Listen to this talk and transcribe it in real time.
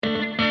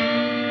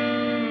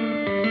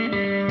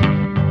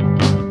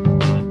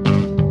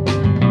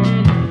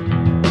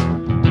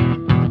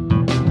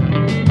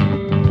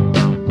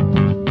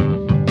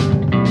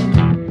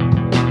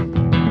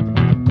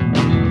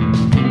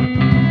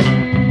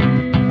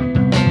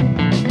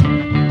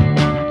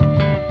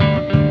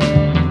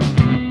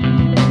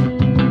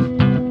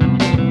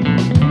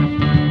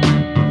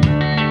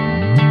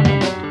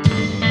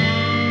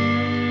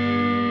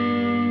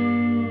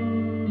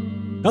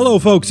Hello,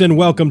 folks, and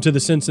welcome to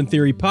the Sense and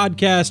Theory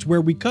podcast, where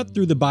we cut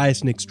through the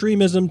bias and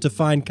extremism to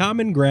find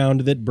common ground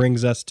that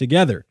brings us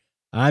together.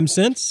 I'm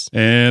Sense.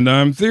 And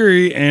I'm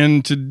Theory,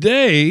 and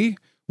today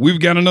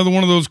we've got another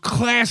one of those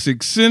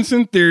classic Sense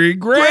and Theory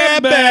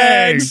grab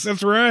bags.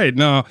 That's right.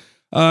 Now,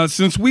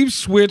 since we've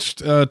switched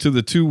to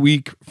the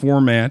 2-week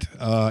format,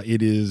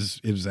 it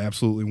is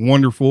absolutely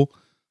wonderful.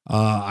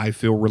 I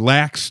feel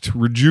relaxed,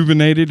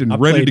 rejuvenated, and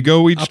ready to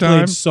go each time. I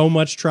played so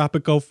much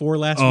Tropico 4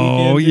 last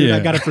weekend. Dude. Yeah. I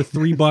got it for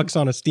 $3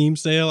 on a Steam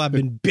sale. I've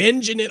been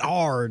binging it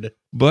hard.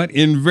 But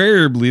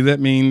invariably,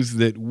 that means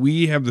that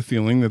we have the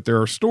feeling that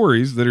there are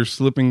stories that are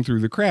slipping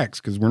through the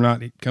cracks because we're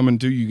not coming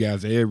to you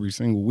guys every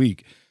single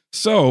week.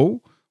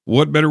 So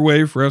what better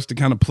way for us to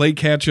kind of play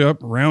catch up,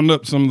 round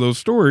up some of those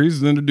stories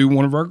than to do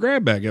one of our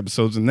grab bag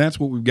episodes? And that's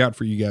what we've got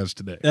for you guys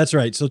today. That's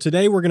right. So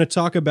today we're going to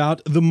talk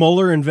about the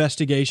Mueller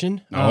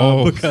investigation.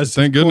 Because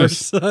thank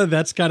goodness.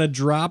 That's kind of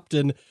dropped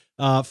and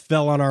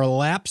fell on our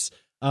laps.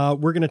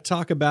 We're going to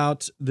talk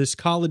about this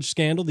college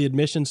scandal, the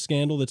admissions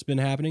scandal that's been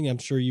happening. I'm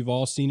sure you've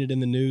all seen it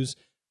in the news.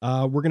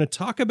 We're going to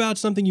talk about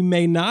something you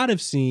may not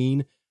have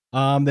seen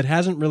that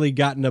hasn't really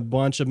gotten a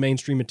bunch of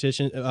mainstream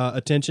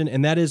attention,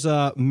 and that is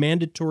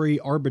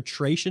mandatory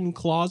arbitration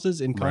clauses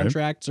in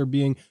contracts are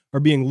being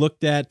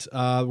looked at.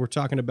 We're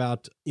talking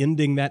about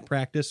ending that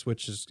practice,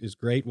 which is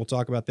great. We'll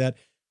talk about that.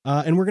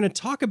 And we're going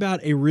to talk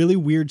about a really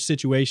weird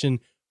situation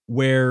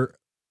where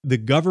the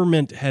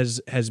government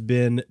has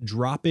been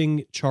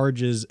dropping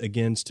charges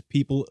against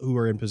people who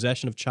are in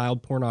possession of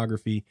child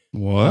pornography.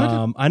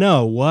 What? I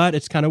know. What?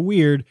 It's kind of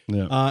weird.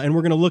 Yeah. And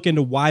we're going to look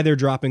into why they're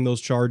dropping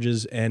those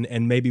charges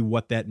and maybe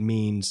what that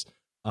means.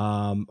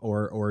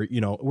 Or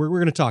you know, we're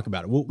going to talk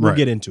about it. We'll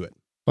get into it.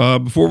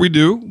 Before we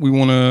do, we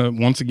want to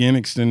once again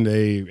extend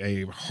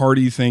a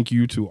hearty thank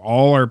you to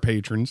all our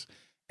patrons.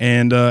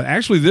 And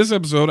actually, this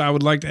episode, I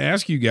would like to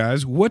ask you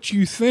guys what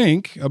you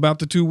think about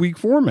the 2-week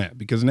format,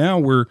 because now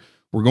we're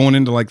going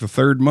into like the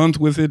third month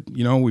with it.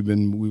 You know, what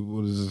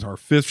is this, our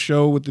 5th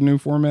show with the new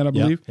format, I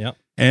believe. Yeah.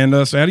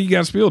 And so how do you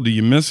guys feel? Do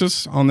you miss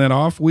us on that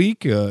off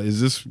week? Is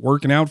this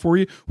working out for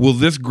you? Will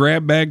this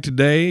grab bag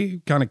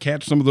today kind of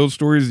catch some of those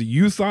stories that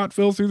you thought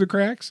fell through the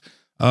cracks?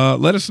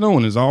 Let us know.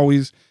 And as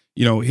always,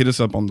 you know, hit us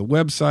up on the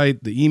website,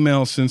 the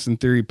email,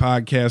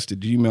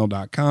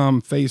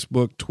 senseandtheorypodcast@gmail.com,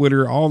 Facebook,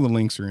 Twitter. All the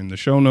links are in the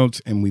show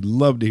notes, and we'd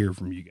love to hear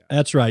from you guys.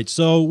 That's right.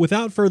 So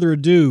without further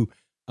ado,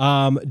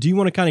 do you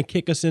want to kind of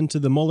kick us into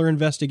the Mueller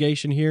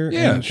investigation here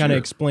and kind of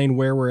explain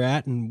where we're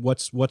at and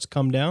what's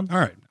come down? All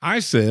right. I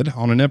said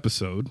on an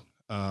episode,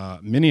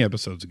 many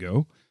episodes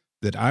ago,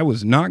 that I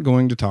was not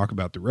going to talk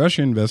about the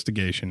Russia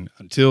investigation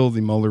until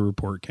the Mueller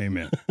report came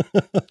in.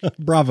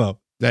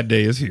 Bravo. That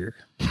day is here.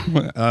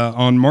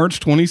 On March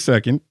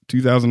 22nd,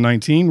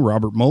 2019,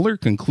 Robert Mueller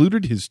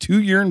concluded his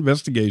 2-year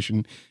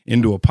investigation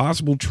into a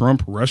possible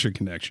Trump-Russia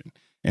connection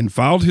and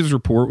filed his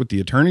report with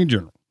the Attorney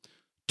General.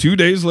 2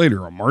 days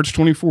later, on March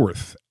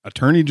 24th,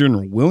 Attorney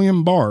General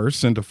William Barr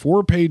sent a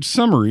 4-page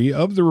summary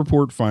of the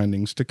report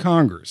findings to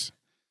Congress.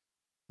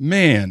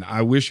 Man,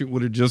 I wish it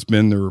would have just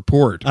been the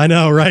report. I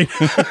know, right?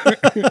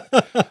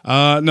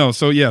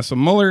 So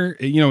Mueller,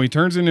 he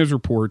turns in his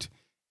report,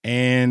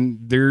 and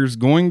there's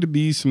going to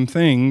be some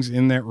things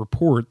in that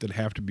report that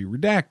have to be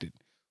redacted.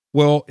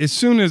 Well, as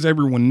soon as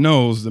everyone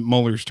knows that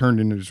Mueller's turned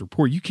in his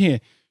report, you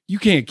can't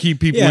keep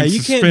people in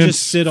suspense can't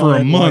just sit for on a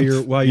it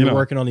month while you're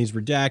working on these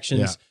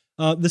redactions.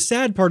 Yeah. The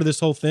sad part of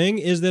this whole thing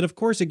is that, of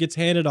course, it gets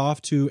handed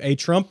off to a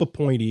Trump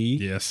appointee,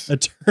 Yes.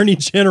 Attorney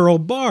General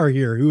Barr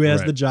here, who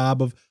has the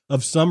job of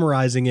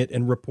summarizing it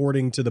and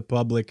reporting to the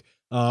public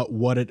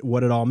what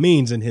it all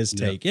means in his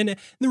take. And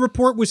the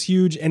report was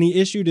huge, and he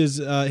issued his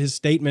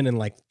statement in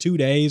like 2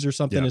 days or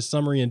something, his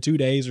summary in 2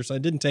 days or so.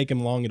 It didn't take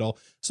him long at all.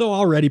 So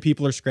already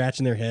people are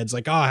scratching their heads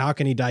like, oh, how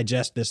can he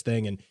digest this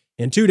thing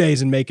in 2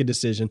 days and make a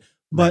decision?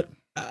 But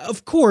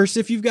of course,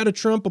 if you've got a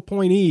Trump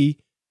appointee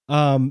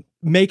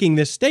making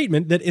this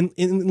statement that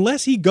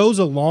unless he goes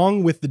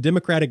along with the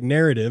Democratic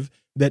narrative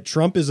that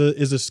Trump is a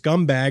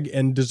scumbag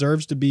and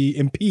deserves to be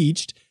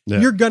impeached,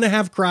 you're going to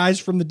have cries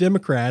from the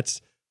Democrats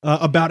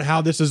about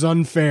how this is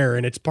unfair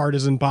and it's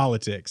partisan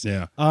politics.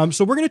 Yeah.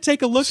 So we're going to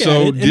take a look at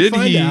it and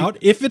find out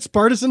if it's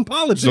partisan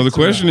politics. So the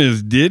question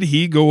is, did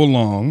he go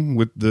along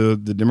with the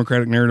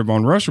Democratic narrative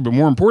on Russia? But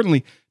more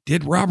importantly,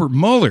 did Robert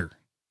Mueller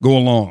go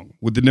along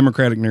with the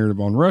Democratic narrative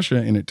on Russia?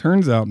 And it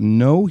turns out,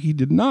 no, he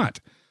did not.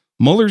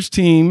 Mueller's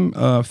team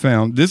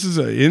found, this is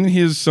in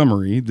his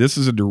summary, this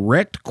is a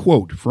direct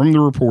quote from the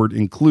report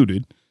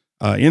included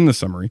in the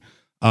summary.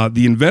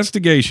 The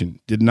investigation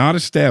did not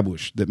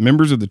establish that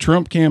members of the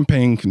Trump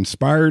campaign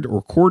conspired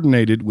or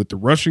coordinated with the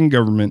Russian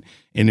government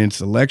in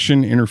its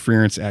election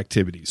interference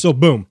activities. So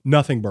boom,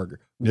 nothing burger.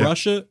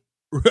 Yep.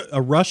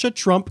 A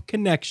Russia-Trump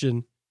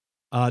connection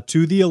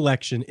to the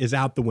election is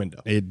out the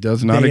window. It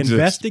does not exist. They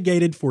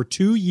investigated for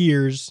 2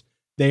 years.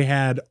 They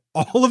had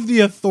all of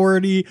the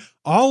authority,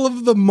 all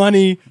of the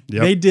money.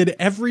 Yep. They did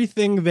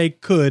everything they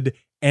could,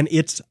 and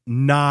it's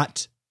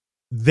not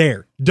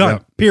there. Done.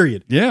 Yep.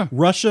 Period. Yeah.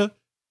 Russia,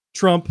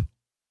 Trump,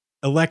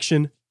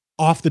 election,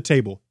 off the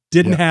table.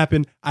 Didn't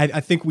happen.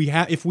 I think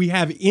if we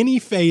have any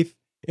faith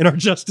in our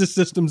justice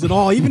systems at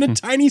all, even a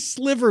tiny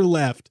sliver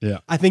left,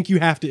 I think you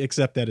have to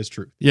accept that as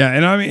truth. Yeah,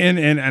 and I mean,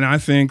 and I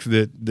think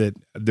that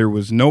there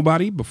was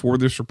nobody before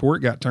this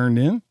report got turned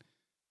in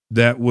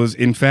that was,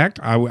 in fact,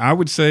 I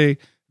would say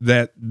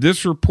that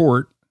this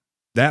report,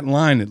 that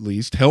line at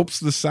least, helps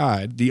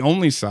the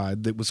only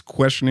side that was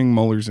questioning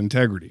Mueller's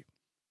integrity.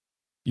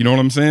 You know what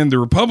I'm saying? The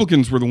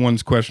Republicans were the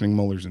ones questioning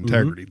Mueller's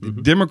integrity. The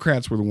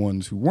Democrats were the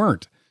ones who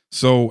weren't.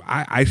 So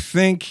I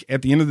think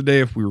at the end of the day,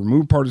 if we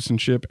remove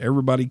partisanship,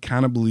 everybody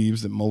kind of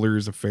believes that Mueller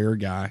is a fair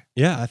guy.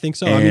 Yeah, I think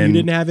so. I mean, you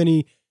didn't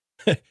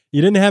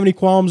have any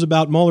qualms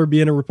about Mueller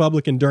being a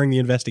Republican during the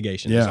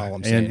investigation. Yeah, is all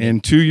I'm saying.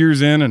 And 2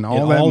 years in, and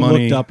all that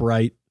money looked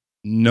upright.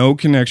 No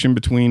connection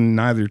between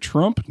neither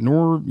Trump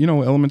nor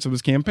elements of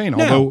his campaign.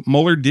 No. Although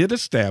Mueller did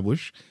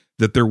establish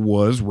that there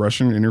was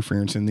Russian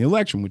interference in the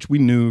election, which we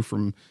knew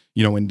from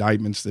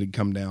indictments that had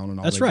come down and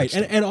all that. That's right,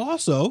 and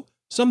also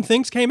some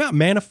things came out.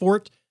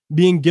 Manafort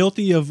being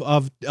guilty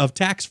of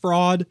tax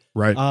fraud.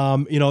 Right.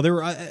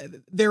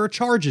 There are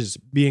charges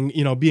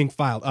being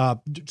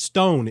filed.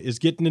 Stone is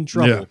getting in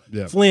trouble.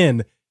 Yeah.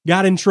 Flynn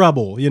got in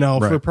trouble, Right.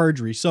 for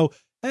perjury. So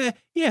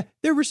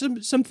there were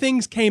some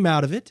things came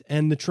out of it,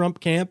 and the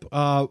Trump camp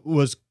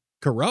was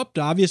corrupt,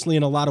 obviously,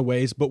 in a lot of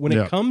ways. But when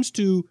it comes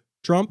to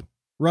Trump,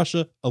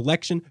 Russia,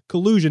 election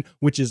collusion,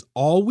 which is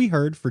all we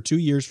heard for 2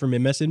 years from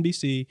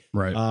MSNBC,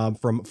 right.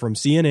 From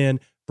CNN,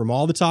 from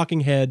all the talking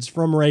heads,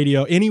 from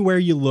radio, anywhere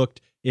you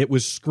looked, it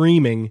was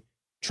screaming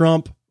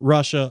Trump,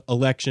 Russia,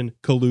 election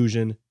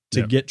collusion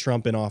to get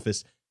Trump in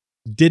office.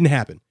 Didn't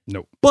happen.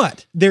 Nope.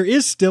 But there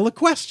is still a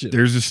question.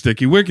 There's a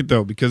sticky wicket,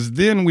 though, because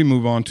then we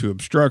move on to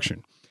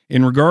obstruction.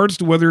 In regards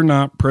to whether or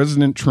not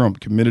President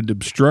Trump committed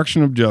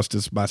obstruction of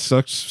justice by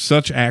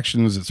such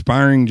actions as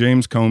firing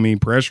James Comey,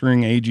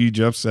 pressuring AG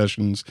Jeff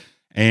Sessions,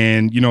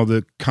 and,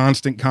 the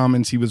constant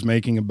comments he was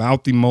making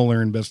about the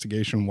Mueller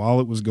investigation while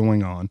it was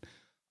going on,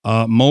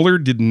 Mueller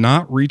did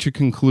not reach a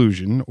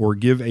conclusion or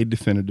give a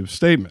definitive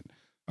statement.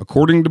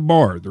 According to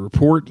Barr, the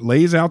report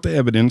lays out the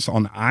evidence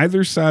on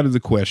either side of the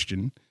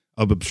question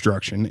of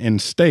obstruction and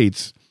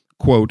states,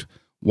 quote,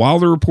 while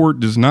the report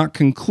does not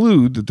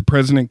conclude that the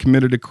president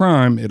committed a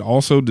crime, it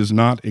also does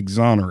not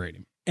exonerate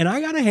him. And I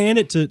got to hand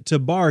it to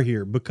Barr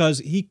here, because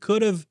he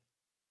could have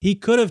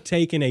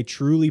taken a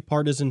truly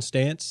partisan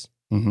stance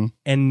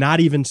and not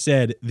even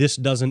said this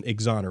doesn't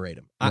exonerate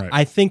him. Right.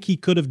 I think he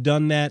could have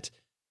done that,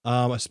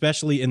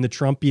 especially in the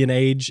Trumpian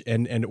age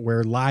and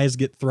where lies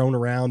get thrown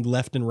around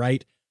left and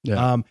right.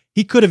 Yeah.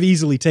 He could have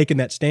easily taken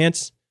that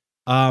stance.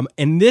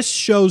 And this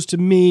shows to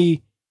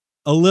me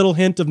a little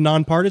hint of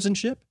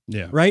nonpartisanship.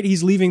 Yeah. Right?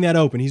 He's leaving that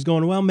open. He's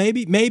going, well,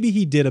 maybe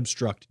he did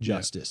obstruct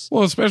justice.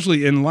 Well,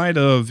 especially in light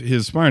of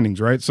his findings,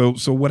 right? So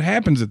what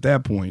happens at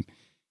that point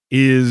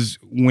is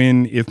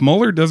if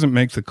Mueller doesn't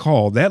make the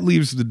call, that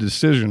leaves the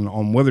decision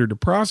on whether to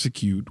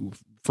prosecute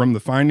from the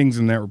findings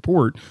in that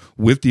report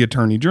with the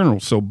Attorney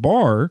General. So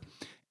Barr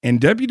and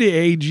Deputy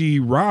AG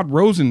Rod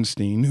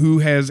Rosenstein, who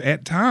has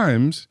at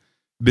times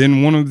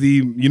been one of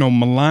the,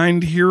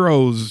 maligned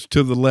heroes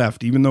to the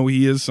left, even though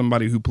he is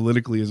somebody who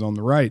politically is on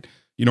the right.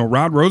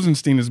 Rod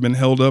Rosenstein has been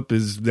held up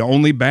as the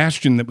only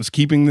bastion that was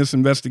keeping this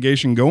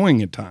investigation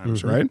going at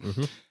times, right?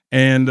 Mm-hmm.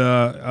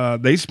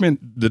 And they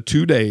spent the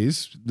 2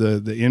 days,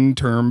 the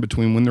interim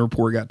between when the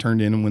report got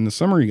turned in and when the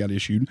summary got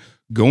issued,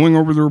 going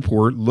over the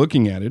report,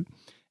 looking at it.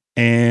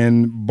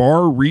 And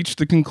Barr reached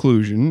the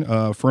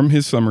conclusion from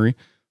his summary: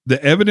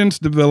 the evidence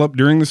developed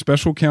during the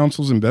special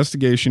counsel's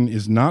investigation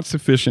is not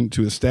sufficient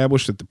to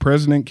establish that the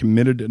president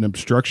committed an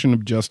obstruction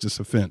of justice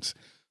offense.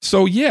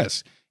 So,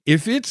 yes,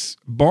 if it's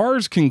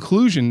Barr's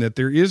conclusion that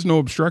there is no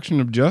obstruction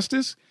of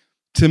justice,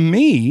 to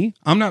me,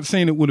 I'm not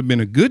saying it would have been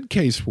a good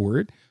case for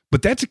it,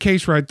 but that's a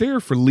case right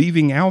there for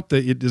leaving out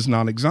that it does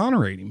not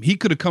exonerate him. He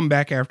could have come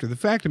back after the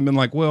fact and been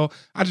like, well,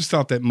 I just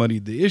thought that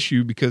muddied the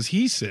issue because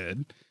he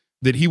said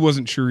that he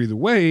wasn't sure either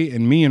way,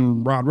 and me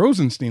and Rod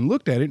Rosenstein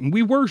looked at it, and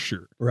we were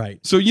sure. Right.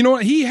 So, you know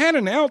what? He had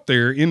an out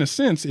there, in a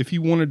sense, if he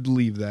wanted to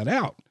leave that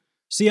out.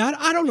 See, I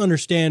don't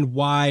understand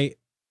why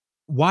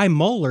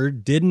Mueller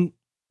didn't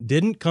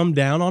come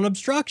down on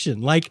obstruction.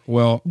 Like,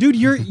 well, dude,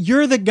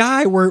 you're the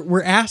guy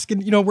we're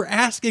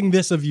asking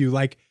this of you.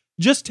 Like,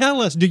 just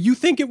tell us, do you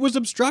think it was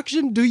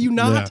obstruction? Do you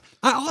not?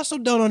 Yeah. I also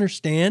don't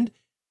understand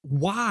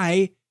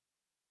why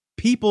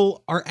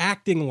people are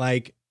acting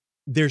like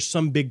there's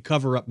some big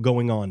cover up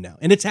going on now.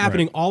 And it's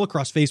happening all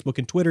across Facebook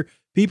and Twitter.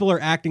 People are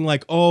acting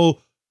like, now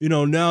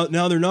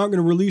they're not going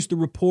to release the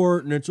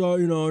report, and it's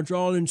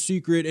all in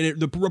secret. And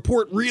the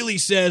report really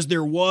says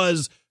there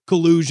was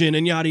collusion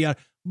and yada, yada.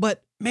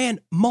 But man,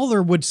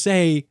 Mueller would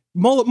cry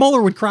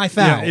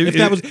foul if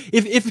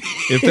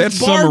that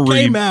summary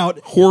came out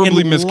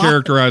horribly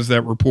mischaracterized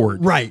that report.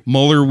 Right.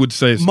 Mueller would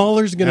say something.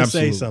 Muller's going to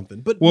say something.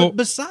 But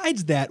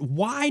besides that,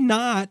 why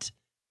not?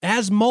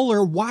 As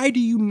Mueller, why do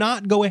you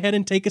not go ahead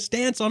and take a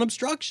stance on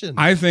obstruction?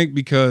 I think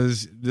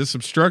because this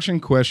obstruction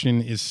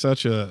question is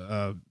such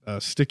a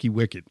sticky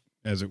wicket,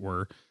 as it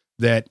were,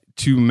 that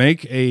to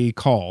make a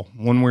call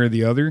one way or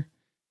the other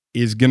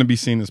is going to be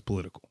seen as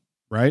political.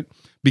 right?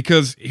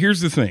 Because here's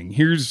the thing.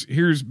 Here's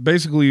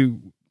basically,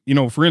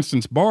 for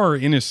instance, Barr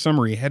in his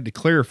summary had to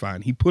clarify,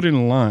 and he put in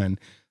a line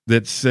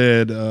that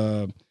said,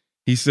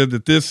 he said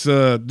that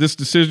this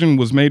decision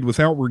was made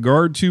without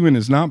regard to and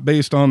is not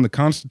based on the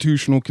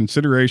constitutional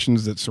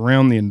considerations that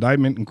surround the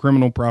indictment and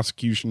criminal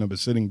prosecution of a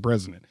sitting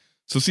president.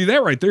 So see,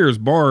 that right there is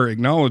Barr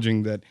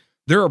acknowledging that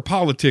there are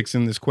politics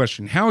in this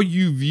question. How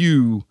you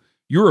view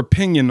your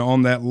opinion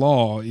on that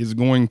law is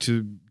going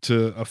to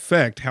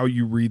affect how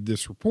you read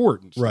this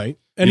report. Right.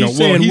 And he's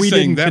saying we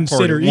didn't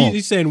consider.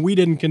 He's saying we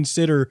didn't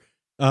consider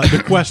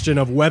the question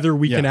of whether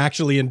we can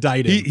actually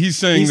indict him. He's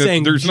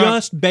saying there's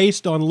just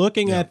based on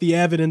looking at the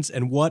evidence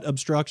and what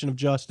obstruction of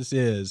justice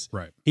is.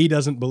 Right. He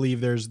doesn't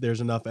believe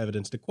there's enough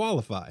evidence to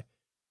qualify.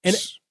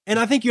 And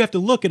I think you have to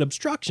look at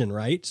obstruction,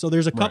 right? So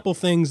there's a couple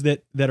things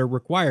that are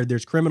required.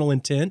 There's criminal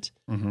intent.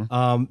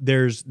 Mm-hmm.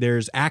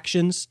 There's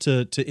actions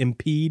to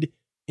impede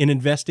an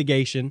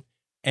investigation,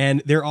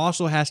 and there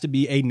also has to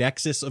be a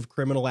nexus of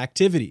criminal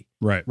activity.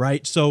 Right.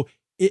 Right. So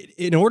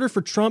in order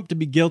for Trump to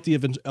be guilty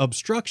of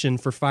obstruction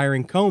for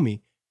firing Comey,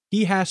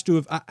 he has to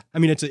have. I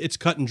mean, it's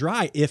cut and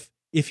dry. If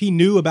he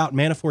knew about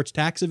Manafort's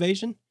tax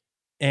evasion,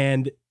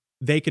 and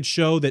they could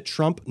show that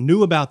Trump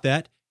knew about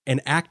that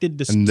and acted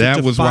to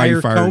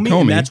fire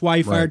Comey, and that's why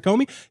he fired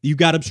Comey, you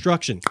got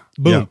obstruction.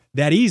 Boom.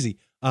 That easy.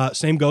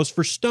 Same goes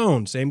for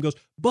Stone.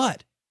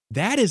 But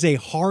that is a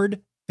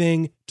hard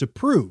thing to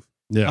prove.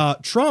 Yeah.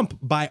 Trump,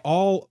 by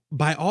all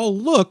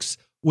looks,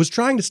 was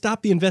trying to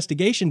stop the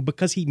investigation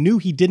because he knew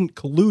he didn't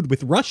collude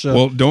with Russia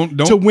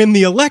to win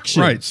the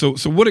election. Right. So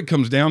what it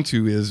comes down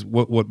to is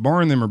what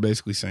Barr and them are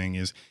basically saying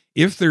is,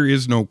 if there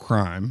is no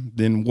crime,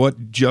 then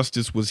what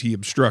justice was he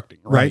obstructing?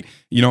 Right.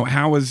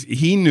 How is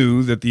he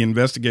knew that the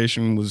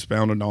investigation was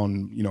founded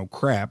on,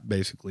 crap,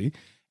 basically.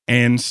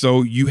 And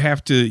so you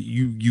have to,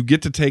 you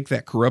get to take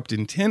that corrupt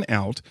intent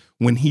out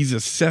when he's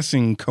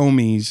assessing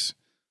Comey's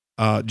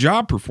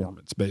job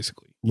performance,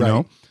 basically, you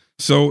know?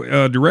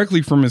 So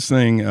directly from his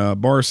thing,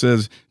 Barr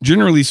says,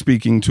 generally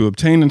speaking, to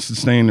obtain and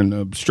sustain an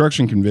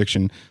obstruction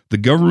conviction, the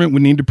government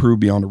would need to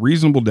prove beyond a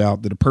reasonable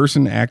doubt that a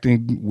person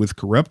acting with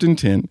corrupt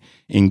intent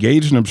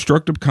engaged in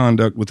obstructive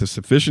conduct with a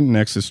sufficient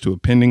nexus to a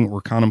pending or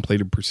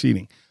contemplated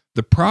proceeding.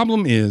 The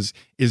problem is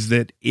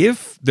that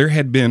if there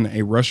had been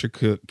a Russia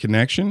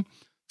connection,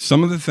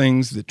 some of the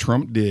things that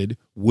Trump did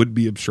would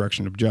be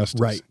obstruction of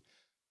justice. Right.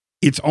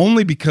 It's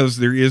only because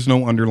there is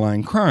no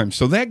underlying crime.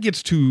 So that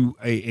gets to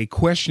a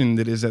question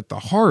that is at the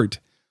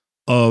heart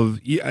of,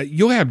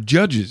 you'll have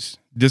judges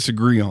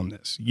disagree on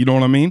this. You know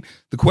what I mean?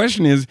 The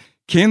question is,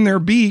 can there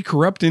be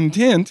corrupt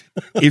intent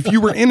if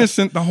you were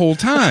innocent the whole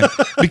time?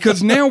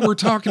 Because now we're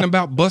talking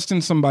about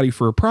busting somebody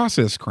for a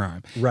process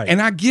crime. Right.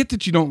 And I get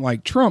that you don't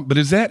like Trump, but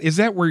is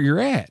that where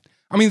you're at?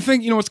 I mean,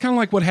 it's kind of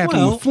like what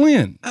happened with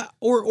Flynn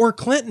or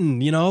Clinton,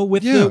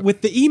 with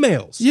the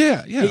emails.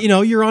 Yeah.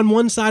 You're on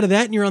one side of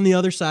that and you're on the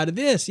other side of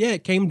this. Yeah,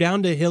 it came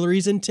down to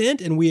Hillary's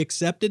intent, and we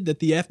accepted that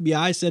the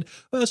FBI said,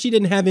 well, she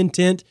didn't have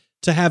intent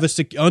to have a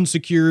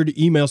unsecured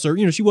email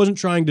server. She wasn't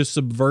trying to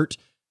subvert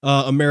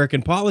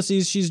American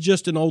policies. She's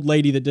just an old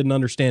lady that didn't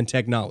understand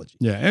technology.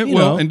 Yeah,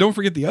 and don't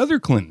forget the other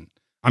Clinton.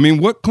 I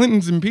mean, what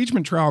Clinton's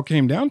impeachment trial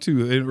came down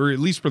to, or at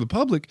least for the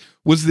public,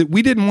 was that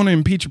we didn't want to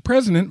impeach a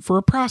president for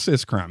a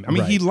process crime. I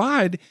mean, he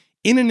lied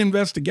in an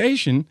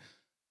investigation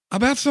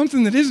about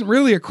something that isn't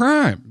really a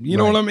crime. You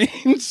know what I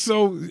mean?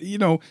 So,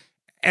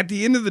 at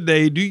the end of the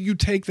day, do you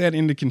take that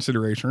into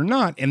consideration or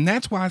not? And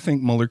that's why I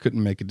think Mueller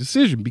couldn't make a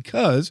decision,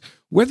 because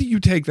whether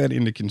you take that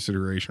into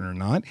consideration or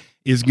not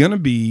is going to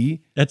be...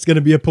 That's going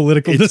to be a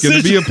political decision.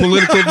 It's going to be a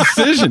political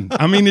decision.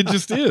 I mean, it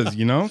just is,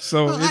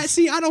 So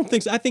I don't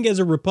think so. I think as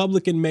a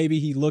Republican,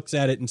 maybe he looks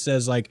at it and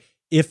says, like,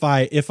 if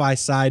I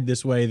side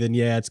this way, then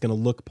yeah, it's going to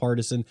look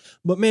partisan.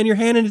 But man, you're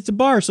handing it to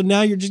Barr, so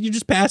now you're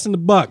just passing the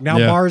buck. Now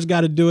Barr's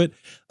got to do it.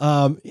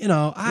 Well,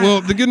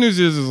 the good news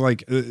is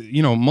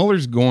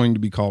Mueller's going to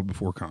be called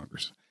before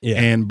Congress. Yeah.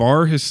 And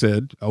Barr has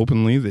said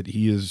openly that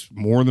he is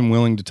more than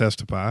willing to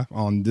testify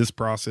on this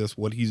process,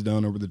 what he's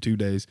done over the 2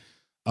 days.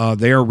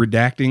 They are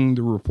redacting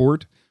the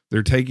report.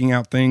 They're taking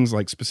out things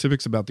like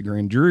specifics about the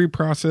grand jury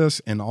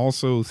process and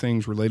also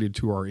things related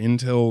to our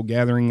intel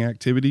gathering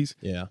activities.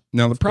 Yeah.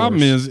 Now, the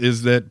problem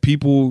is that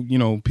people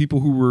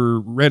who were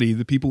ready,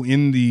 the people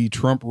in the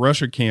Trump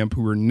Russia camp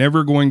who are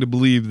never going to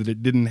believe that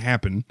it didn't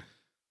happen,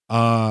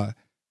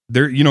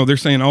 they're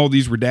saying all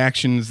these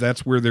redactions,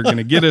 that's where they're going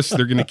to get us.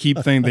 They're going to keep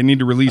things. They need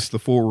to release the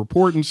full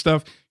report and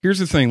stuff. Here's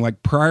the thing,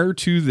 like prior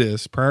to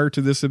this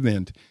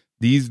event,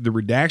 the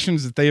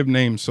redactions that they have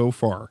named so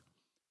far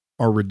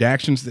are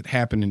redactions that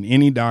happen in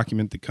any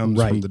document that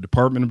comes from the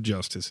Department of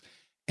Justice.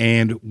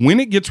 And when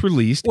it gets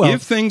released,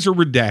 if things are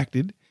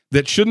redacted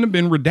that shouldn't have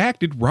been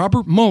redacted,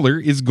 Robert Mueller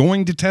is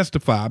going to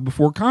testify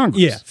before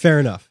Congress. Yeah, fair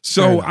enough.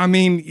 So, I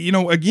mean,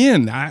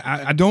 again,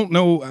 I don't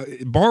know.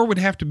 Barr would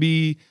have to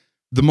be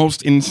the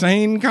most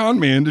insane con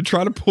man to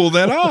try to pull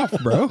that off,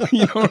 bro.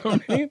 You know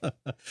what I mean?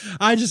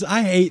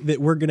 I hate that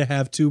we're going to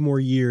have 2 more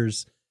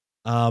years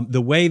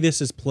The way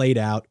this is played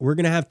out, we're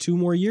going to have 2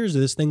 more years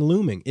of this thing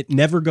looming. It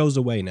never goes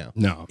away now.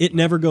 No. It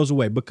never goes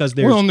away because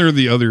there's... Well, and there are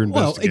the other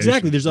investigations. Well,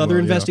 exactly. There's other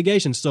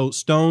investigations. So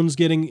Stone's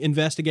getting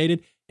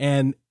investigated,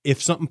 and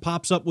if something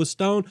pops up with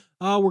Stone,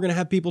 we're going to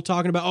have people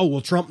talking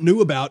about, Trump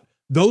knew about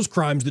those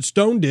crimes that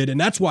Stone did, and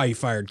that's why he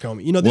fired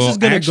Comey. This is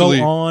going to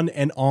go on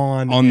and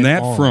on. On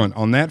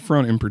that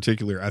front in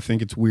particular, I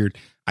think it's weird.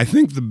 I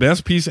think the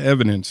best piece of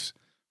evidence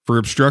for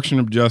obstruction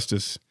of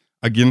justice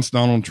against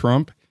Donald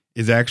Trump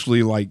is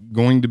actually like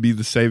going to be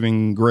the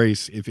saving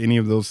grace if any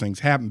of those things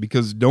happen,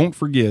 because don't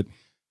forget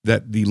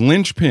that the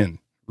linchpin,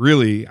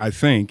 really, I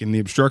think, in the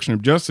obstruction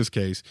of justice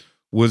case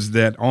was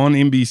that on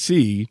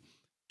NBC,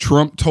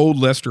 Trump told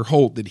Lester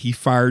Holt that he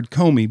fired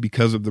Comey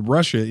because of the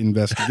Russia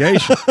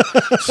investigation.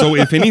 So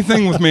if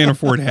anything with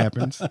Manafort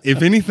happens,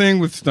 if anything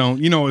with Stone,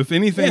 if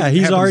anything,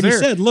 he's already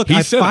said, "Look,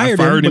 I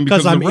fired him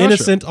because I'm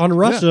innocent on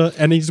Russia,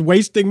 and he's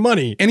wasting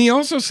money." And he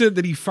also said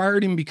that he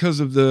fired him because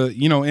of the,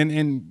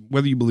 and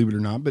whether you believe it or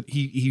not, but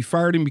he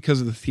fired him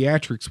because of the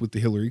theatrics with the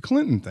Hillary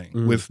Clinton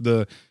thing, with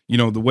the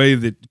the way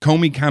that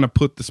Comey kind of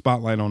put the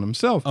spotlight on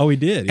himself. Oh, he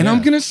did. And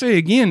I'm going to say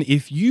again,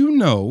 if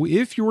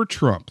you're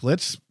Trump,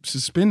 let's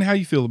suspend how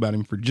you feel about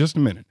him for just a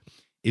minute.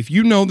 If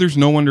you know there's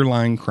no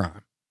underlying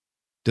crime,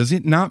 does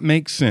it not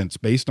make sense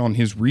based on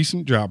his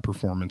recent job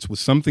performance with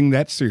something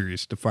that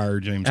serious to fire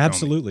James Comey?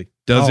 Absolutely.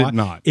 Does it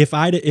not? If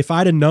I'd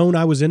have known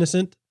I was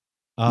innocent,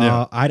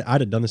 I'd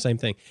have done the same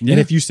thing. Yeah. And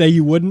if you say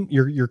you wouldn't,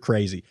 you're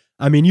crazy.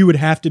 I mean, you would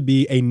have to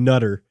be a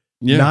nutter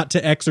not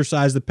to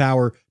exercise the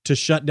power to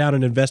shut down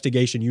an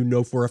investigation you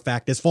know for a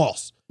fact is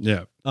false.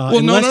 Yeah.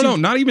 Well, no,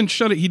 not even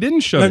shut it. He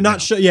didn't shut it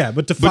down.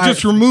 But to fire, but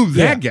just remove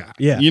that guy.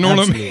 Yeah, you know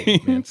what I mean?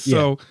 Man.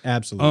 So,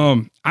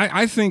 absolutely.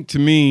 I think to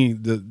me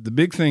the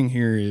big thing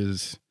here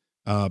is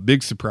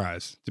big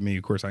surprise to me.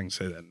 Of course, I can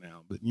say that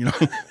now, but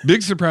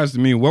big surprise to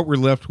me. What we're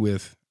left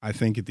with, I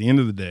think, at the end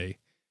of the day,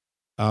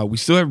 we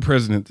still have a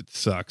president that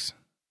sucks.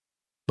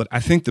 But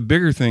I think the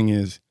bigger thing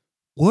is,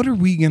 what are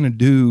we going to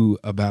do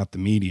about the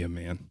media,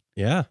 man?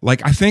 Yeah.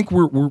 Like, I think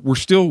we're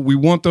still, we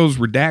want those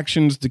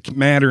redactions to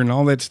matter and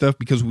all that stuff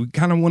because we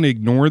kind of want to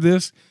ignore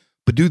this.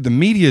 But dude, the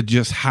media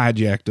just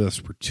hijacked us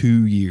for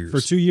 2 years.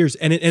 For 2 years.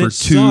 And it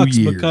sucks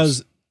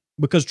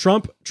because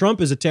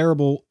Trump is a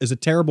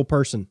terrible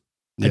person.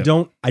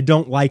 Yep. I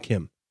don't like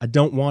him. I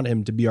don't want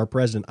him to be our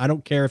president. I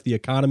don't care if the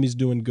economy's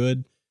doing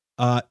good.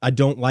 I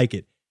don't like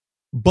it.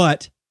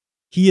 But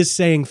he is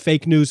saying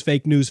fake news,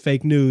 fake news,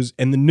 fake news,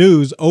 and the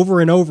news over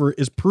and over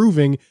is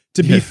proving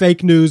to be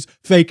fake news,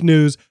 fake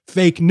news,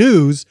 fake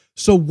news.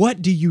 So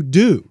what do you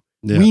do?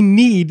 Yeah. We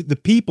need the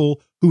people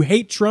who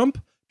hate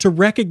Trump to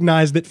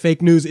recognize that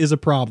fake news is a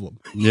problem.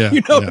 Yeah,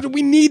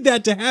 we need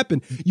that to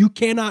happen. You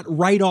cannot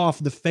write off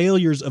the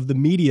failures of the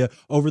media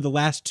over the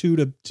last 2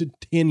 to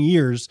 10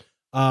 years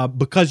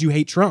because you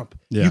hate Trump.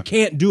 Yeah. You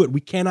can't do it.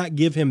 We cannot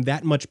give him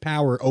that much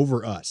power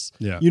over us.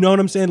 Yeah. You know what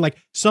I'm saying? Like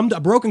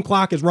a broken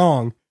clock is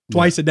wrong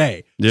twice a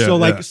day. Yeah,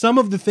 so some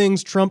of the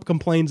things Trump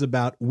complains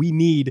about, we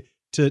need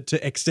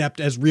to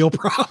accept as real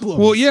problems.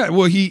 Well, yeah.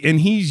 Well,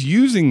 he's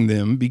using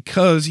them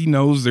because he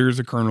knows there's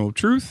a kernel of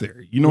truth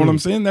there. You know what I'm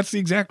saying? That's the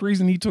exact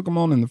reason he took them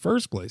on in the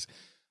first place.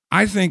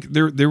 I think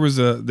there was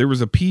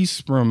a piece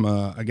from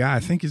a guy,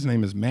 I think his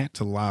name is Matt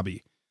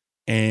Talabi,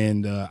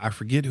 and I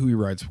forget who he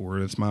writes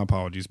for. That's my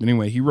apologies. But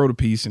anyway, he wrote a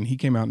piece and he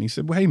came out and he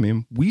said, well, hey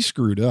man, we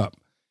screwed up.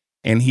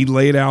 And he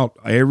laid out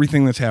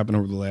everything that's happened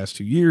over the last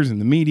 2 years in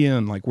the media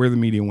and like where the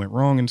media went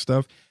wrong and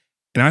stuff.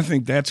 And I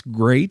think that's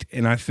great.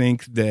 And I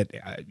think that,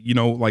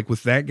 like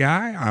with that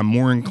guy, I'm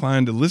more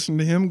inclined to listen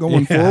to him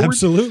going forward.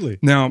 Absolutely.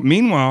 Now,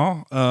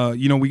 meanwhile,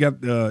 we got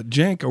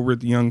Cenk over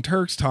at the Young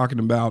Turks talking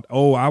about,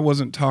 I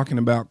wasn't talking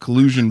about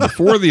collusion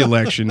before the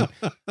election.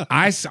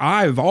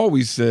 I've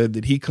always said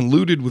that he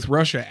colluded with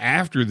Russia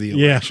after the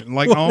election. Yeah.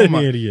 Like,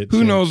 idiot,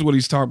 who knows what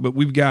he's talking. But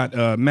we've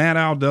got Matt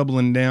Al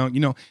doubling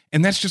down,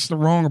 and that's just the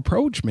wrong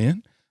approach,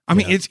 man. I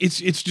mean, it's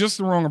just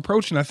the wrong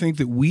approach. And I think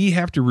that we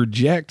have to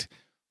reject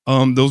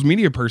those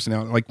media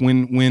personalities, like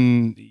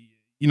when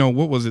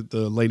what was it,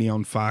 the lady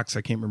on Fox,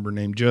 I can't remember her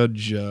name,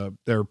 Judge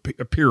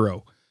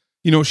Pirro,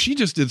 she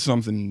just did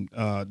something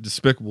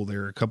despicable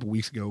there a couple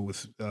weeks ago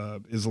with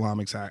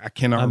Islamics. I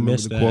cannot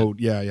remember the quote.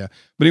 Yeah.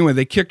 But anyway,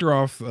 they kicked her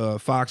off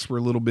Fox for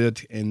a little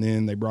bit and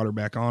then they brought her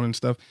back on and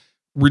stuff.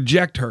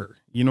 Reject her.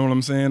 You know what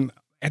I'm saying?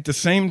 At the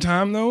same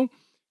time, though,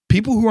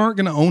 people who aren't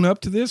going to own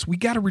up to this, we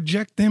got to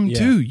reject them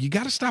too. You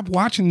got to stop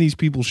watching these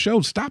people's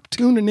shows. Stop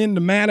tuning in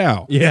to Matt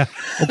Al. Yeah.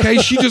 Okay.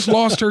 She just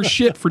lost her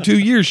shit for 2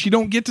 years. She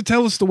don't get to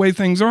tell us the way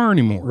things are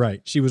anymore.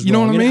 Right. She was You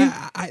wrong. know what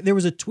I mean? There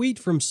was a tweet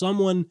from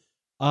someone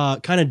I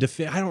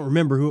don't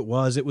remember who it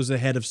was. It was the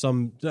head of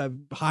some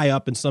high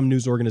up in some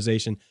news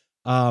organization,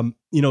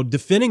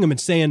 defending him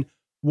and saying,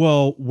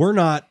 well, we're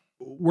not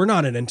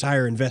an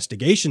entire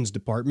investigations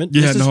department.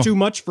 This is too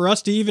much for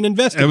us to even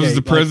investigate. That was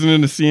the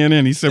president of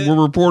CNN. He said,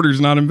 we're reporters,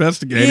 not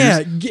investigators.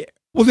 Yeah.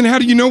 Well, then how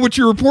do you know what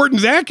you're reporting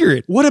is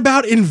accurate? What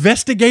about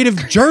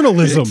investigative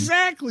journalism?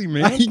 Exactly,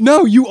 man.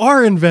 No, you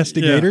are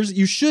investigators. Yeah.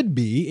 You should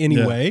be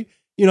anyway.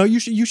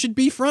 you should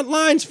be front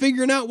lines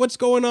figuring out what's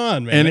going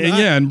on, man.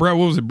 And what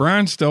was it?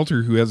 Brian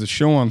Stelter, who has a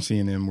show on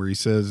CNN where he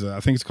says, I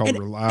think it's called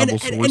Reliable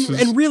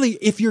Sources. And really,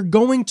 if you're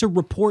going to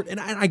report, and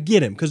I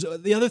get him, because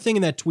the other thing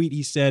in that tweet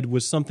he said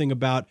was something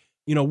about,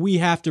 we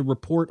have to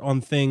report on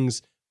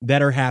things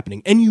that are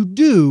happening. And you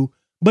do,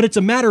 but it's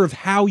a matter of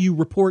how you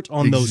report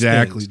on those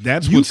things. Exactly.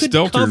 That's what Stelter...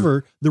 You could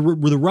cover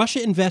the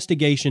Russia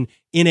investigation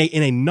in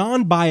a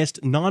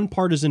non-biased,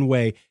 non-partisan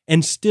way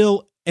and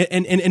still...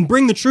 And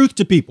bring the truth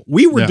to people.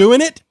 We were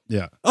doing it.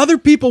 Yeah. Other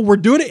people were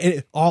doing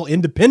it. All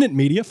independent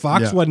media.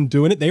 Fox wasn't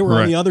doing it. They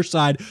were on the other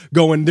side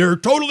going, they're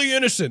totally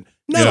innocent.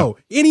 No,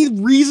 any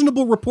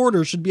reasonable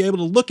reporter should be able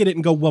to look at it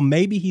and go, well,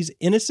 maybe he's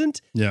innocent.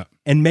 Yeah.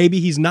 And maybe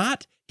he's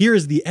not. Here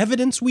is the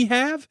evidence we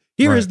have.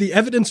 Here is the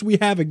evidence we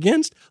have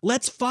against.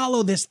 Let's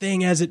follow this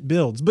thing as it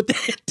builds. But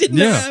that didn't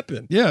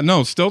happen. Yeah,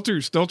 no,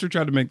 Stelter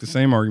tried to make the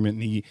same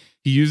argument, and he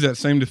used that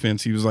same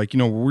defense. He was like,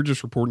 we're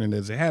just reporting it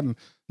as it happened.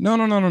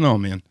 No,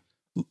 man.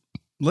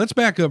 Let's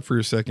back up for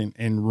a second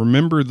and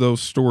remember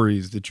those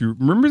stories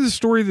remember the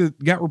story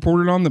that got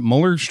reported on that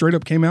Mueller straight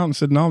up came out and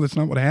said, no, that's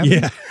not what happened.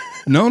 Yeah.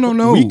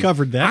 No. We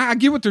covered that. I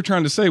get what they're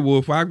trying to say. Well,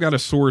 if I've got a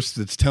source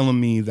that's telling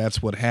me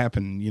that's what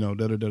happened,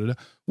 da-da-da-da-da.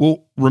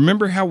 Well,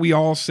 remember how we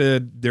all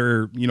said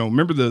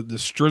remember the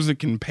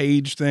Strzok and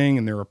Page thing,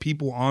 and there are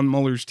people on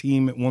Mueller's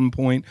team at one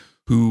point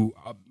who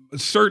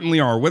certainly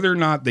are, whether or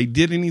not they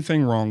did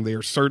anything wrong, they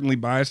are certainly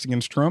biased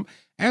against Trump.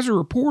 As a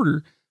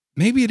reporter,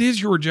 maybe it is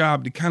your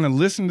job to kind of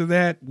listen to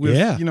that with,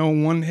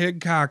 one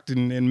head cocked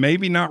and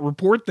maybe not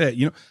report that.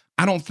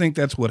 I don't think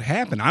that's what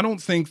happened. I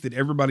don't think that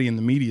everybody in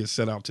the media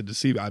set out to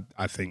deceive.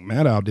 I think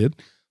Maddow did,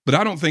 but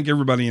I don't think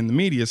everybody in the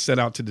media set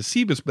out to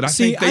deceive us. But I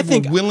think they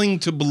were willing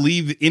to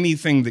believe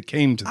anything that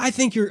came to them. I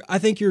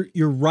think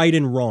you're right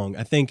and wrong.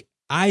 I think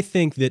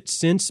that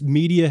since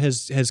media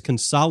has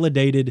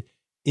consolidated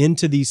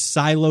into these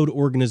siloed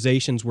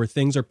organizations where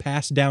things are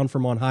passed down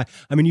from on high.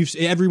 I mean,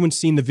 everyone's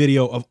seen the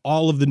video of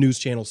all of the news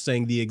channels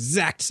saying the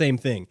exact same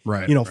thing.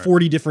 Right.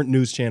 40 different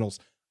news channels.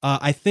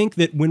 I think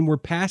that when we're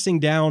passing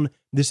down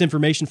this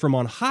information from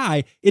on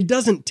high, it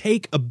doesn't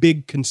take a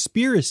big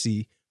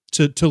conspiracy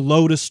to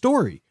load a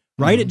story,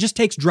 right? Mm-hmm. It just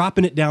takes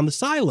dropping it down the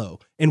silo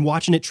and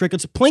watching it trickle.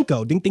 It's a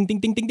plinko, ding, ding,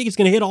 ding, ding, ding, ding. It's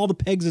going to hit all the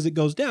pegs as it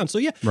goes down.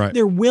 So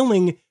they're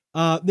willing.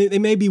 They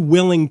may be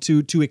willing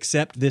to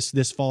accept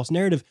this false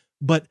narrative,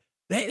 but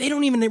they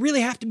don't even really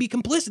have to be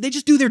complicit. They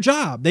just do their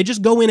job. They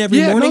just go in every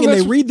morning and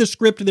they read the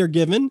script they're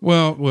given.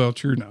 Well,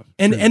 true enough.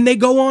 And they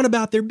go on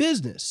about their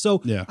business.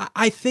 So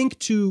I think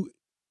to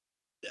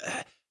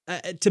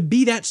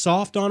be that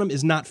soft on them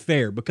is not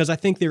fair, because I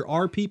think there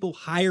are people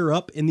higher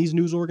up in these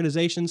news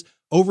organizations,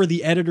 over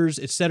the editors,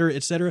 et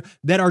cetera,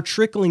 that are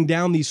trickling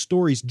down these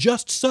stories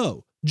just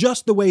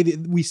the way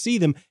that we see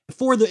them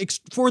for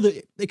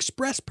the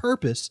express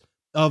purpose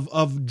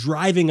of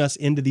driving us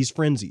into these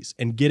frenzies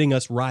and getting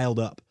us riled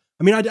up.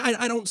 I mean,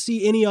 I don't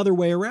see any other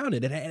way around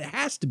it. It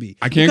has to be.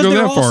 I can't go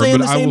that far,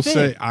 but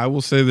I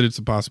will say that it's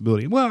a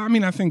possibility. Well, I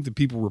mean, I think that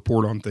people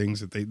report on things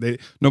that they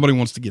nobody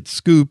wants to get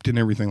scooped and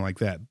everything like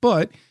that.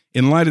 But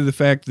in light of the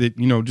fact that,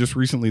 just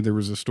recently there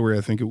was a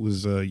it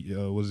was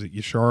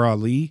Yashar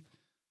Ali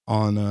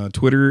on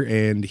Twitter,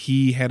 and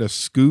he had a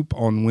scoop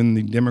on when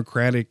the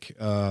Democratic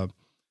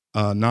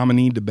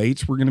nominee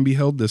debates were going to be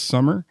held this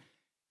summer.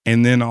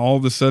 And then all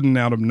of a sudden,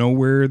 out of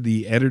nowhere,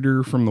 the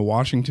editor from the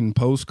Washington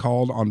Post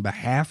called on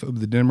behalf of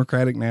the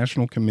Democratic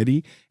National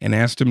Committee and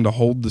asked him to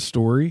hold the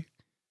story.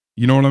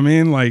 You know what I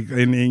mean? Like,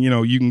 and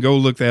you can go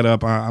look that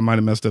up. I might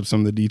have messed up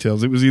some of the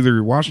details. It was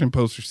either Washington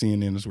Post or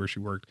CNN is where she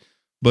worked.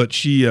 But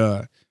she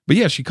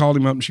called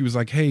him up and she was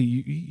like, hey,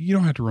 you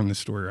don't have to run this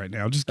story right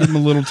now. Just give him a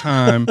little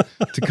time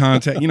to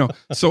contact,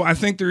 So I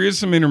think there is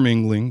some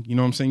intermingling. You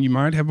know what I'm saying? You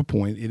might have a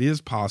point. It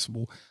is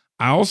possible.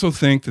 I also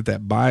think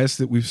that bias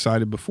that we've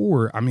cited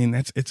before, I mean,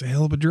 it's a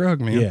hell of a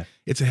drug, man. Yeah.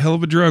 It's a hell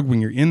of a drug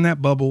when you're in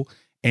that bubble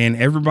and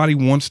everybody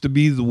wants to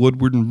be the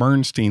Woodward and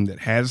Bernstein that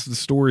has the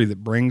story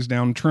that brings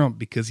down Trump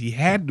because he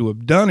had to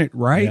have done it,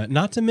 right? Yeah,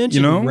 not to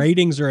mention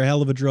ratings are a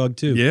hell of a drug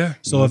too. Yeah.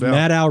 So if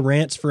Maddow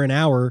rants for an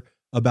hour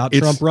about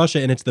Trump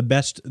Russia and it's the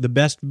best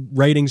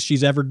ratings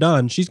she's ever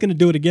done, she's going to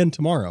do it again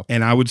tomorrow.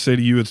 And I would say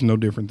to you, it's no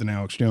different than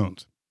Alex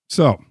Jones.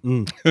 So.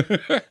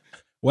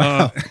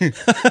 Wow.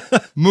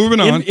 Moving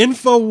on.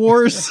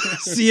 InfoWars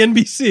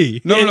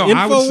CNBC. No.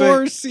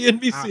 InfoWars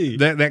CNBC.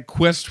 That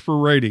quest for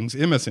ratings,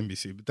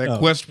 MSNBC, but that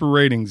quest for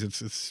ratings,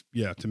 it's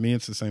to me,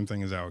 it's the same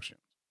thing as Alex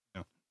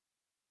Jones.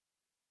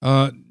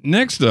 Yeah.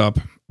 Next up,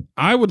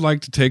 I would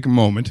like to take a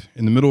moment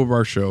in the middle of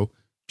our show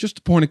just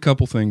to point a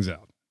couple things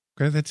out.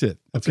 Okay, that's it.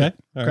 Okay.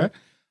 All right.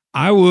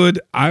 I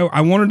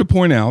wanted to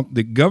point out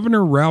that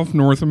Governor Ralph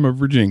Northam of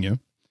Virginia,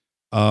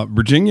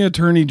 Virginia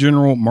Attorney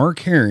General Mark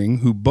Herring,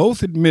 who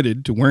both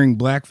admitted to wearing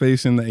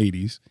blackface in the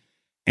 80s,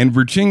 and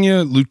Virginia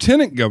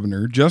Lieutenant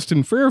Governor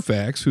Justin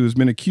Fairfax, who has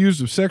been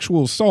accused of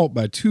sexual assault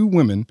by 2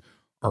 women,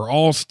 are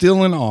all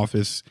still in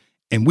office,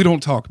 and we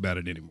don't talk about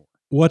it anymore.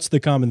 What's the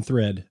common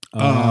thread?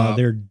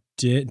 They're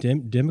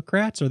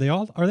Democrats? Are they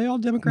all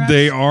Democrats?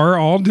 They are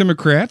all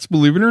Democrats,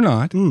 believe it or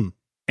not.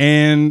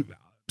 And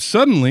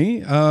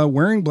suddenly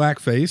wearing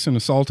blackface and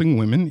assaulting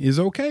women is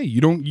okay.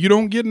 You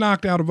don't get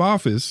knocked out of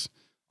office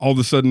all of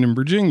a sudden in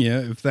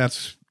Virginia if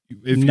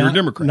you're a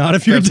Democrat. Not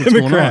if you're a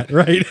Democrat,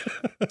 right?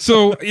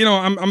 So,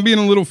 I'm being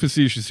a little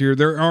facetious here.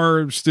 There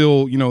are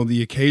still,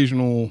 the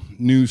occasional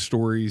news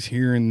stories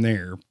here and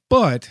there,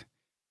 but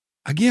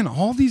again,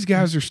 all these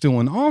guys are still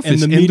in office,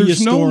 and the media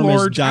storm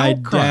has died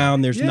outcry.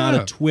 down. There's not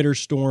a Twitter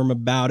storm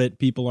about it.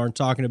 People aren't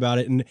talking about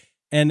it,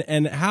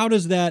 and how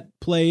does that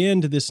play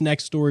into this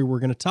next story we're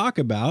going to talk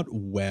about?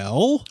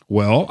 Well,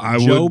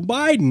 Joe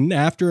Biden,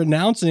 after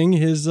announcing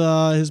his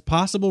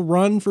possible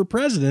run for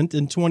president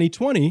in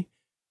 2020,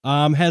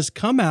 has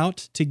come out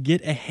to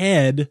get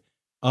ahead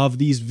of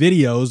these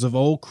videos of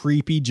old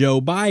creepy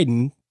Joe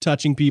Biden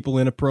touching people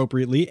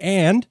inappropriately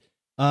and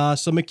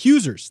some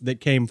accusers that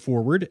came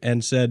forward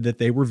and said that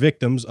they were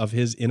victims of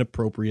his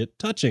inappropriate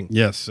touching.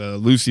 Yes,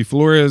 Lucy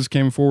Flores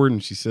came forward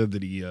and she said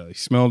that he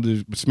smelled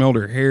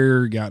her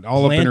hair, got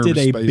all planted up in her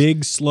a space.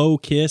 Big slow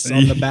kiss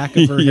on the back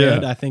of her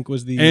head, I think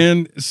was the.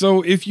 And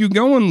so if you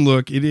go and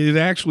look, it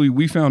actually,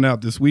 we found out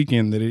this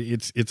weekend that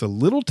it's a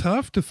little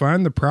tough to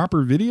find the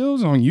proper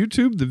videos on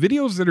YouTube. The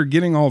videos that are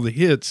getting all the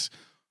hits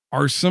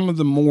are some of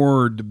the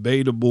more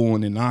debatable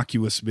and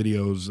innocuous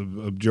videos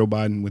of Joe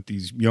Biden with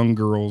these young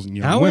girls and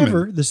young women.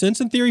 However, the Sense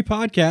and Theory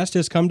podcast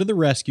has come to the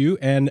rescue,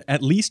 and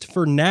at least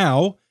for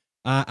now,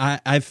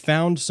 I've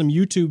found some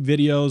YouTube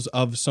videos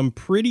of some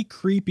pretty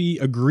creepy,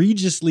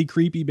 egregiously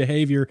creepy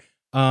behavior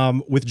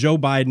with Joe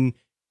Biden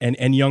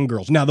and young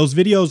girls. Now, those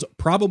videos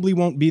probably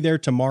won't be there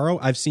tomorrow.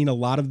 I've seen a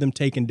lot of them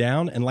taken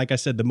down, and like I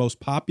said, the most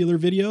popular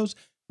videos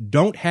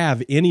don't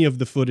have any of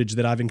the footage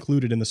that I've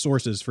included in the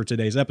sources for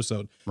today's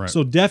episode. Right.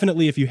 So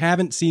definitely, if you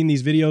haven't seen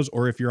these videos,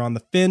 or if you're on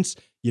the fence,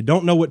 you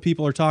don't know what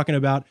people are talking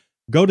about,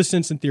 go to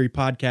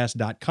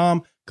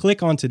senseandtheorypodcast.com,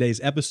 click on today's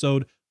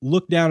episode,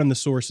 look down in the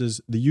sources.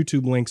 The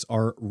YouTube links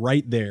are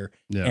right there.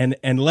 Yeah.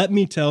 And let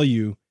me tell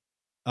you,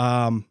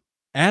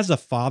 as a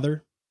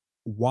father,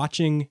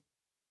 watching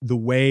the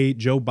way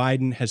Joe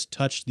Biden has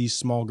touched these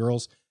small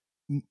girls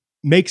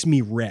makes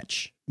me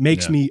retch,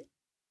 makes me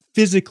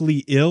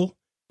physically ill.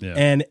 Yeah.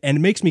 And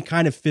it makes me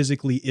kind of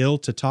physically ill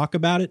to talk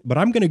about it, but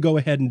I'm going to go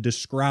ahead and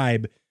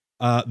describe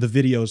the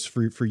videos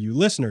for you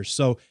listeners.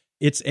 So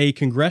it's a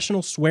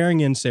congressional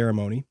swearing-in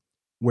ceremony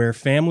where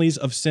families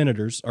of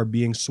senators are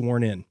being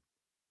sworn in,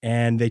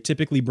 and they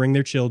typically bring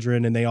their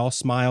children, and they all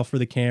smile for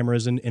the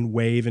cameras and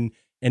wave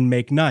and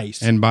make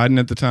nice. And Biden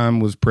at the time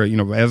was,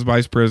 as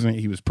vice president,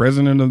 he was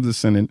president of the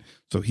Senate,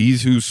 so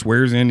he's who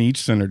swears in each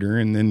senator,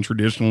 and then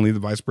traditionally the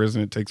vice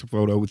president takes a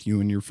photo with you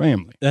and your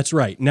family. That's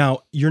right. Now,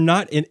 you're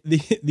not in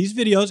these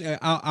videos.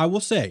 I will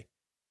say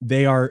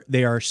they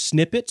are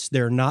snippets.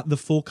 They're not the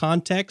full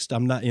context.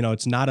 I'm not,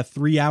 it's not a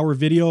 3-hour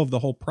video of the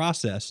whole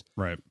process.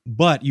 Right.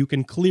 But you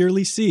can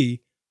clearly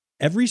see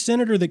every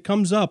senator that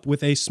comes up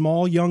with a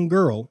small young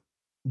girl,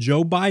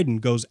 Joe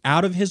Biden goes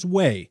out of his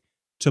way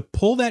to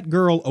pull that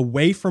girl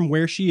away from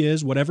where she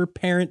is, whatever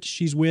parent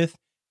she's with,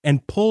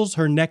 and pulls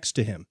her next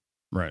to him.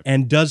 Right.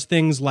 And does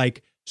things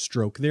like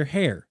stroke their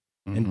hair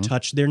and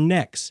touch their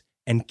necks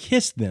and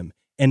kiss them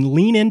and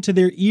lean into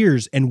their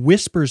ears and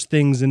whispers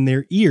things in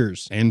their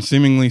ears. And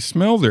seemingly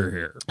smell their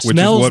hair. Smells which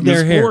is what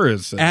their Ms. hair.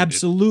 Flores said.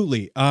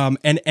 Absolutely.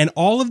 And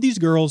all of these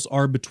girls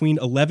are between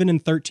 11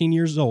 and 13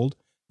 years old.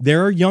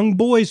 There are young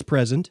boys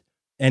present,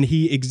 and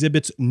he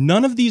exhibits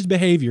none of these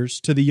behaviors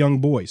to the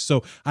young boys.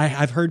 So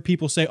I've heard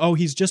people say, oh,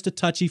 he's just a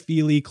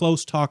touchy-feely,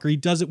 close talker. He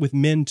does it with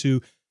men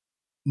too.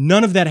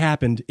 None of that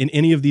happened in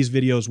any of these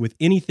videos with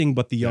anything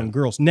but the young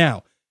girls.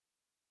 Now,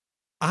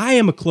 I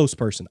am a close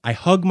person. I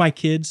hug my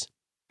kids.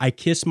 I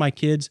kiss my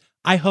kids.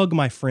 I hug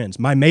my friends,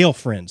 my male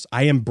friends.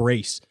 I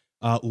embrace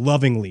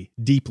lovingly,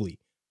 deeply.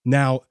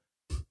 Now,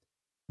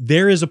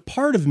 there is a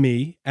part of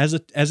me as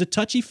a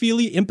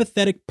touchy-feely,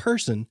 empathetic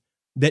person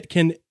that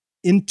can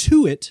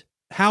intuit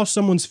how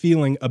someone's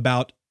feeling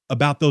about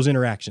those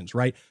interactions,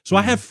 right? So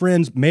I have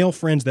friends, male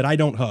friends, that I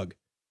don't hug.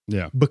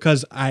 Yeah.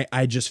 Because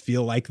I just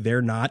feel like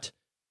they're not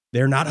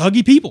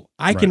huggy people.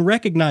 I can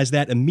recognize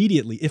that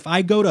immediately. If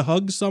I go to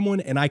hug someone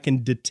and I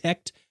can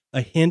detect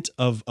a hint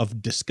of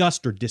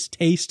disgust or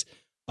distaste,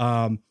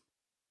 I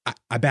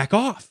back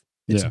off.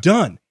 It's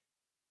done.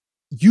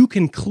 You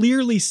can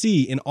clearly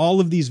see in all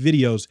of these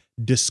videos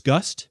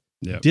disgust,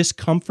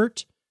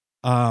 discomfort.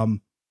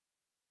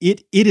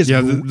 It is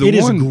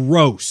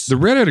gross. The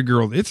redheaded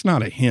girl, it's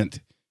not a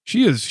hint.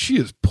 She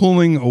is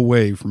pulling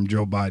away from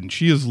Joe Biden.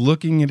 She is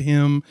looking at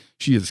him.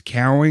 She is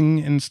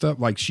cowing and stuff.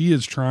 Like, she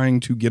is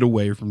trying to get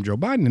away from Joe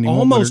Biden. And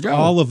almost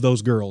all of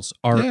those girls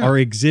are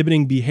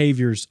exhibiting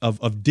behaviors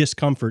of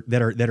discomfort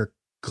that are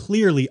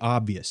clearly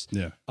obvious.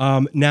 Yeah.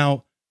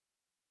 Now,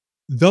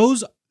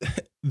 those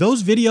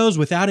videos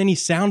without any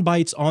sound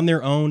bites on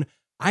their own,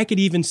 I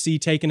could even see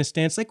taking a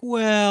stance like,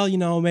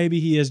 well, maybe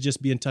he is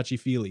just being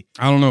touchy-feely.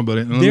 I don't know, but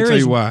let me tell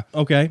you why.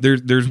 Okay.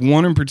 There's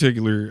one in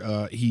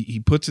particular.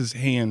 He puts his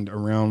hand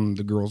around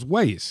the girl's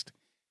waist,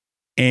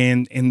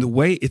 and the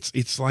way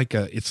it's like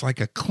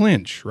a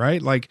clinch,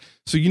 right? Like,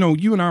 so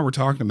you and I were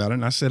talking about it,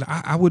 and I said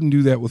I wouldn't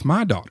do that with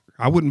my daughter.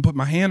 I wouldn't put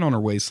my hand on her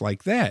waist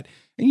like that.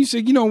 And you say,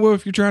 you know, well,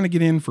 if you're trying to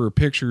get in for a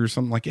picture or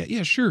something like that,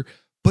 yeah, sure.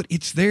 But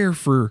it's there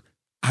for,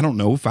 I don't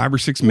know, 5 or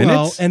 6 minutes.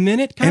 Well, and then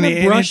it kind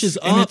of brushes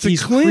up.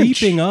 He's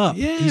creeping up.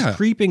 Yeah. He's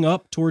creeping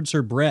up towards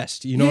her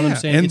breast. You know what I'm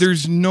saying? And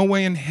there's no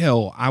way in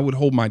hell I would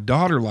hold my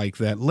daughter like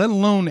that, let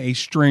alone a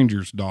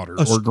stranger's daughter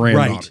or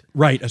granddaughter.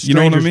 Right. You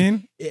know what I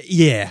mean?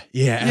 Yeah,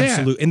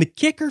 absolutely. And the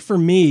kicker for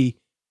me,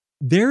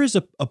 there is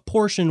a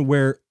portion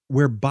where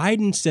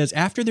Biden says,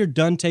 after they're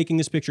done taking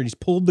this picture, and he's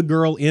pulled the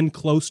girl in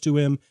close to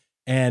him,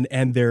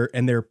 and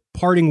they're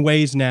parting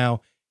ways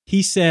now,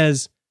 he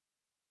says,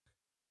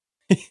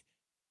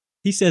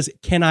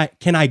 can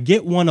I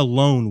get one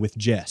alone with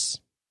Jess?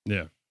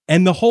 Yeah.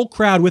 And the whole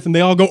crowd with him,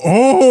 they all go,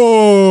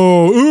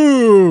 oh,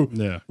 ooh.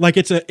 Yeah. Like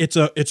it's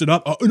an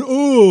up,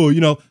 oh,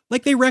 you know,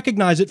 like they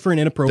recognize it for an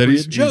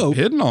inappropriate joke.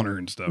 He's hitting on her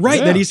and stuff. Right,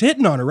 yeah. that he's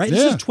hitting on her, right?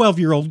 This is a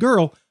 12-year-old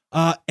girl.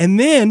 And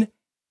then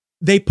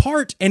they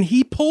part and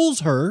he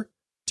pulls her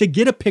to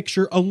get a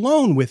picture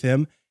alone with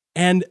him.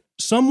 And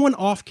someone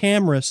off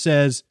camera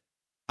says,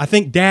 I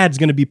think Dad's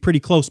going to be pretty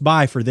close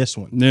by for this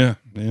one. Yeah.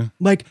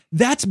 Like,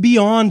 that's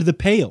beyond the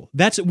pale.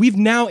 We've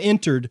now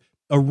entered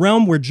a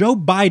realm where Joe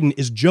Biden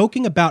is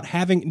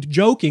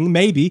joking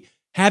maybe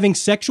having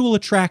sexual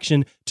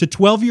attraction to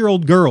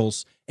 12-year-old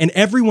girls, and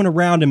everyone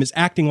around him is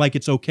acting like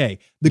it's okay.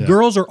 The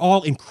girls are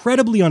all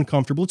incredibly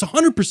uncomfortable. It's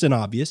 100%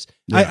 obvious.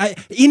 Yeah.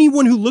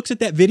 Anyone who looks at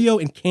that video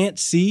and can't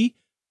see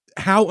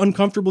how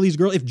uncomfortable these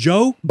girls, if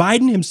Joe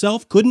Biden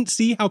himself couldn't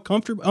see how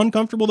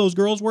uncomfortable those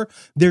girls were,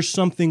 there's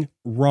something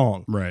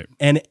wrong. Right.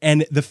 And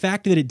the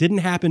fact that it didn't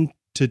happen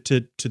to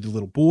the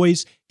little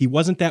boys, he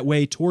wasn't that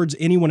way towards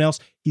anyone else.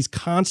 He's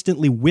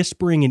constantly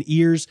whispering in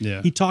ears.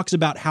 Yeah. He talks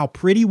about how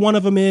pretty one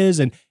of them is,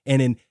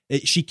 and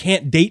she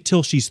can't date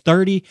till she's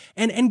 30.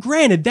 And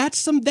granted, that's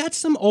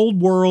some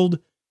old world,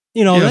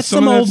 you know, that's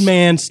some old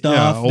man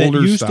stuff that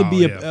used to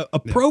be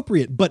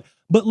appropriate. But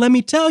let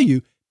me tell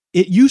you,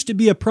 it used to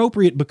be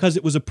appropriate because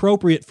it was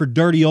appropriate for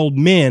dirty old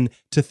men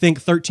to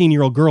think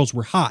 13-year-old girls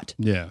were hot.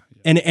 Yeah.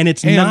 And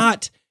it's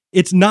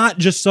not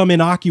just some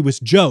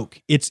innocuous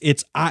joke.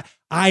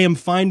 I am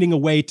finding a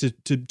way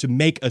to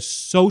make a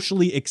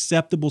socially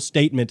acceptable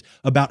statement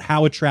about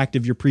how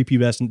attractive your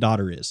prepubescent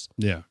daughter is.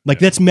 Yeah.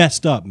 That's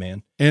messed up,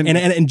 man.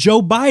 And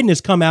Joe Biden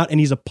has come out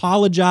and he's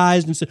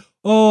apologized and said,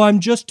 "Oh,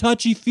 I'm just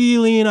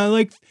touchy-feely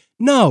and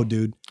no,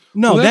 dude.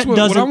 No, well, that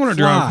doesn't what I want to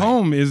fly. drive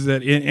home is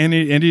that,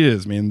 it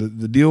is, man,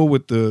 the deal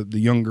with the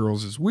young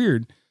girls is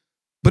weird,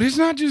 but it's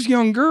not just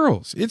young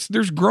girls.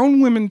 There's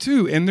grown women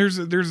too. And there's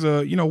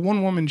a, you know,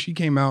 one woman, she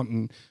came out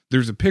and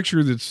there's a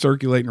picture that's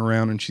circulating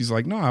around and she's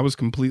like, no, I was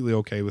completely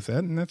okay with that.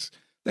 And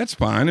that's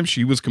fine if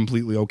she was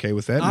completely okay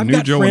with that. I've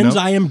got friends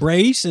I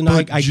embrace and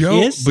I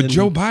kiss. But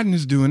Joe Biden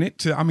is doing it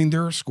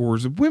there are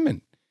scores of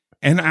women.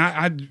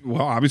 And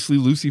well, obviously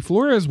Lucy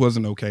Flores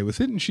wasn't okay with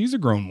it, and she's a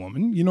grown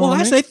woman. You know what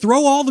I mean? Say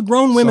throw all the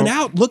grown women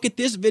out. Look at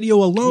this video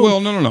alone.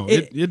 Well, no.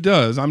 It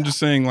does. I'm just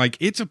saying,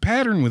 it's a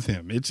pattern with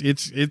him.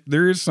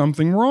 There is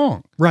something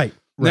wrong. Right.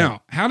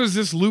 Now, how does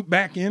this loop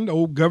back into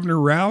old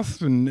Governor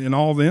Routh and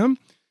all them?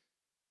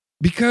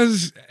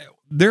 Because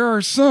there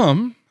are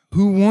some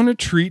who want to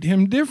treat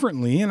him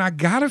differently, and I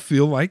gotta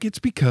feel like it's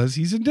because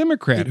he's a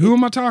Democrat. Who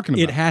am I talking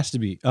about? It has to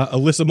be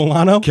Alyssa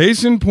Milano.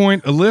 Case in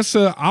point,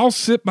 Alyssa. I'll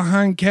sit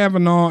behind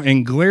Kavanaugh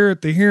and glare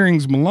at the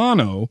hearings.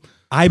 Milano,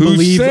 I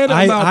believe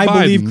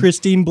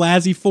Christine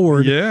Blasey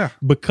Ford. Yeah,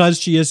 because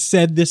she has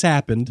said this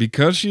happened.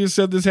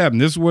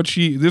 This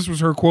was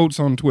her quotes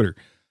on Twitter.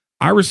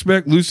 I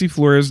respect Lucy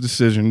Flores'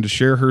 decision to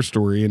share her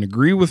story and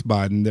agree with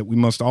Biden that we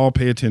must all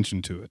pay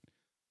attention to it.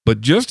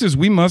 But just as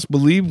we must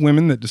believe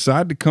women that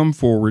decide to come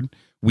forward,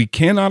 we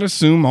cannot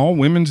assume all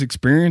women's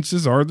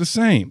experiences are the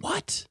same.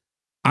 What?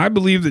 I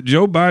believe that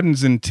Joe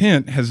Biden's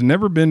intent has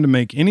never been to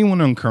make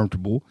anyone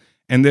uncomfortable,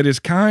 and that his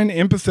kind,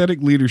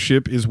 empathetic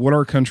leadership is what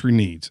our country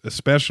needs,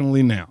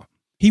 especially now.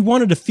 He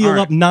wanted to feel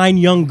up 9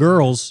 young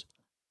girls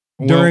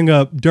during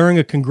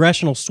a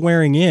congressional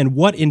swearing in.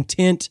 What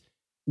intent?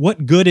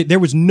 What good? There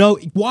was no.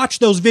 Watch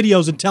those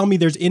videos and tell me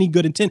there's any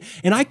good intent.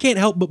 And I can't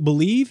help but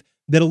believe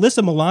that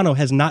Alyssa Milano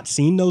has not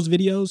seen those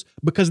videos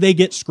because they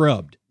get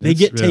scrubbed. They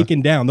get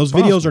taken down. Those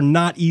videos are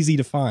not easy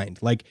to find.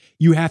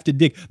 You have to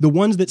dig. The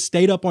ones that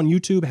stayed up on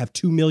YouTube have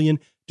 2 million,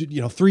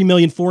 3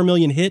 million, 4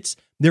 million hits.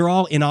 They're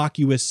all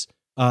innocuous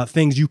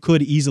things you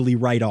could easily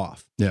write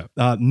off. Yeah.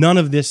 None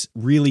of this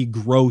really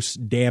gross,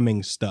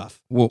 damning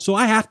stuff. So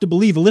I have to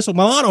believe Alyssa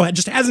Milano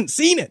just hasn't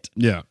seen it.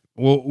 Yeah.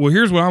 Well,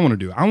 here's what I want to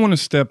do. I want to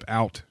step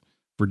out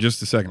for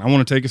just a second. I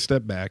want to take a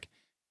step back.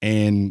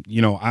 And,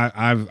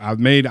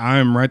 I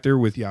am right there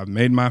with you. I've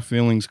made my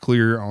feelings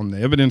clear on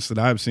the evidence that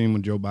I've seen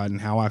with Joe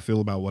Biden, how I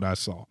feel about what I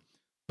saw.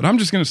 But I'm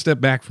just going to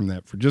step back from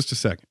that for just a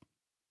second.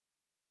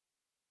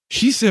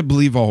 She said,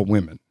 believe all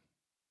women.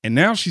 And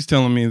now she's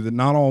telling me that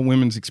not all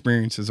women's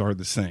experiences are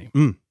the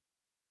same.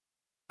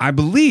 I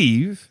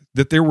believe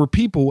that there were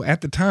people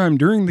at the time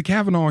during the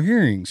Kavanaugh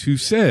hearings who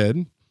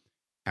said,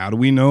 how do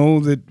we know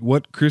that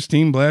what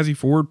Christine Blasey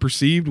Ford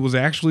perceived was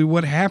actually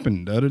what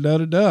happened?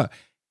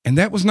 And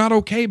that was not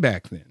okay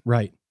back then.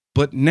 Right.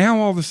 But now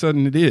all of a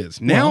sudden it is.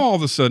 Now all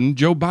of a sudden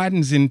Joe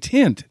Biden's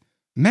intent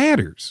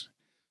matters.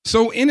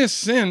 So in a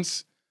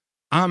sense,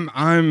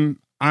 I'm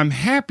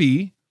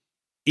happy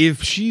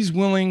if she's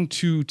willing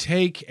to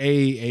take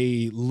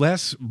a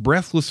less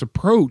breathless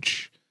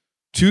approach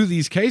to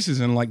these cases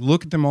and like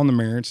look at them on the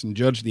merits and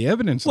judge the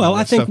evidence. Well,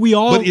 I think we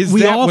all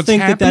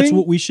think that that's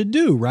what we should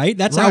do, right?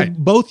 That's how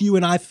both you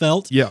and I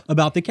felt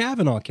about the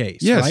Kavanaugh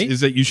case. Yes, right?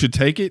 Is that you should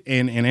take it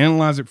and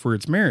analyze it for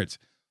its merits.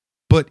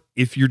 But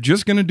if you're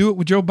just going to do it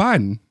with Joe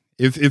Biden,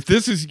 if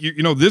this is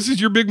this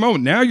is your big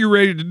moment, now you're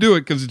ready to do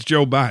it because it's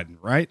Joe Biden,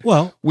 right?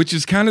 Well, which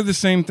is kind of the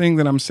same thing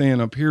that I'm saying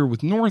up here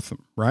with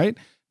Northam, right?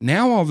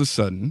 Now all of a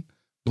sudden,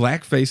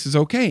 blackface is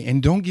okay,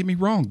 and don't get me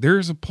wrong, there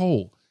is a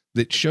poll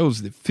that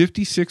shows that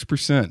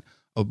 56%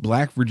 of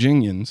black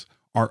Virginians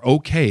are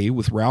okay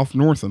with Ralph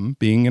Northam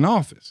being in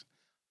office.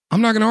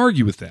 I'm not going to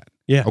argue with that.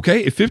 Yeah.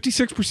 Okay. If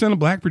 56% of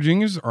black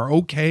Virginians are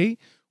okay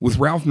with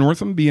Ralph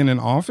Northam being in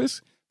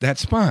office,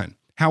 that's fine.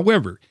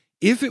 However,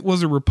 if it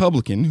was a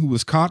Republican who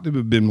was caught to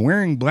have been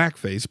wearing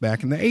blackface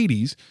back in the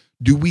 80s,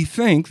 do we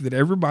think that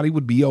everybody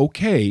would be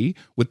okay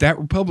with that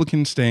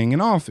Republican staying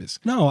in office?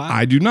 No,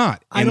 I do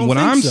not. And what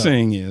I'm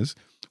saying is,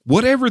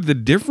 whatever the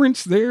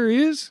difference there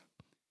is,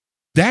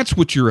 that's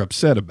what you're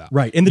upset about.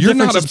 Right. And the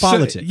difference is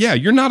politics. Yeah,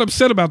 you're not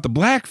upset about the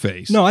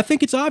blackface. No, I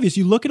think it's obvious.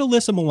 You look at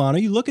Alyssa Milano,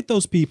 you look at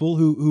those people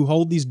who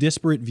hold these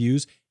disparate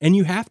views, and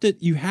you have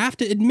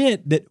to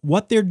admit that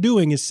what they're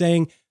doing is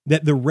saying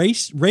that the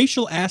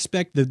racial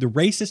aspect, the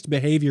racist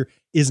behavior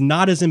is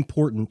not as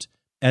important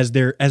as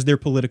their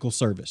political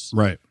service.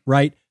 Right.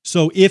 Right.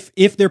 So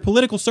if their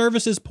political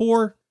service is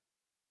poor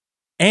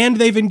and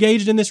they've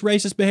engaged in this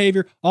racist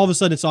behavior, all of a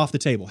sudden it's off the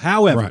table.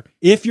 However,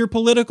 if your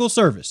political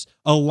service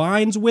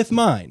aligns with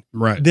mine,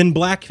 then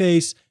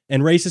blackface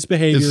and racist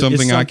behavior is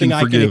something I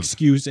can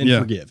excuse and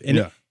forgive.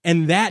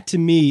 And that to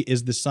me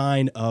is the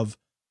sign of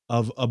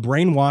a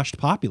brainwashed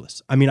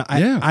populace. I mean,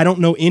 I don't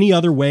know any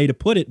other way to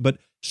put it, but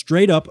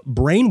straight up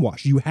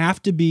brainwashed. You have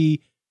to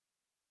be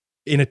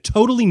in a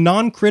totally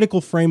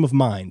non-critical frame of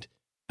mind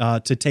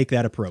to take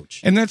that approach.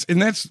 And that's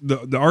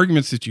the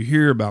arguments that you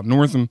hear about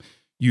Northam.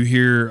 You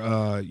hear,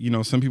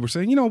 some people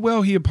saying,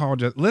 well, he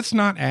apologized. Let's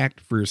not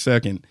act for a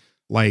second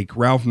like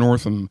Ralph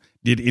Northam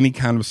did any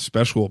kind of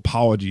special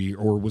apology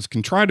or was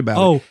contrite about it.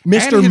 Oh,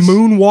 Mr.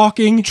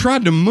 Moonwalking.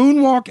 Tried to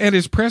moonwalk at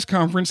his press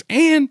conference.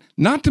 And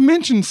not to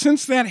mention,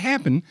 since that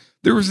happened,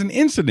 there was an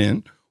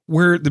incident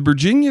where the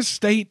Virginia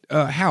State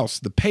House,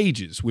 the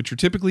Pages, which are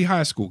typically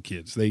high school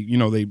kids,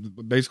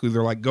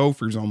 they're like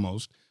gophers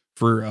almost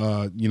for,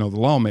 the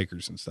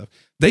lawmakers and stuff.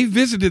 They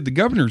visited the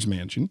governor's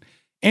mansion,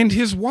 and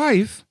his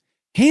wife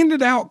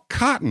handed out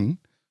cotton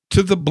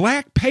to the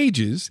black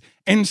Pages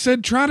and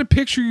said, try to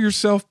picture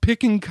yourself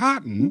picking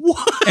cotton.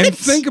 What? And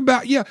think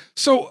about,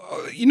 So,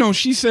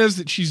 she says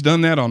that she's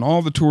done that on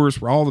all the tours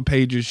for all the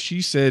Pages.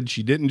 She said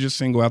she didn't just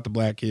single out the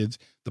black kids.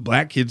 The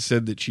black kids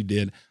said that she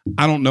did.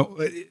 I don't know.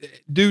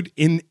 Dude,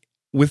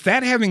 with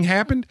that having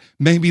happened,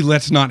 maybe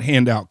let's not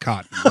hand out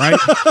cotton, right?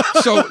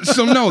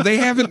 So no, they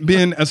haven't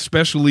been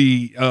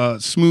especially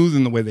smooth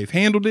in the way they've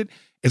handled it.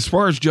 As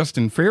far as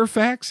Justin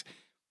Fairfax,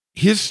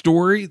 his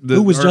story.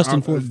 Who was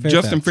Justin Fairfax?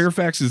 Justin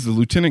Fairfax is the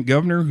lieutenant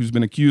governor who's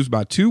been accused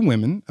by 2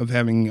 women of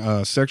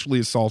having sexually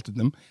assaulted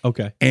them.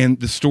 Okay. And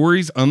the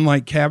stories,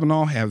 unlike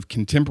Kavanaugh, have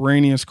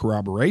contemporaneous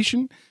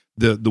corroboration.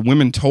 The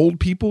women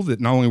told people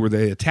that not only were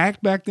they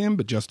attacked back then,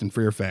 but Justin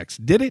Fairfax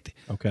did it.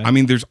 Okay. I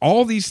mean, there's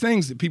all these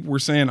things that people were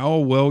saying, oh,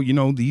 well,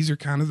 these are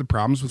kind of the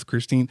problems with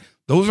Christine.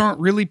 Those aren't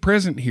really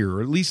present here,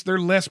 or at least they're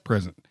less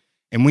present.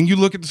 And when you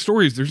look at the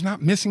stories, there's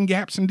not missing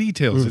gaps and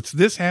details. It's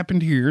this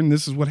happened here, and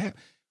this is what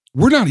happened.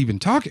 We're not even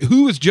talking.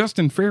 Who is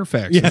Justin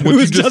Fairfax? Yeah, who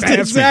is Justin?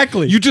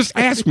 Exactly. You just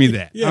asked me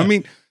that. I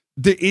mean,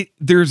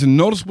 there's a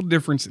noticeable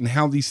difference in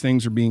how these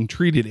things are being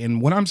treated.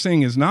 And what I'm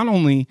saying is not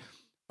only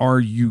are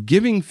you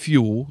giving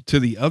fuel to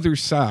the other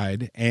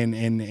side and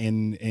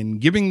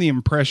giving the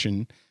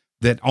impression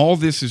that all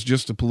this is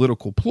just a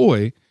political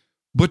ploy,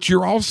 but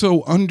you're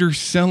also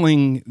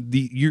underselling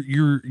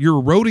you're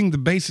eroding the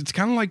base. It's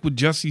kind of like with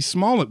Jussie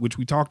Smollett, which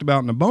we talked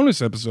about in a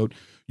bonus episode.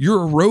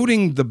 You're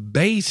eroding the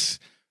base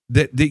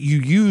that you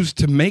use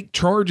to make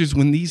charges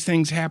when these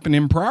things happen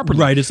improperly.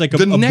 Right. It's like a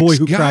boy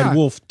who cried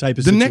wolf type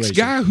of situation. The next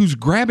guy who's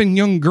grabbing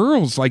young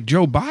girls like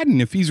Joe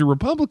Biden, if he's a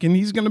Republican,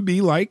 he's going to be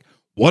like,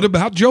 what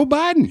about Joe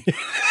Biden?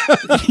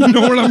 You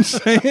know what I'm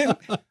saying?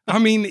 I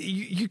mean,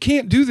 you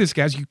can't do this,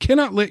 guys. You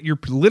cannot let your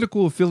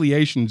political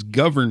affiliations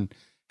govern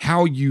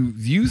how you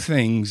view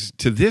things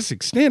to this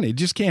extent. It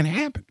just can't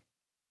happen.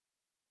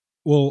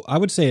 Well, I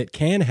would say it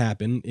can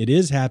happen. It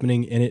is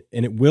happening, and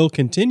it will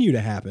continue to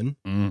happen.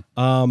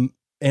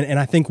 And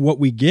I think what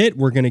we're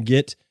going to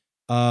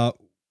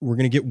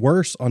get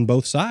worse on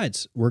both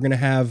sides. We're going to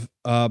have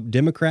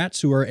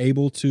Democrats who are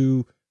able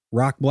to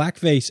rock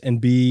blackface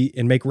and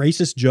make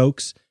racist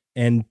jokes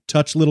and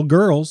touch little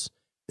girls,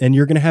 and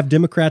you're going to have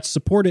Democrats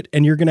support it,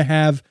 and you're going to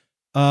have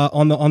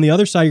on the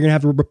other side, you're going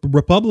to have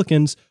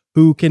Republicans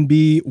who can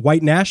be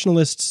white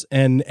nationalists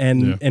and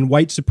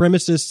white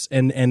supremacists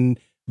and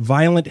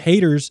violent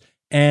haters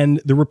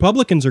And the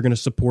Republicans are going to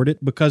support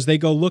it because they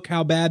go, look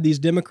how bad these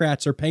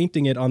Democrats are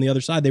painting it on the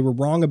other side. They were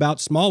wrong about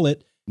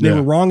Smollett. They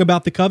were wrong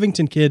about the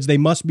Covington kids. They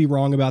must be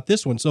wrong about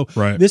this one. So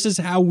this is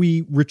how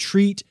we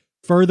retreat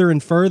further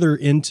and further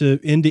into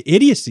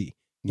idiocy,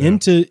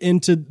 into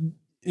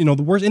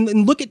the worst.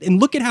 And look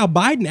at how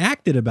Biden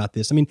acted about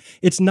this. I mean,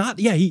 it's not.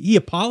 Yeah, he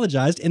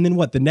apologized, and then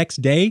what? The next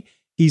day,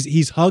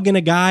 he's hugging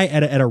a guy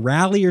at a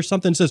rally or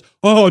something. And says,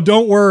 "Oh,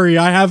 don't worry,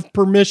 I have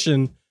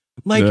permission."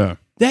 Like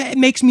that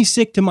makes me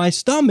sick to my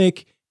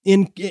stomach.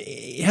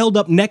 Held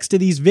up next to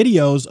these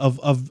videos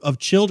of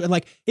children.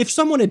 Like if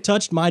someone had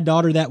touched my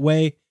daughter that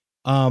way,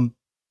 and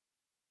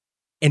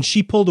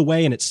she pulled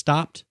away and it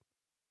stopped,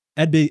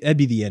 that'd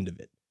be the end of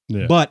it.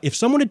 Yeah. But if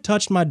someone had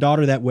touched my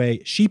daughter that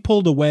way, she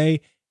pulled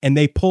away and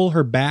they pull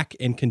her back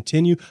and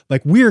continue,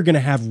 like we're going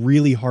to have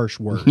really harsh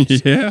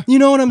words. Yeah. You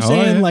know what I'm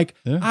saying? Yeah. Like,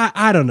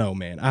 I don't know,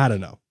 man. I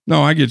don't know.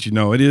 No, I get you.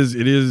 No, it is,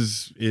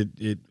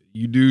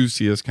 you do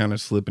see us kind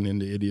of slipping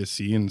into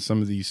idiocy, and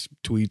some of these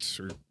tweets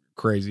are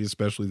crazy,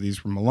 especially these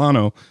from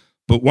Milano.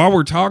 But while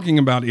we're talking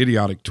about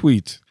idiotic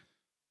tweets,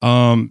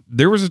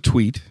 there was a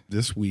tweet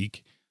this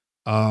week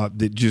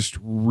that just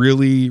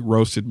really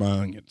roasted my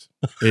onions.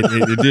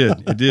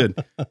 It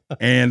did.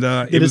 And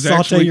did it saute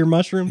actually, your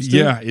mushrooms too?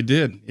 Yeah, it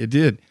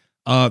did.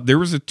 There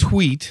was a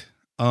tweet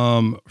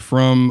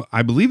from,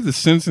 I believe, the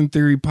Sense and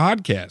Theory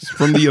podcast,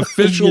 from the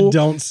official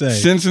don't say.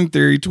 Sense and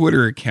Theory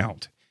Twitter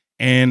account.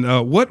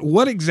 And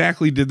what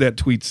exactly did that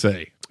tweet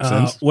say?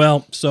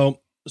 Well, so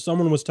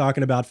someone was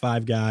talking about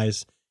Five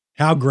Guys,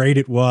 how great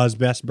it was,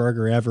 best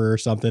burger ever or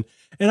something.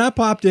 And I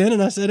popped in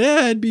and I said,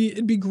 it'd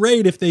be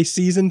great if they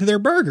seasoned their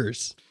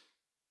burgers.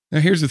 Now,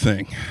 here's the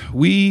thing.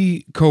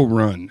 We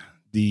co-run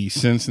the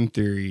Sense and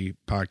Theory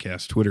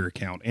podcast Twitter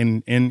account.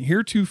 And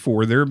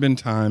heretofore, there have been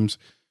times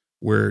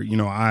where,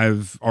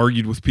 I've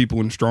argued with people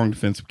in strong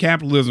defense of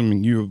capitalism,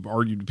 and you have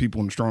argued with people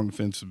in strong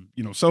defense of,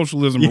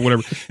 socialism or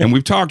whatever. And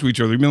we've talked to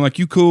each other. We've been like,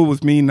 you cool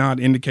with me not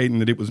indicating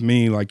that it was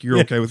me? Like, you're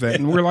okay with that?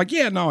 And we're like,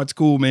 yeah, no, it's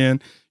cool,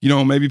 man.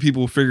 Maybe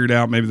people will figure it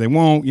out. Maybe they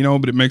won't,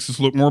 but it makes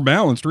us look more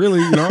balanced. Really,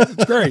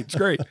 it's great. It's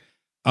great.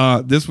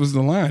 This was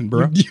the line,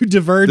 bro. You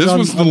diverged on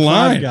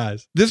line. Five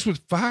Guys. This was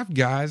Five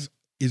Guys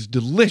is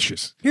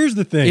delicious. Here's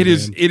the thing. It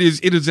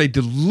is a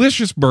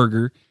delicious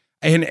burger.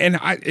 And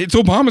it's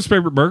Obama's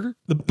favorite burger.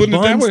 The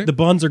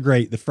buns are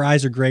great. The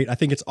fries are great. I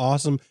think it's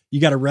awesome.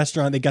 You got a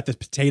restaurant. They got the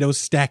potatoes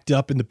stacked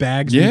up in the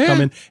bags when you come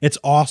in. It's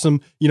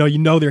awesome.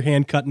 They're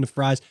hand cutting the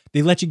fries.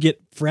 They let you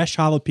get fresh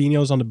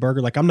jalapenos on the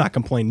burger. Like, I'm not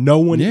complaining.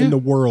 Nowhere in the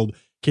world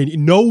can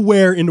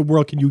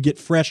you get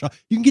fresh.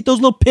 You can get those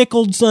little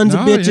pickled sons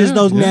of bitches.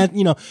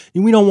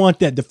 We don't want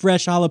that. The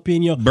fresh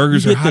jalapeno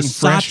burgers you are get hot the and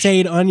fresh.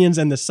 Sauteed onions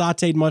and the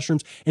sauteed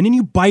mushrooms, and then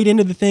you bite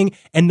into the thing,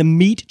 and the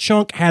meat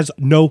chunk has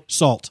no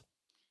salt.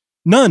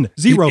 None.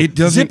 Zero. It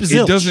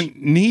doesn't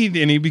need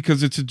any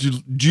because it's a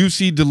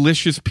juicy,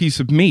 delicious piece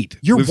of meat.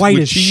 You're white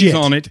as cheese shit.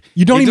 On it.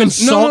 You don't even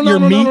salt your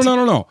meat?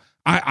 No.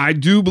 I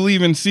do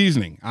believe in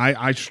seasoning.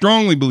 I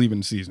strongly believe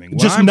in seasoning.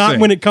 Just not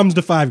when it comes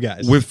to Five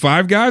Guys. With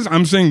Five Guys,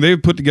 I'm saying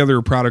they've put together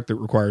a product that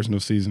requires no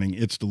seasoning.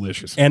 It's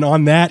delicious. And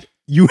on that,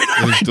 you and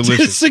I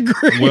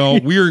disagree. Well,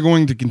 we are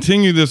going to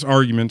continue this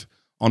argument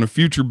on a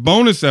future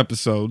bonus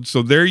episode.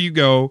 So there you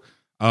go,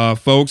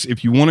 folks.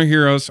 If you want to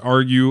hear us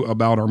argue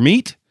about our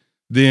meat,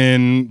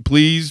 then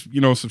please,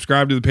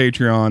 subscribe to the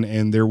Patreon,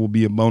 and there will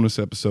be a bonus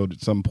episode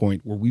at some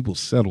point where we will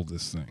settle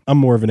this thing. I'm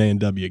more of an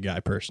A&W guy,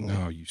 personally.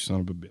 Oh, you son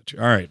of a bitch.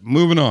 All right,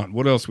 moving on.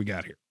 What else we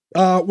got here?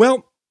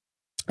 Well,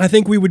 I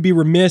think we would be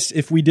remiss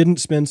if we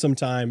didn't spend some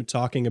time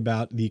talking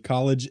about the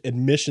college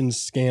admissions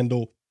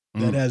scandal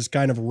that has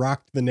kind of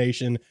rocked the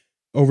nation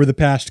over the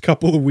past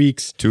couple of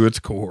weeks. To its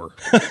core.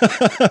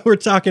 We're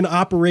talking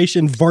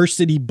Operation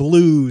Varsity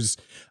Blues.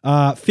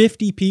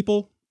 50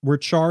 people were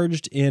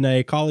charged in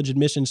a college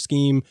admission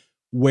scheme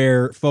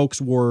where folks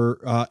were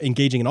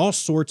engaging in all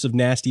sorts of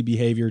nasty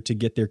behavior to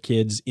get their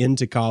kids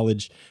into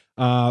college.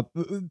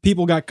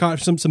 People got caught.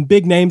 Some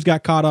big names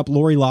got caught up.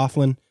 Lori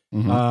Loughlin,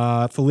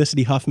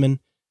 Felicity Huffman,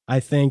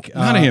 I think.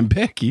 Not him,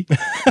 Becky.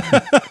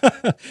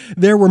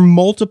 There were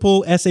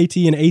multiple SAT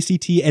and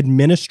ACT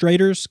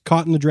administrators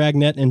caught in the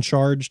dragnet and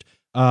charged,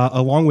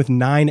 along with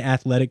 9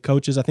 athletic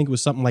coaches. I think it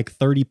was something like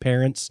 30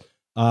 parents.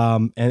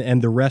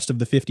 And the rest of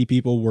the 50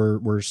 people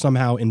were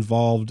somehow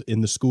involved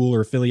in the school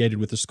or affiliated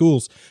with the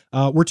schools.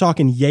 We're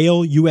talking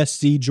Yale,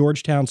 USC,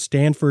 Georgetown,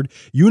 Stanford,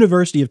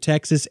 University of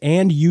Texas,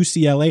 and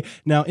UCLA.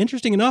 Now,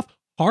 interesting enough,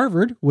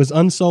 Harvard was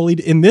unsullied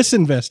in this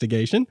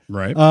investigation.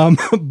 Right.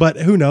 But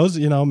who knows?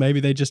 Maybe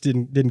they just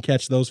didn't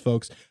catch those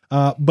folks.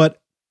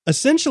 But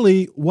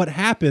essentially, what had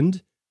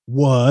happened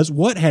was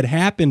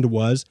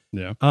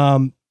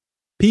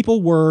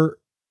people were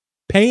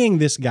paying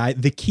this guy,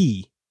 the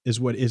Key. Is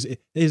what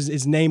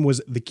his name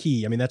was, the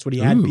Key. I mean, that's what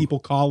he had people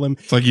call him.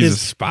 It's like he's a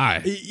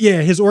spy.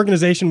 Yeah, his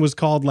organization was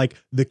called like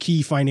the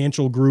Key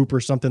Financial Group or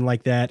something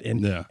like that,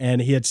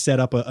 and he had set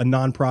up a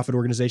nonprofit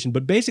organization.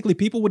 But basically,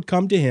 people would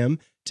come to him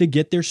to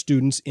get their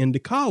students into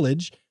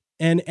college,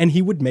 and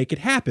he would make it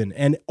happen.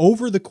 And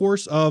over the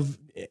course of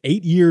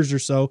 8 years or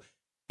so,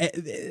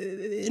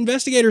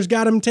 investigators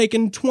got him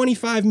taking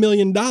 $25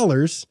 million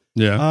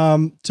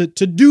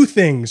to do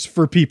things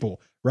for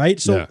people, right?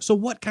 So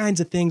what kinds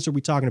of things are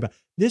we talking about?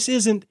 This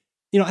isn't,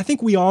 I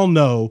think we all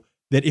know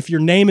that if your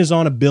name is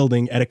on a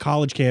building at a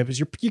college campus,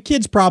 your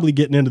kid's probably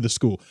getting into the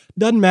school.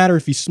 Doesn't matter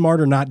if he's smart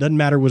or not. Doesn't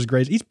matter what his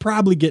grades. He's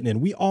probably getting in.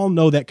 We all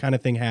know that kind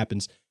of thing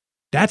happens.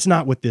 That's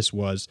not what this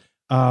was.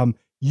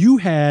 You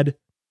had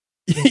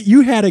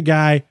a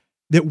guy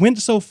that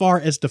went so far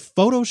as to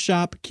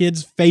Photoshop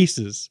kids'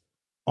 faces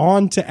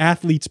onto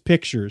athletes'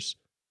 pictures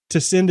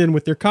to send in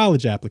with their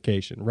college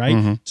application, right?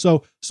 Mm-hmm.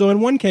 So in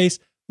one case,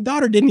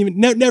 daughter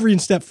never even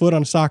stepped foot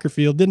on a soccer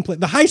field, didn't play.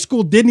 The high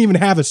school didn't even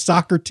have a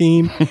soccer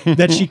team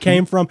that she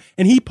came from,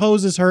 and he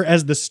poses her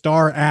as the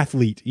star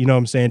athlete, you know what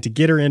I'm saying, to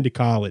get her into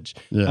college.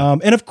 Yeah.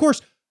 And of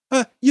course,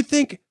 you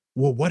think,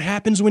 well, what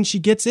happens when she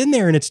gets in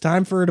there and it's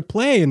time for her to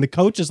play and the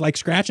coach is like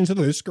scratching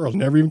something? This girl's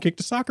never even kicked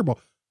a soccer ball.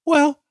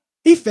 Well,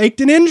 he faked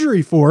an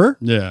injury for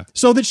her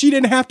so that she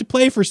didn't have to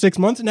play for 6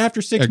 months. And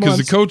after 6 months... because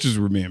the coaches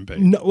were being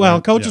paid.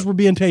 Coaches were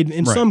being paid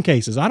in some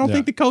cases. I don't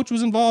think the coach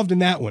was involved in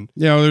that one.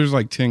 Yeah, there's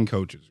like 10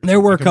 coaches. There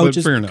were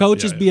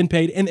coaches being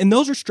paid. And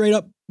those are straight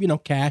up,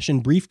 cash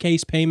and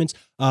briefcase payments.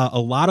 A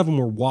lot of them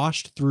were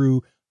washed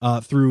through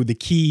the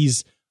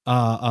Keys,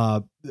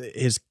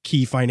 his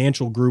Key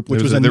Financial Group,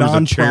 which was a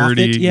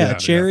nonprofit. A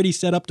charity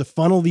set up to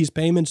funnel these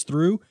payments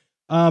through.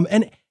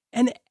 And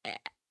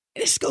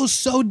this goes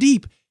so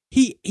deep.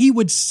 He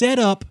would set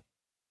up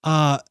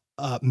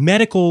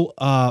medical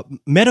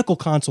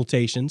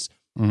consultations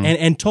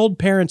and told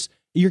parents,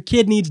 your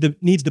kid needs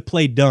to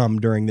play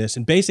dumb during this,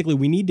 and basically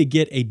we need to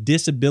get a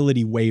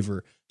disability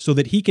waiver so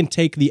that he can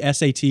take the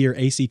SAT or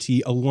ACT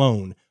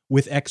alone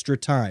with extra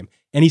time.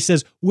 And he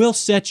says, we'll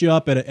set you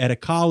up at a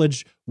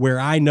college where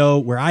I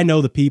know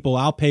the people.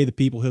 I'll pay the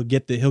people. He'll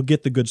get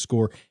the good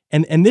score.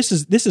 And this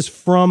is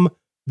from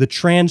the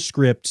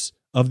transcripts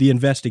of the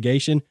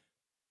investigation.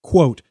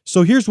 Quote,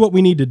 so here's what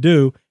we need to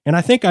do, and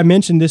I think I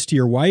mentioned this to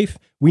your wife.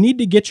 We need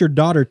to get your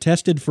daughter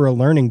tested for a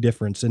learning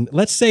difference, and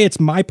let's say it's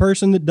my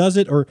person that does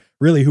it, or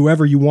really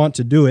whoever you want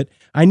to do it.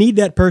 I need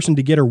that person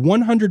to get her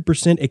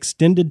 100%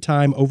 extended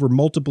time over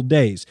multiple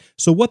days.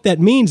 So what that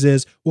means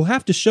is we'll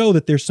have to show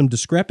that there's some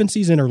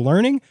discrepancies in her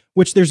learning,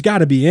 which there's got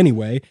to be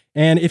anyway,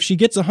 and if she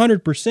gets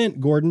 100%,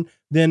 Gordon,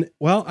 then,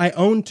 well, I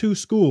own 2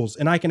 schools,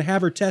 and I can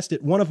have her test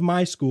at one of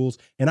my schools,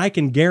 and I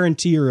can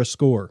guarantee her a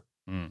score.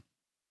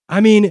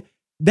 I mean...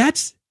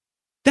 That's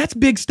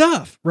big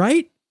stuff,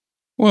 right?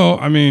 Well,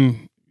 I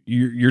mean,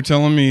 you're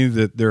telling me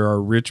that there are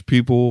rich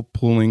people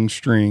pulling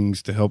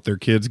strings to help their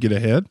kids get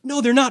ahead? No,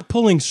 they're not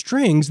pulling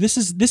strings. This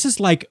is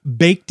like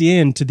baked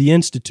into the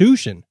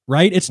institution,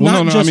 right? It's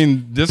not just. I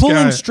mean, this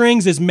pulling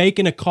strings is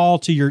making a call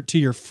to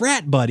your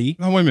frat buddy.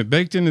 No, wait a minute.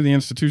 Baked into the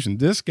institution.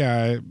 This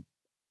guy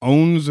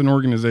owns an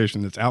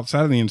organization that's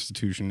outside of the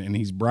institution, and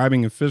he's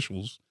bribing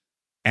officials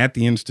at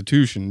the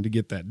institution to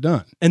get that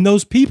done. And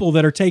those people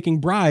that are taking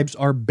bribes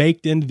are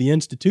baked into the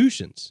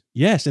institutions.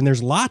 Yes, and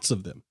there's lots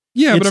of them.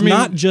 Yeah, but I mean,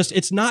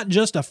 it's not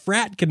just a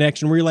frat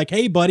connection where you're like,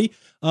 hey, buddy,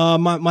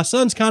 my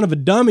son's kind of a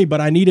dummy,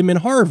 but I need him in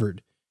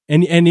Harvard.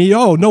 And he,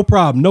 no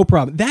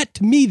problem. That,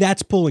 to me,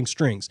 that's pulling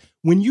strings.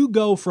 When you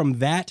go from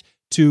that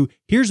to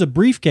here's a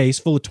briefcase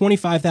full of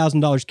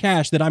 $25,000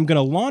 cash that I'm going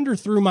to launder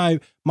through my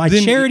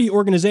charity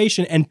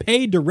organization and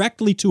pay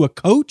directly to a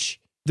coach.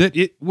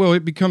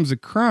 It becomes a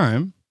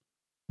crime.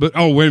 But,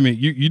 wait a minute.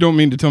 You don't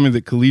mean to tell me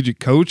that collegiate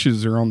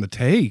coaches are on the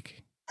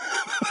take?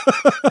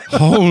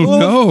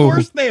 No. Of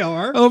course they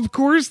are. Of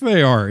course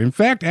they are. In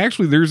fact,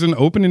 actually, there's an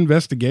open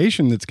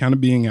investigation that's kind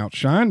of being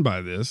outshined by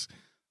this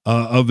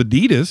of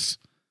Adidas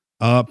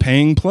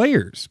paying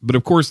players. But,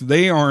 of course,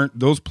 they aren't.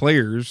 Those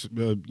players,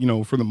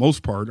 for the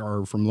most part,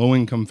 are from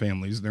low-income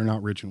families. They're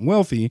not rich and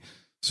wealthy.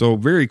 So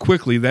very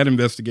quickly, that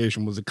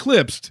investigation was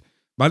eclipsed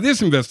by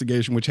this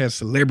investigation, which has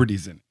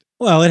celebrities in it.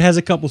 Well, it has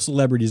a couple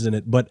celebrities in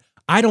it, but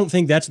I don't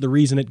think that's the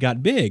reason it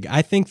got big.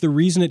 I think the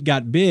reason it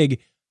got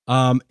big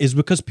is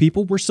because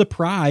people were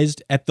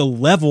surprised at the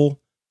level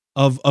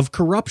of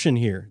corruption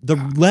here, the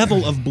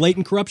level of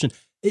blatant corruption.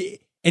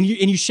 And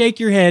you shake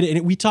your head,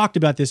 and we talked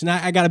about this, and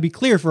I got to be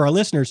clear for our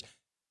listeners.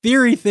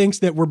 Theory thinks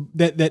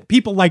that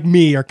people like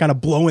me are kind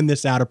of blowing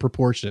this out of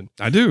proportion.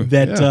 I do.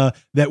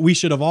 That we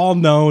should have all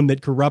known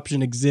that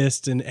corruption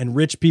exists and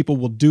rich people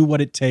will do what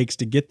it takes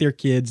to get their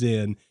kids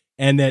in,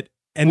 and that.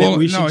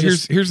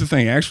 Here's the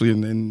thing, actually,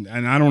 and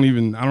I don't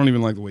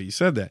even like the way you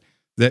said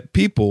that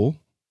people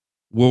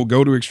will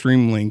go to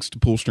extreme lengths to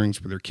pull strings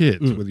for their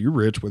kids, whether you're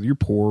rich, whether you're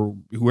poor,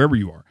 whoever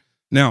you are.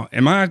 Now,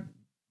 am I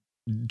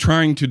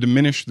trying to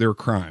diminish their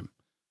crime?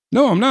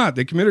 No, I'm not.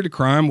 They committed a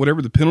crime.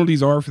 Whatever the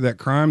penalties are for that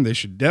crime, they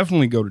should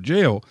definitely go to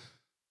jail.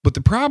 But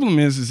the problem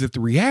is that the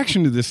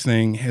reaction to this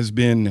thing has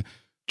been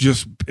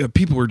just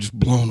people are just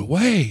blown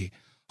away.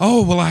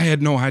 Oh, well, I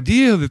had no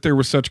idea that there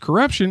was such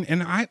corruption,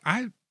 and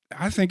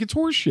I think it's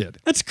horseshit.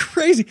 That's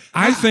crazy.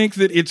 I think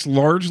that it's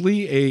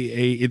largely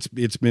it's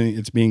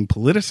being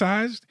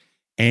politicized,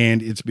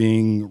 and it's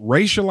being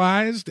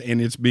racialized,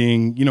 and it's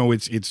being,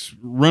 it's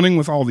running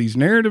with all these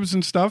narratives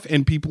and stuff,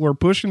 and people are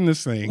pushing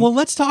this thing. Well,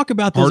 let's talk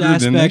about those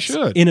aspects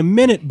in a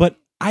minute, but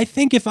I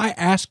think if I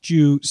asked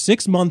you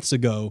 6 months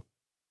ago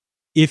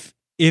if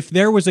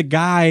there was a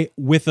guy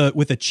with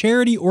a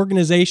charity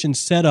organization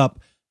set up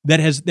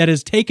that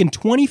has taken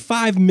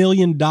 $25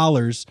 million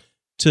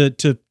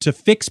to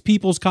fix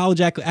people's college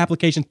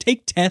applications,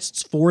 take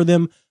tests for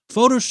them,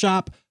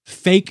 Photoshop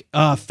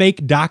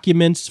fake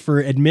documents for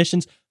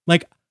admissions,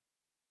 like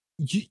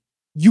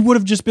you would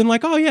have just been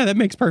like, oh yeah, that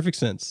makes perfect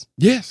sense.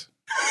 Yes.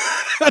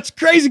 That's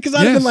crazy, because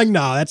I'd have been like,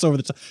 nah, that's over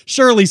the top.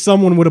 Surely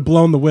someone would have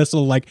blown the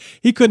whistle. Like,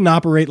 he couldn't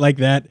operate like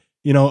that,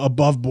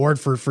 above board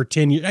for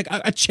 10 years. Like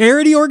a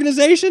charity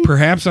organization?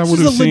 Perhaps I would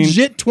have seen a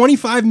legit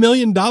 $25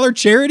 million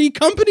charity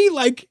company.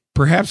 Like,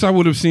 perhaps I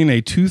would have seen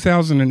a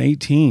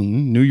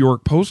 2018 New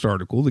York Post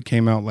article that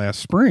came out last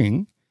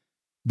spring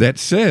that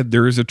said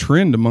there is a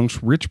trend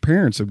amongst rich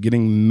parents of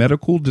getting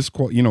medical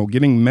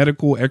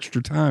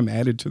extra time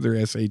added to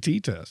their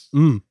SAT tests.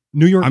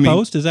 New York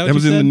Post? Is that what you said? That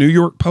was in the New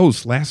York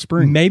Post last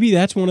spring. Maybe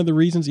that's one of the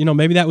reasons,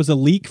 maybe that was a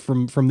leak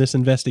from this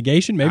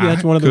investigation. Maybe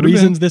that's one of the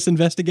reasons this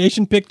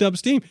investigation picked up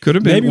steam. Could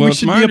have been. Maybe we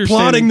should be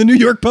applauding the New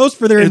York Post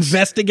for their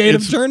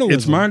investigative journalism.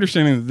 It's my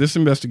understanding that this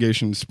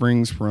investigation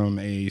springs from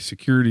a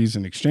Securities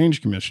and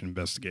Exchange Commission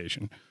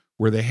investigation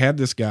where they had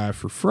this guy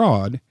for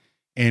fraud,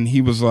 and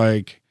he was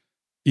like,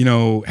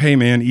 hey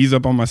man, ease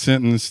up on my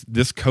sentence.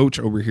 This coach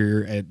over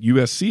here at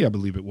USC, I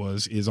believe it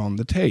was, is on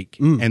the take.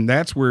 And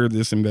that's where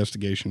this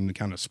investigation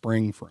kind of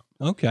sprang from.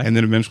 Okay. And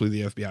then eventually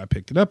the FBI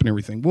picked it up and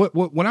everything.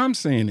 What I'm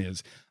saying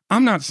is,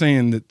 I'm not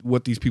saying that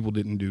what these people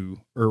didn't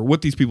do or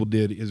what these people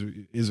did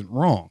isn't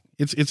wrong.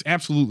 It's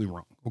absolutely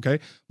wrong. Okay.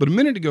 But a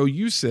minute ago,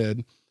 you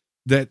said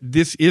that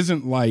this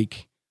isn't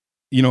like,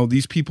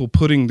 these people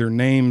putting their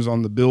names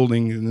on the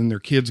building and then their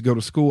kids go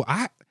to school.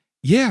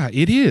 Yeah,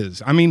 it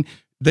is. I mean,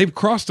 they've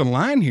crossed a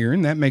line here,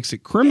 and that makes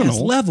it criminal. It's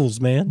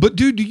levels, man. But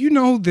dude, do you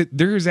know that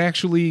there's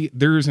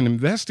an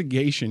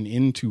investigation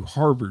into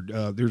Harvard?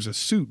 There's a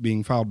suit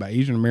being filed by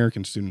Asian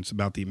American students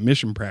about the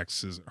admission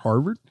practices at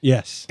Harvard.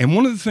 Yes. And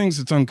one of the things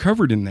that's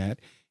uncovered in that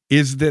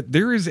is that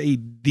there is a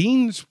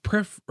dean's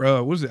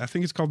I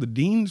think it's called the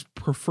dean's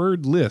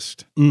preferred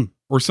list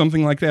or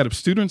something like that of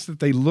students that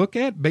they look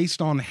at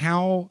based on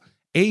how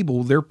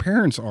able their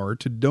parents are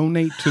to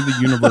donate to the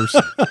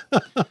university.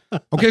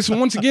 Okay, so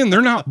once again,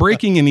 they're not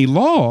breaking any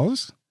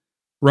laws,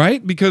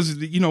 right? Because,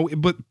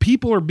 but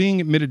people are being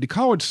admitted to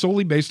college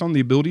solely based on the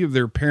ability of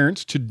their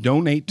parents to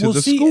donate to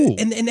the school.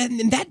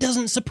 And that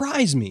doesn't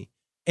surprise me.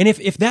 And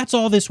if that's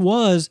all this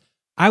was,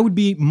 I would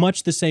be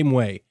much the same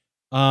way.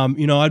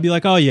 I'd be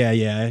like, oh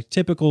yeah,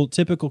 typical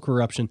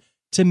corruption.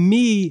 To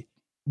me,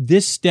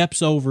 this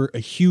steps over a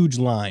huge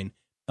line.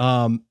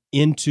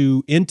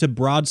 Into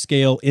broad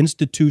scale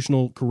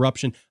institutional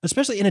corruption,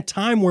 especially in a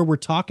time where we're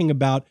talking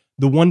about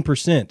the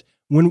 1%.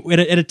 When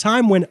at a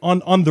time when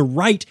on the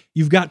right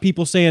you've got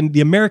people saying the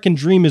American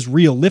dream is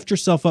real, lift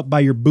yourself up by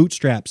your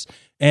bootstraps,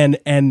 and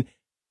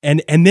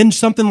then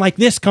something like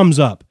this comes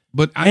up.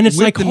 And it's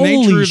like,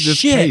 holy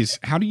shit! Case,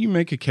 how do you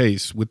make a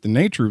case with the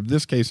nature of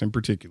this case in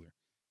particular?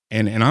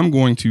 And I'm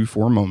going to,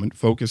 for a moment,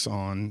 focus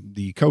on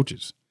the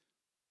coaches.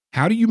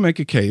 How do you make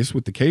a case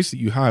with the case that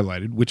you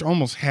highlighted, which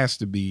almost has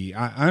to be,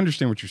 I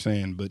understand what you're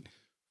saying, but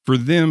for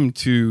them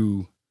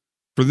to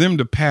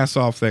pass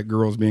off that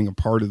girl as being a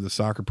part of the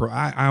soccer pro,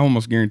 I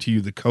almost guarantee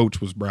you the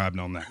coach was bribed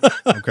on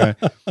that. Okay.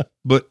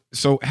 But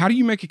so how do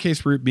you make a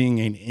case for it being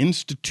an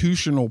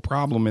institutional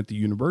problem at the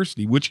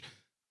university, which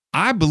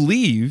I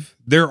believe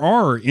there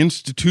are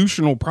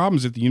institutional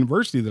problems at the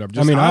university that I've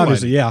just highlighted.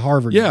 Obviously, yeah,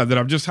 Harvard. Yeah, that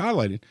I've just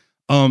highlighted.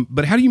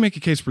 But how do you make a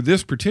case for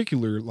this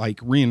particular, like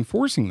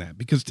reinforcing that?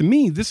 Because to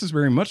me, this is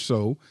very much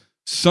so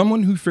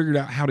someone who figured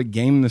out how to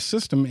game the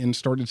system and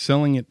started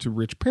selling it to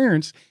rich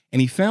parents,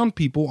 and he found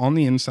people on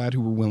the inside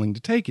who were willing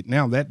to take it.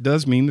 Now, that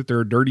does mean that there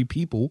are dirty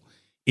people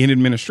in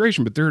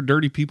administration, but there are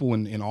dirty people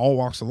in all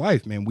walks of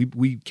life, man.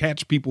 We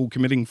catch people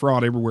committing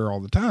fraud everywhere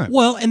all the time.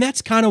 Well, and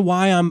that's kind of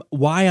why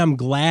I'm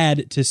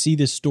glad to see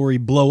this story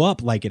blow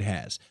up like it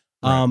has.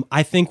 Right.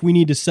 I think we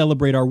need to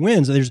celebrate our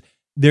wins.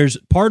 There's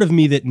part of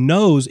me that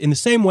knows, in the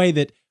same way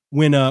that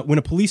when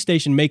a police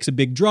station makes a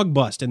big drug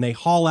bust and they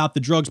haul out the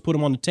drugs, put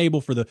them on the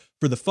table for the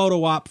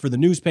photo op for the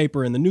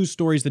newspaper and the news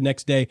stories the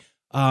next day,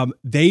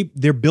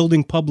 they're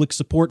building public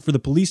support for the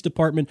police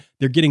department.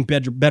 They're getting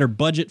better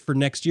budget for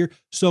next year.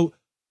 So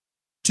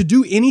to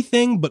do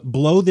anything but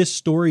blow this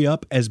story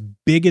up as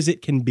big as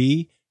it can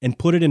be and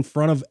put it in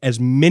front of as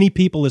many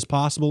people as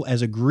possible,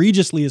 as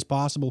egregiously as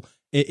possible,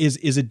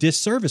 is a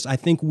disservice. I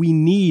think we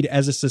need,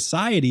 as a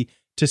society,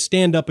 to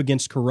stand up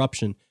against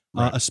corruption,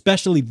 right.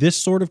 Especially this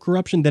sort of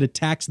corruption that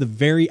attacks the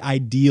very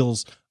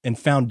ideals and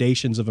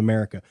foundations of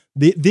America.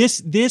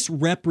 This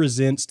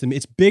represents, to me,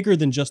 it's bigger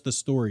than just the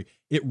story.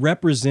 It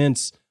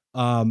represents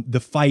the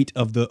fight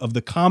of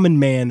the common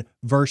man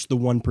versus the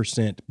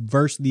 1%,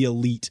 versus the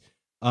elite.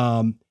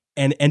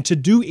 And to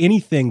do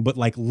anything but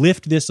like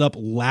lift this up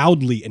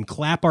loudly and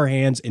clap our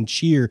hands and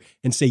cheer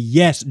and say,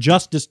 yes,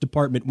 Justice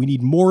Department, we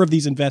need more of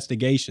these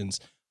investigations.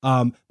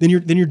 then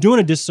you're doing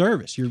a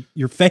disservice.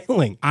 You're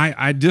failing.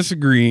 I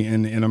disagree,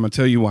 and I'm gonna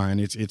tell you why. And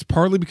it's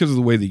partly because of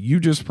the way that you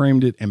just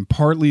framed it, and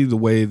partly the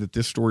way that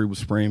this story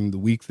was framed the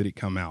week that it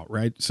come out.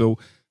 Right, so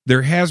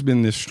there has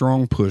been this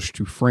strong push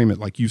to frame it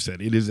like you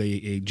said. It is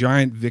a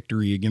giant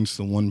victory against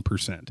the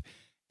 1%.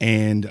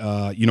 And,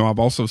 I've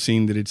also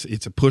seen that it's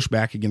a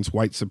pushback against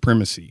white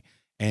supremacy.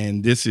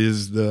 And this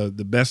is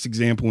the best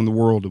example in the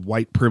world of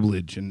white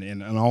privilege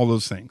and all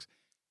those things.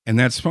 And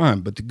that's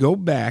fine. But to go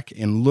back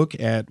and look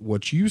at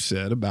what you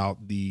said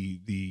about the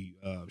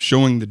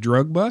showing the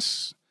drug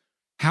busts,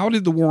 how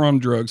did the war on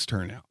drugs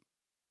turn out?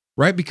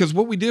 Right? Because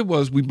what we did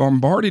was we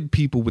bombarded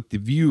people with the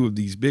view of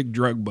these big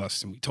drug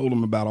busts, and we told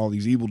them about all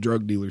these evil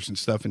drug dealers and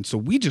stuff. And so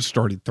we just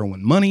started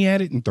throwing money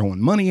at it.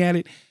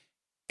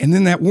 And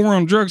then that war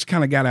on drugs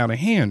kind of got out of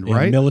hand,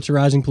 right?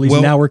 Militarizing police.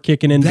 Well, now we're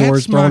kicking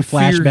indoors, throwing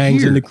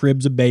flashbangs into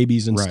cribs of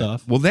babies and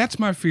stuff. Well, that's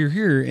my fear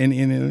here, and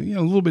in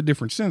a little bit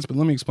different sense, but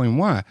let me explain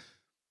why.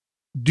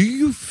 Do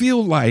you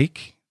feel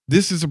like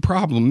this is a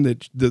problem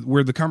that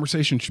where the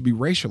conversation should be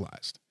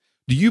racialized?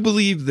 Do you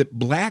believe that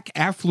black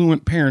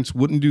affluent parents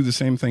wouldn't do the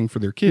same thing for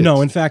their kids?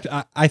 No, in fact,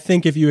 I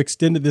think if you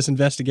extended this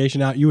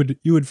investigation out, you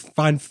would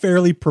find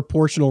fairly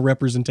proportional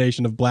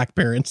representation of black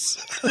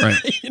parents. Right.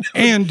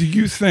 And do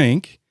you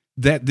think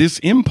that this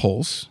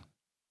impulse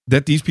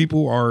that these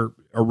people are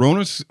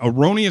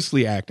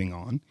erroneously acting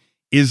on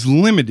is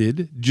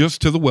limited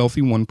just to the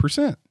wealthy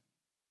 1%?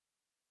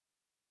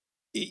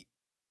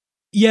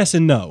 Yes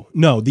and no.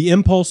 No, the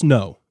impulse,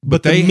 no.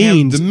 But they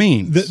have the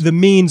means. The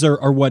means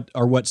are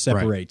what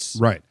separates.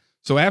 Right.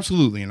 So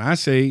absolutely. And I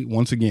say,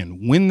 once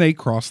again, when they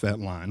cross that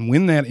line,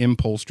 when that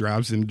impulse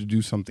drives them to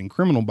do something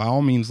criminal, by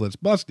all means, let's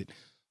bust it.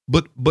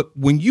 But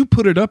when you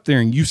put it up there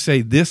and you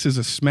say this is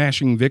a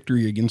smashing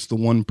victory against the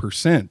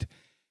 1%,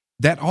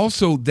 that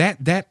also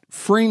that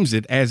frames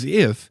it as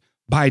if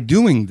by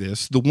doing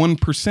this, the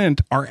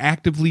 1% are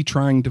actively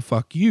trying to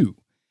fuck you.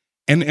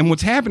 And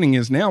what's happening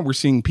is now we're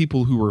seeing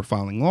people who are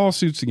filing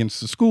lawsuits against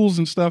the schools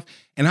and stuff.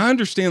 And I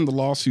understand the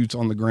lawsuits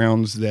on the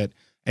grounds that,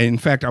 and in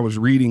fact, I was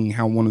reading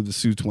how one of the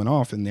suits went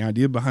off. And the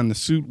idea behind the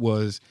suit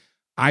was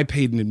I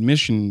paid an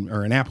admission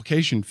or an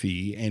application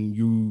fee and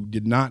you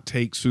did not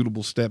take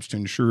suitable steps to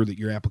ensure that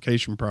your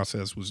application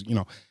process was,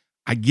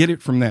 I get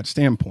it from that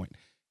standpoint.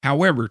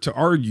 However, to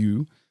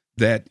argue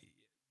that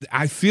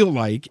I feel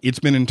like it's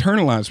been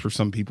internalized for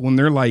some people and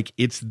they're like,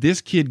 it's this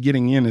kid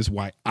getting in is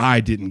why I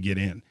didn't get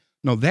in.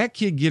 No, that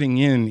kid getting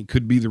in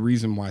could be the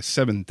reason why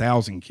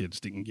 7,000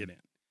 kids didn't get in.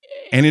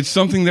 And it's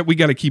something that we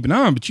got to keep an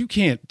eye on, but you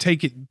can't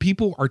take it.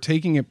 People are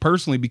taking it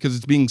personally because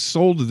it's being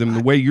sold to them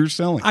the way you're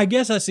selling. I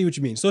guess I see what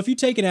you mean. So if you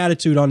take an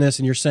attitude on this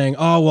and you're saying,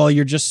 oh, well,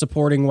 you're just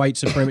supporting white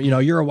supremacy,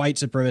 you're a white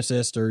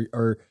supremacist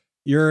or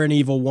you're an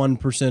evil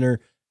 1%er,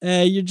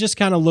 you're just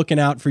kind of looking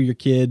out for your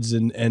kids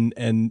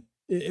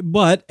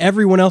but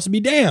everyone else be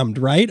damned,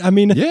 right? I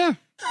mean, yeah.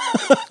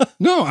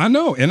 No, I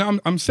know. And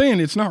I'm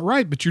saying it's not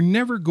right, but you're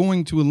never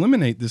going to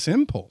eliminate this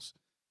impulse.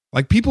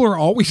 Like people are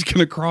always going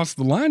to cross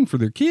the line for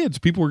their kids.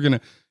 People are going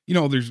to,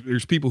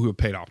 there's people who have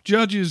paid off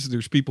judges.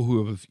 There's people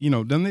who have,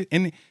 done it.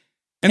 And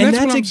that's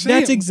what I'm saying.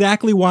 That's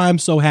exactly why I'm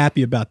so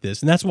happy about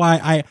this. And that's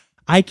why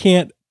I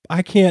can't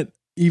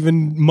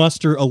even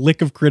muster a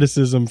lick of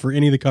criticism for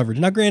any of the coverage.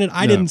 Now, granted,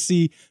 I didn't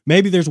see,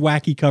 maybe there's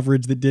wacky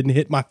coverage that didn't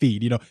hit my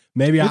feed.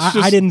 Maybe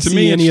I didn't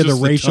see any of the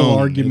racial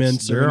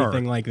arguments or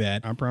anything like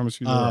that. I promise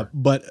you there are.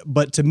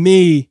 But to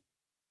me,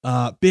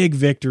 big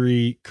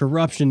victory,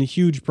 corruption,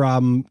 huge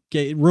problem,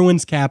 it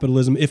ruins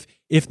capitalism.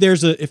 If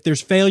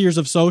there's failures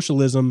of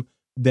socialism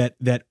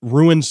that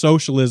ruin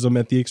socialism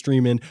at the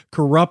extreme end,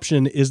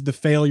 corruption is the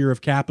failure of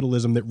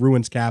capitalism that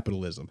ruins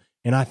capitalism.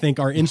 And I think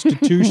our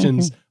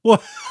institutions,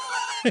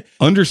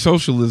 under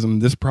socialism,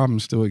 this problem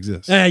still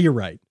exists. You're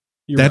right.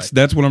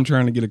 That's what I'm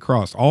trying to get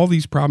across. All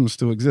these problems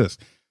still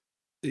exist.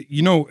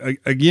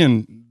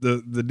 Again,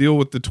 the deal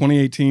with the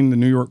 2018, the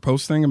New York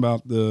Post thing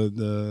about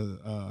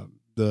the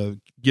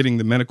getting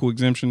the medical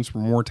exemptions for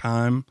more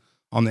time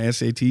on the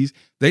SATs.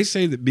 They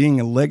say that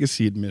being a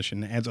legacy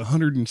admission adds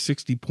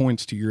 160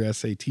 points to your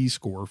SAT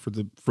score for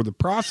the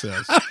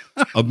process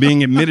of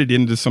being admitted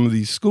into some of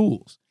these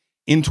schools.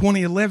 In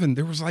 2011,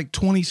 there was like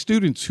 20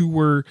 students who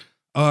were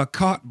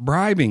caught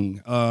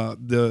bribing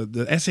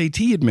the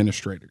SAT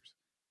administrators.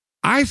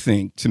 I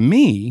think, to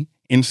me,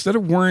 instead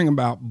of worrying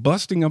about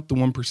busting up the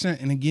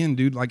 1%, and again,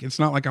 dude, like it's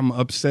not like I'm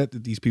upset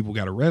that these people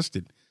got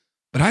arrested,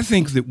 but I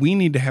think that we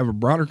need to have a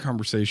broader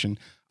conversation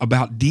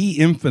about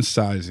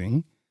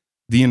de-emphasizing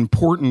the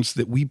importance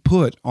that we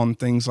put on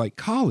things like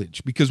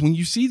college. Because when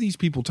you see these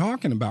people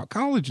talking about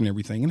college and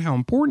everything and how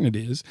important it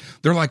is,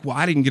 they're like, well,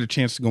 I didn't get a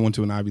chance to go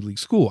into an Ivy League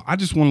school. I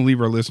just want to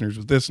leave our listeners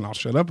with this, and I'll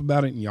shut up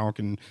about it, and y'all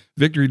can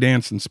victory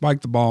dance and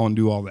spike the ball and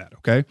do all that,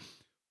 okay?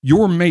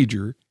 Your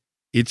major,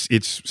 it's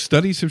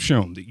studies have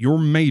shown that your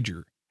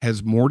major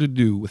has more to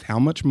do with how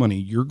much money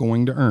you're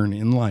going to earn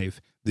in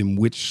life than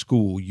which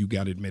school you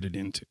got admitted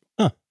into.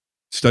 Huh.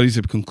 Studies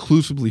have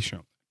conclusively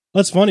shown.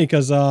 That's funny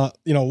because,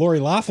 Lori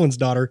Laughlin's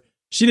daughter,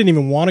 She didn't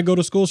even want to go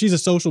to school. She's a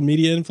social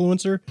media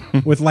influencer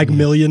with like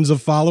millions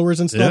of followers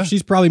and stuff. Yeah.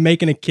 She's probably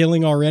making a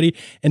killing already.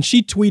 And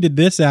she tweeted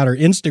this out or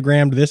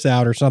Instagrammed this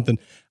out or something.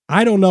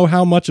 I don't know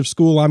how much of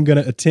school I'm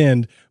going to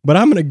attend, but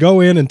I'm going to go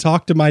in and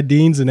talk to my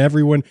deans and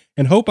everyone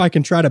and hope I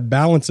can try to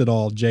balance it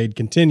all, Jade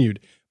continued.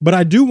 But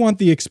I do want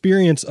the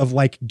experience of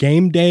like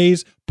game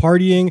days,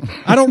 partying.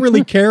 I don't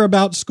really care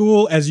about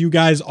school, as you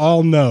guys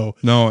all know.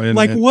 No,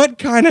 what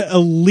kind of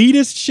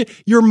elitist shit?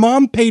 Your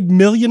mom paid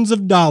millions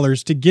of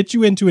dollars to get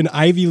you into an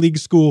Ivy League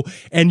school,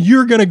 and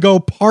you're gonna go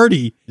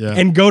party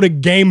and go to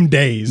game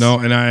days. No,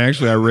 and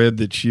I read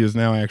that she is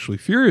now actually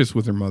furious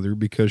with her mother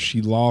because she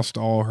lost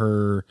all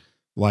her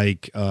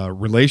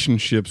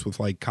relationships with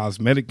like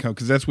cosmetic,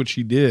 because that's what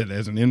she did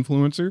as an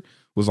influencer,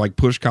 was like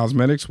push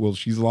cosmetics. Well,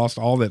 she's lost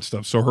all that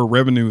stuff, so her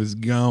revenue is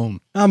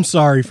gone. I'm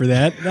sorry for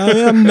that.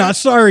 I'm not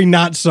sorry.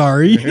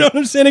 You know what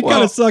I'm saying? It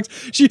kind of sucks.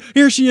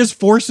 She is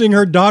forcing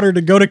her daughter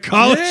to go to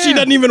college. Yeah. She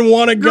doesn't even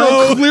want to go.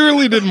 Girl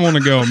clearly didn't want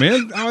to go,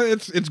 man.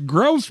 It's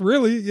gross,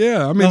 really.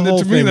 Yeah, I mean,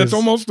 to me, that's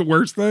almost the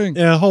worst thing.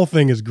 Yeah, the whole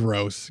thing is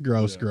gross.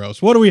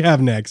 What do we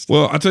have next?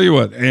 Well, I'll tell you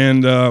what,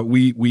 and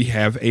we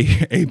have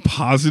a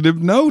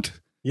positive note.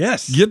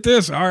 Yes. Get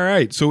this. All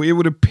right. So it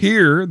would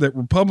appear that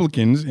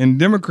Republicans and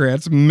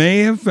Democrats may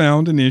have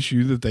found an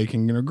issue that they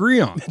can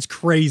agree on. That's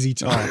crazy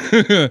talk.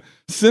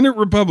 Senate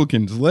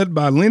Republicans, led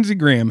by Lindsey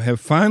Graham, have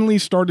finally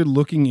started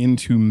looking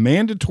into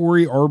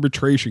mandatory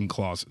arbitration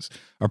clauses,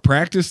 a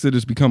practice that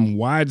has become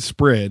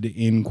widespread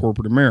in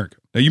corporate America.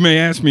 Now, you may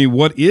ask me,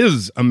 what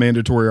is a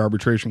mandatory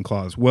arbitration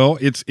clause? Well,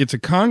 it's a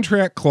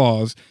contract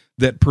clause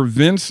that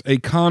prevents a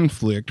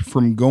conflict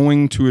from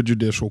going to a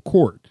judicial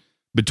court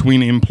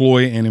between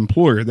employee and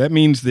employer. That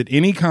means that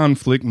any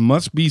conflict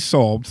must be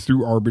solved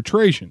through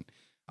arbitration.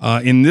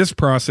 In this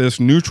process,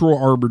 neutral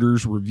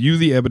arbiters review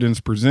the evidence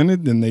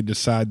presented, then they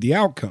decide the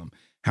outcome,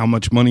 how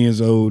much money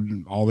is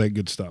owed, all that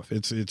good stuff.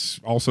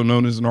 It's also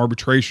known as an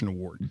arbitration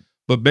award.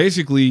 But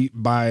basically,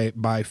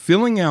 by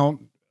filling out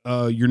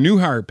your new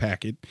hire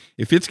packet,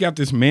 if it's got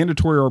this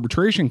mandatory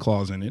arbitration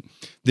clause in it,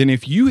 then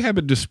if you have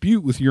a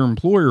dispute with your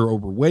employer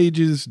over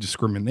wages,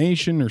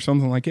 discrimination, or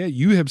something like that,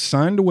 you have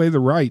signed away the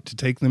right to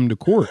take them to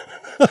court.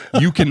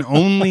 You can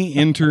only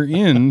enter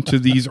into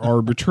these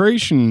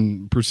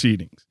arbitration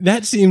proceedings.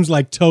 That seems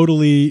like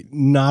totally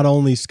not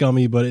only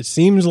scummy, but it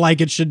seems like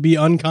it should be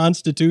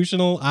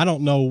unconstitutional. I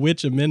don't know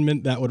which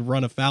amendment that would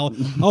run afoul.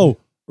 Oh,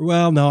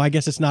 well, no, I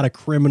guess it's not a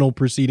criminal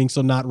proceeding,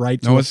 so not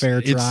right to a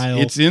fair trial.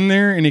 It's in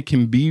there and it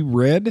can be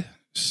read.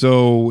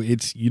 So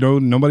it's,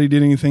 nobody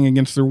did anything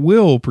against their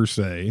will per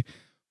se.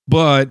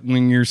 But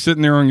when you're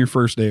sitting there on your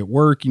first day at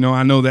work,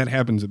 I know that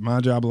happens at my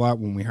job a lot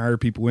when we hire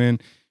people in.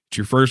 It's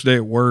your first day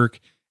at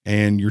work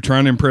and you're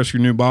trying to impress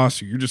your new boss.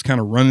 So you're just kind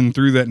of running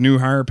through that new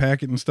hire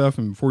packet and stuff.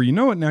 And before you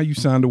know it, now you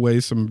signed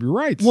away some of your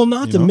rights. Well,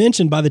 not to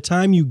mention, by the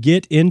time you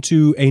get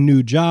into a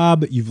new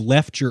job, you've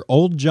left your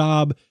old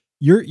job.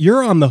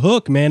 You're on the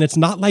hook, man. It's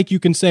not like you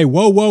can say,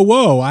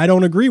 whoa, I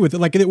don't agree with it.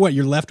 Like, what,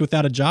 you're left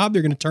without a job?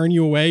 They're going to turn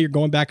you away. You're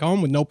going back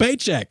home with no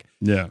paycheck.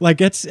 Yeah. Like,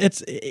 it's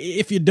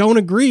if you don't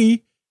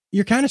agree,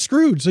 you're kind of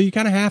screwed. So you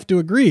kind of have to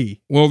agree.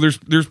 Well,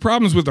 there's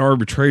problems with the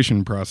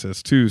arbitration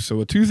process, too.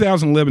 So a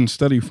 2011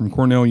 study from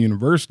Cornell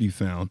University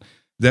found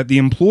that the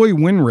employee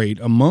win rate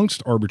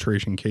amongst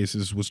arbitration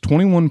cases was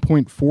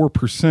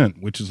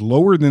 21.4%, which is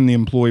lower than the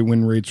employee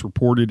win rates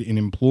reported in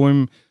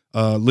employment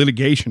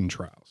litigation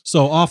trials.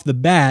 So off the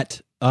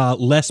bat,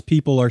 less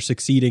people are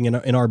succeeding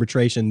in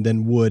arbitration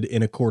than would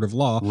in a court of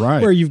law,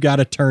 right, where you've got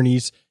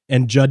attorneys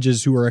and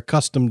judges who are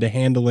accustomed to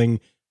handling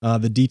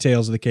the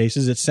details of the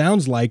cases. It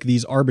sounds like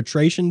these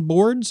arbitration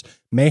boards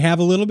may have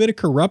a little bit of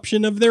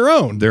corruption of their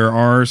own. There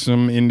are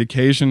some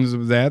indications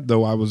of that,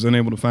 though I was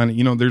unable to find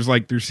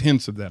it. There's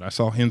hints of that. I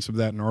saw hints of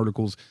that in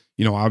articles.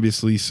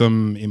 Obviously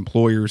some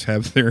employers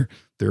have their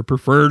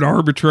preferred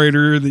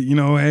arbitrator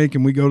that, hey,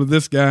 can we go to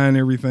this guy and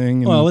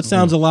everything? And, well, it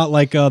sounds a lot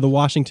like the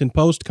Washington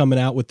Post coming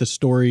out with the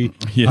story,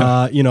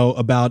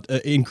 about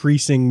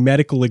increasing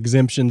medical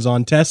exemptions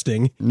on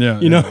testing. Yeah.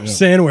 What I'm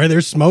saying? Where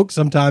there's smoke,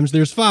 sometimes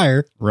there's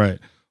fire. Right.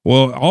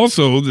 Well,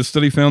 also, the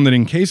study found that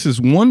in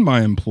cases won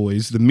by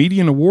employees, the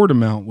median award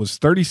amount was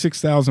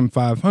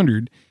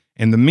 $36,500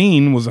 and the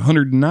mean was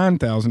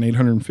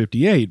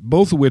 $109,858,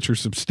 both of which are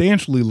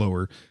substantially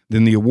lower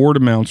than the award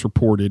amounts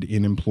reported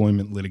in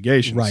employment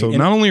litigation. Right. So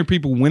not only are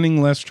people winning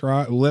less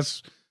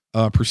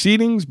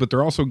proceedings, but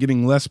they're also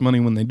getting less money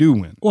when they do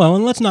win. Well,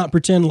 and let's not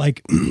pretend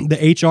like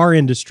the HR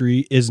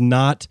industry is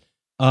not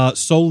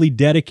solely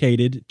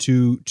dedicated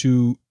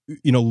to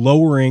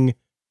lowering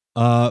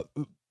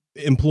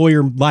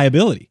employer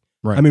liability.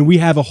 Right. I mean, we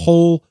have a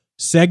whole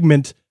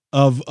segment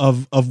of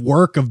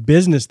work, of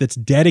business that's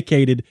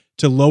dedicated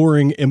to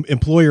lowering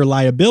employer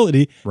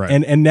liability. Right.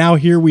 And now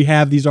here we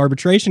have these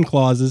arbitration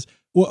clauses.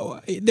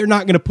 Well, they're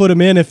not going to put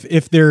them in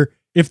if they're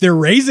if they're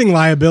raising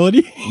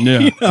liability.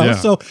 Yeah,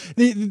 So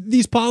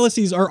these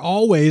policies are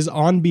always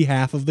on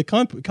behalf of the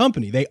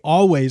company. They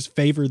always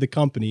favor the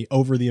company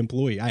over the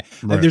employee.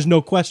 There's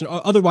no question.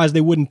 Otherwise,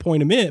 they wouldn't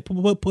put him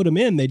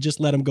in. They just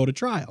let him go to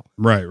trial.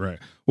 Right.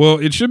 Well,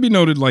 it should be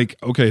noted, like,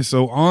 okay,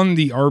 so on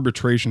the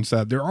arbitration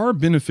side, there are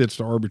benefits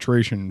to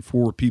arbitration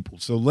for people.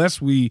 So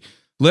lest we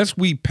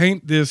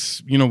paint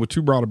this, with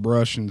too broad a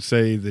brush and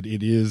say that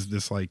it is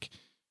this, like,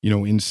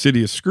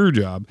 insidious screw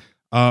job.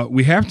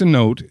 We have to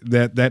note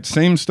that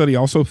same study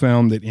also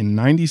found that in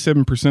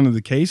 97% of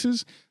the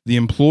cases, the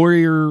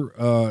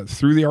employer,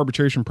 through the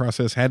arbitration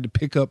process, had to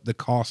pick up the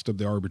cost of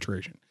the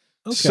arbitration.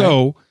 Okay.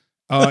 So,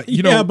 but the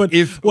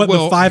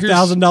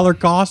 $5,000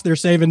 cost, they're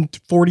saving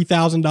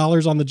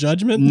 $40,000 on the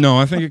judgment? No,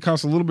 I think it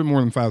costs a little bit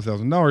more than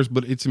 $5,000,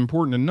 but it's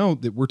important to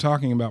note that we're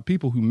talking about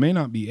people who may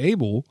not be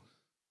able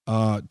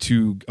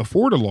to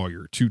afford a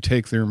lawyer to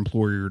take their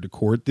employer to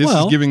court. This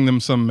is giving them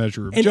some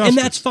measure of justice. And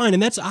that's fine.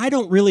 And I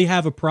don't really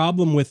have a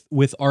problem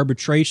with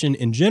arbitration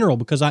in general,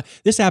 because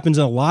this happens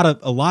in a lot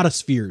of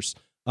spheres.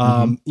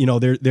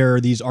 There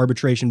are these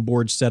arbitration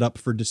boards set up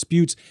for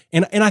disputes.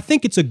 And I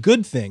think it's a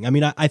good thing. I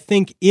mean, I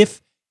think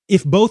if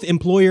both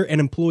employer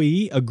and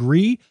employee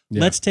agree,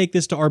 let's take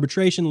this to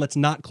arbitration, let's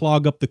not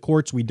clog up the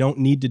courts, we don't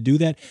need to do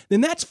that,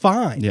 then that's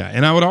fine. Yeah.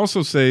 And I would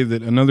also say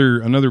that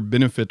another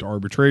benefit to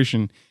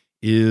arbitration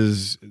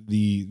is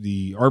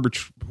the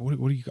arbiters?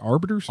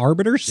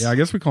 Arbiters? Yeah, I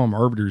guess we call them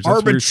arbiters.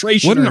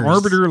 Arbitration. Wasn't an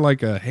arbiter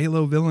like a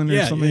Halo villain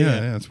or something? Yeah,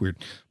 that's weird.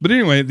 But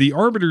anyway, the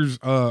arbiters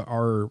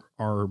are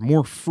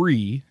more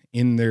free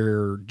in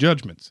their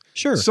judgments.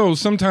 Sure. So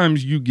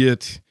sometimes you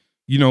get,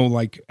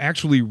 like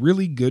actually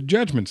really good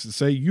judgments that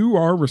say you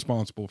are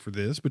responsible for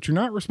this, but you're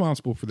not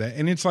responsible for that.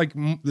 And it's like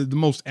the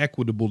most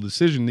equitable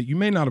decision that you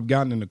may not have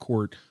gotten into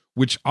court,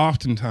 which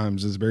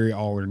oftentimes is very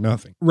all or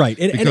nothing, right?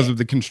 Because of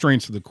the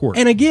constraints of the court.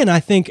 And again, I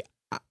think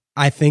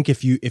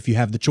if you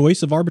have the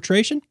choice of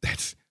arbitration,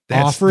 that's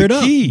offer the it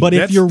up. key. But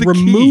that's if you're the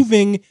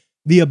removing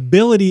the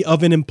ability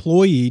of an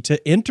employee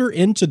to enter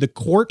into the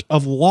court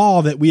of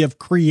law that we have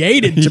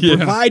created to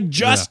provide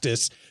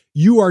justice,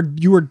 you are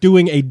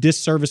doing a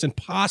disservice and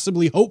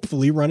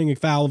hopefully running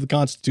afoul of the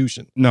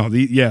Constitution. No,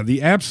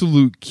 the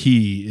absolute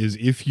key is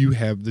if you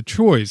have the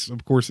choice.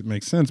 Of course, it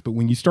makes sense, but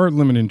when you start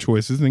limiting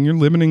choices, then you're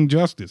limiting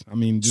justice. I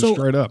mean, just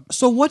straight up.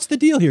 So what's the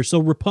deal here? So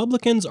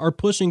Republicans are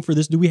pushing for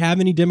this. Do we have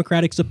any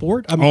Democratic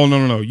support?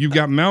 No. You've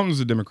got mountains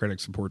of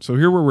Democratic support. So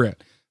here where we're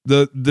at.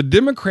 The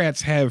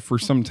Democrats have for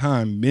some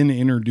time been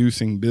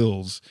introducing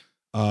bills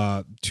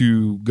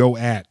to go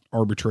at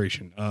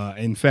arbitration.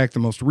 In fact, the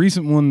most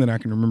recent one that I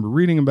can remember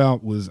reading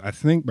about was, I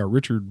think, by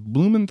Richard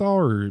Blumenthal,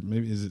 or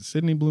maybe is it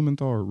Sidney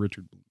Blumenthal or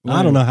Richard?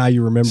 I don't know how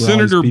you remember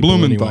Senator all these people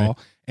Blumenthal, anyway.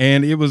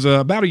 And it was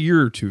about a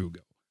year or two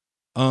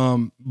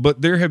ago.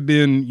 But there have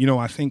been,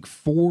 I think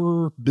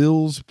 4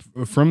 bills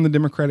from the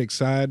Democratic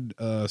side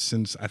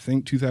since I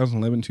think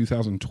 2011,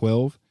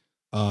 2012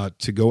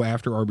 to go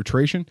after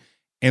arbitration.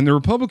 And the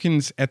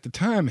Republicans at the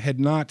time had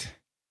not.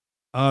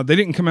 They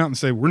didn't come out and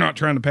say, we're not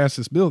trying to pass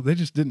this bill. They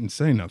just didn't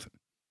say nothing.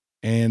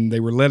 And they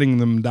were letting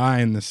them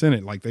die in the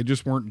Senate. Like they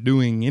just weren't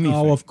doing anything.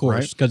 Oh, of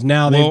course. Because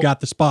now they've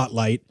got the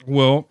spotlight.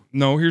 Well,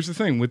 no, here's the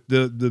thing. With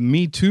the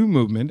Me Too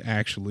movement,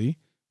 actually,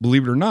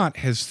 believe it or not,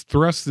 has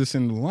thrust this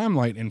into the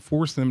limelight and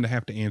forced them to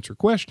have to answer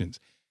questions.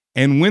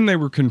 And when they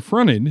were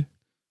confronted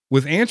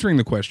with answering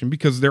the question,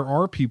 because there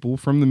are people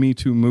from the Me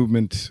Too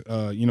movement,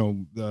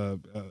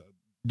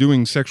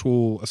 doing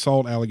sexual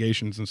assault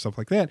allegations and stuff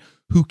like that,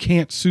 who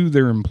can't sue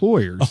their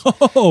employers.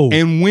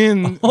 And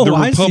when the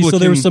Republican, so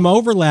there was some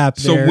overlap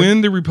there. So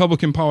when the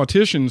Republican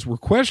politicians were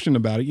questioned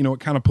about it, it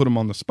kind of put them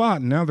on the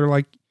spot. And now they're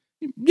like,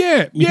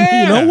 yeah, you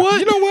know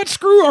what?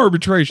 Screw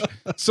arbitration.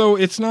 So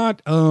it's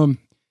not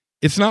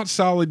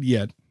solid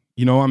yet.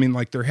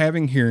 They're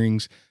having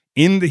hearings.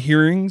 In the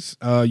hearings,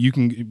 you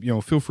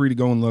can, feel free to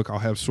go and look. I'll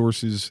have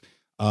sources.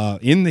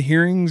 In the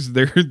hearings,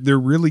 they're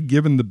really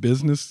giving the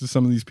business to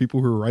some of these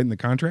people who are writing the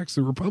contracts.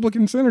 The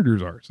Republican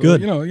senators are. So,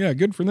 good.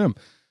 Good for them.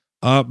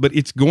 But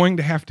it's going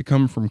to have to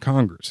come from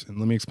Congress. And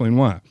let me explain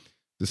why.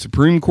 The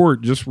Supreme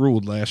Court just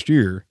ruled last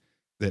year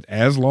that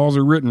as laws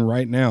are written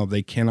right now,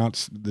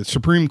 the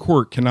Supreme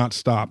Court cannot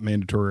stop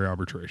mandatory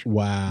arbitration.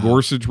 Wow.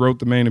 Gorsuch wrote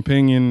the main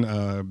opinion.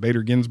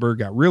 Bader Ginsburg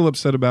got real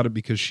upset about it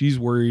because she's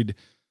worried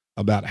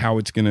about how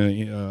it's going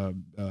to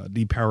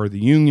depower the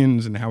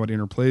unions and how it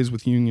interplays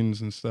with unions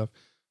and stuff.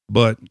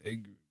 But,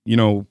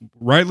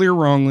 rightly or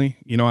wrongly,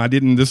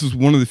 this is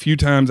one of the few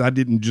times I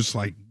didn't just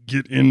like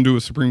get into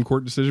a Supreme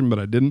Court decision, but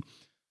I didn't.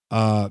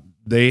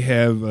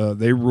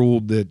 They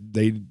ruled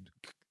that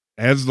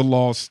as the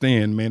laws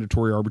stand,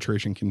 mandatory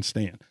arbitration can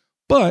stand.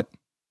 But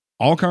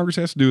all Congress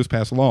has to do is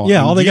pass a law.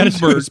 Yeah, all they got to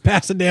do is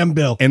pass a damn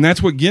bill. And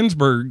that's what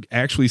Ginsburg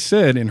actually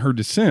said in her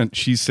dissent.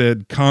 She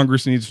said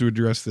Congress needs to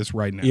address this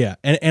right now. Yeah,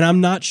 and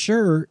I'm not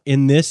sure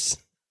in this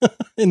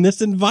in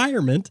this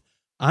environment,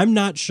 I'm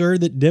not sure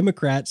that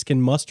Democrats can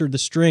muster the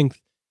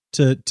strength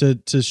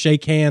to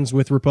shake hands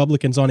with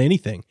Republicans on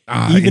anything,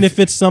 even if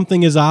it's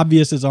something as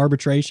obvious as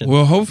arbitration.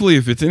 Well, hopefully,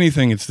 if it's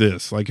anything, it's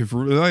this. Like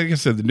I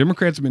said, the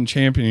Democrats have been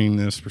championing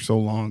this for so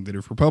long that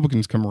if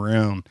Republicans come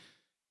around,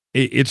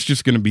 it's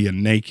just going to be a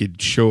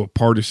naked show of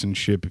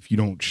partisanship if you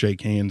don't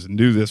shake hands and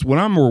do this. What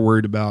I'm more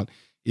worried about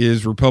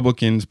is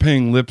Republicans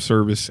paying lip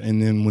service,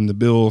 and then when the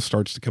bill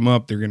starts to come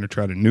up, they're going to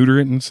try to neuter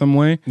it in some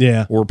way,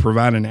 or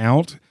provide an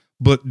out.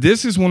 But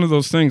this is one of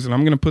those things, and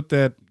I'm going to put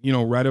that,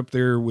 right up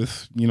there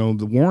with,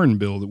 the Warren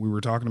bill that we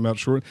were talking about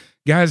short.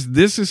 Guys,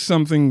 this is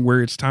something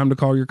where it's time to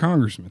call your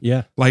congressman.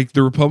 Yeah. Like,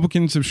 the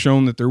Republicans have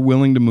shown that they're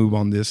willing to move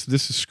on this.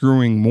 This is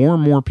screwing more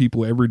and more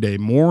people every day.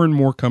 More and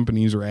more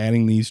companies are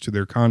adding these to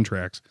their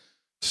contracts.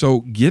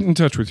 So get in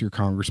touch with your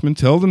congressman.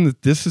 Tell them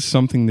that this is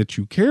something that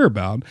you care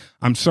about.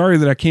 I'm sorry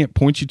that I can't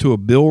point you to a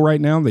bill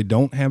right now. They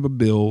don't have a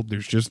bill. They're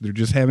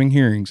just having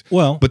hearings.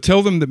 Well, but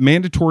tell them that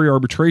mandatory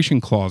arbitration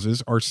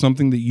clauses are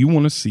something that you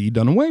want to see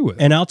done away with.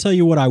 And I'll tell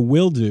you what I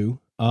will do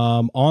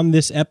on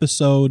this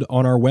episode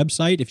on our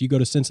website. If you go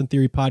to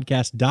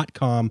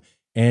senseandtheorypodcast.com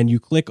and you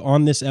click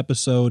on this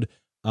episode,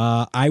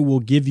 I will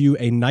give you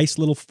a nice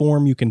little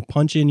form. You can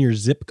punch in your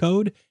zip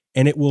code,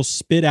 and it will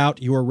spit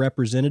out your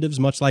representatives,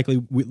 much like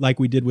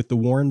we did with the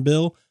Warren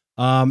bill.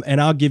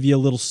 And I'll give you a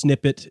little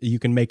snippet. You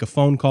can make a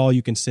phone call.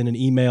 You can send an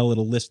email.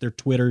 It'll list their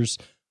Twitters,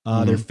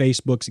 their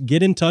Facebooks.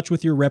 Get in touch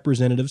with your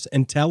representatives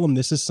and tell them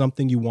this is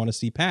something you want to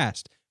see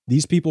passed.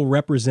 These people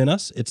represent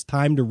us. It's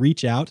time to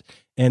reach out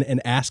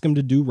and ask them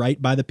to do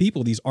right by the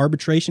people. These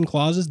arbitration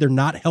clauses, they're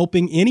not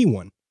helping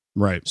anyone.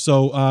 Right.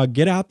 So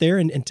get out there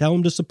and tell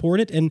them to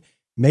support it, and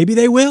maybe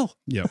they will.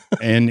 Yeah.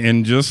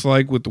 And just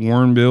like with the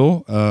Warren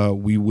bill,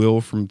 we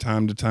will from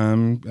time to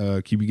time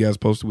keep you guys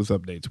posted with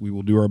updates. We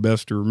will do our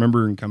best to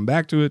remember and come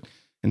back to it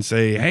and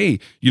say, hey,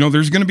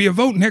 there's going to be a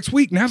vote next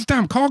week. Now's the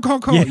time. Call.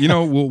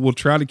 Yeah. We'll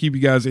try to keep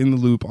you guys in the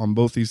loop on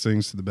both these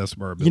things to the best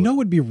of our ability. It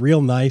would be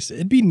real nice.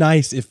 It'd be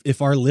nice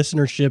if our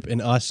listenership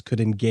and us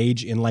could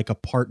engage in like a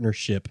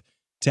partnership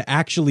to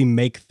actually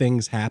make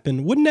things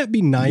happen. Wouldn't that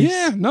be nice?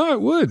 Yeah, no, it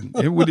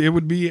would. It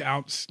would be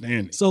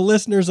outstanding. So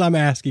listeners, I'm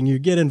asking you,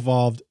 get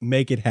involved,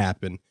 make it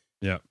happen.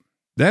 Yeah.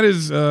 That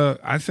is,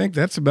 I think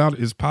that's about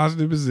as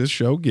positive as this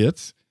show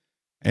gets.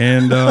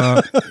 And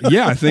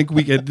I think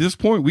at this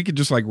point, we could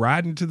just like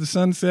ride into the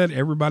sunset.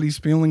 Everybody's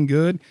feeling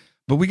good.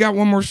 But we got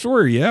one more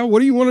story. Yeah. What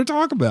do you want to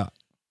talk about?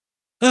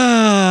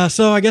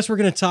 So I guess we're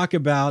going to talk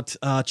about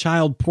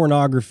child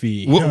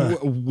pornography.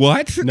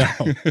 What?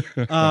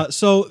 No.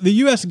 So the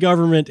U.S.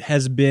 government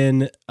has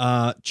been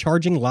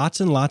charging lots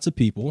and lots of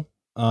people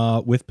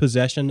with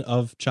possession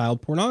of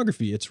child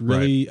pornography. It's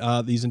really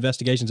these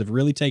investigations have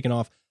really taken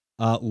off.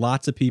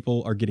 Lots of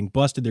people are getting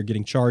busted. They're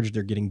getting charged.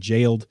 They're getting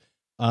jailed.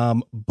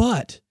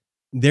 But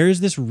there is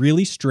this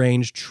really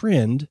strange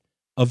trend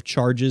of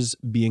charges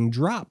being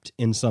dropped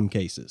in some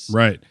cases.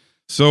 Right.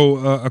 So,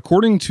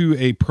 according to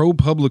a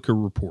ProPublica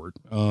report,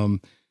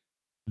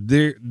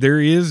 there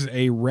is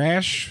a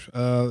rash.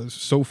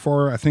 So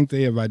far, I think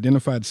they have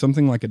identified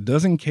something like a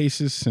dozen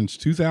cases since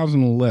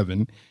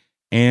 2011,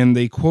 and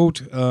they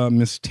quote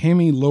Miss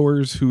Tammy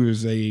Lowers, who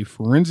is a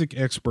forensic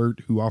expert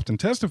who often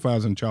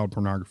testifies in child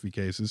pornography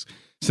cases,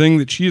 saying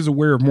that she is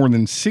aware of more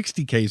than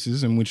 60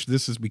 cases in which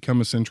this has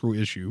become a central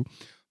issue.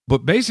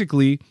 But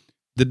basically,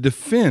 the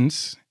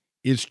defense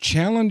is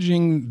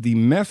challenging the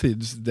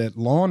methods that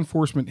law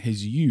enforcement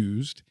has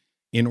used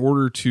in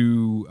order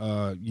to,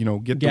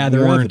 get gather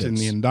the warrant evidence and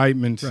the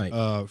indictment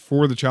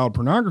for the child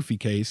pornography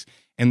case.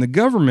 And the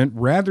government,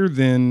 rather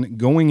than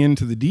going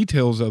into the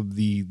details of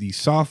the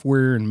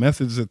software and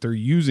methods that they're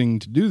using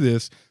to do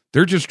this,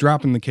 they're just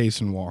dropping the case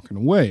and walking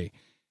away.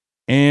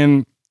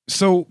 And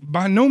so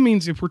by no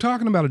means, if we're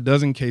talking about a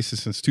dozen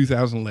cases since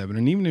 2011,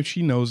 and even if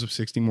she knows of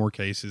 60 more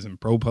cases and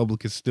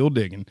ProPublica is still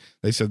digging,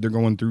 they said they're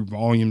going through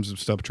volumes of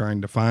stuff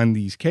trying to find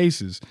these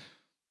cases.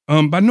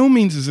 By no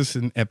means is this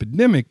an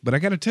epidemic, but I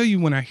got to tell you,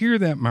 when I hear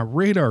that, my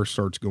radar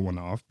starts going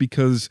off,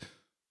 because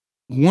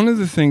one of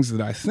the things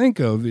that I think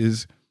of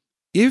is,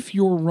 if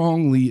you're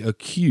wrongly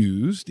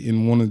accused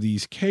in one of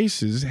these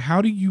cases,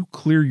 how do you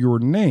clear your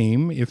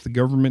name if the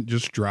government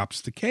just drops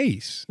the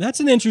case?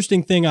 That's an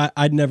interesting thing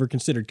I'd never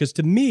considered, because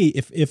to me,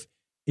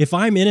 if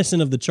I'm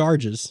innocent of the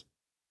charges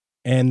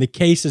and the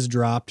case is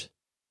dropped,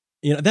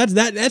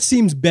 that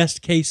seems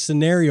best case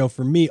scenario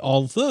for me.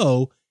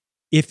 Although,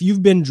 if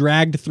you've been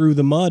dragged through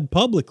the mud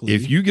publicly,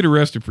 if you get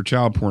arrested for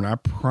child porn, I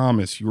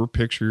promise your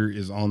picture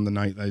is on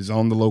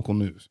the local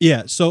news.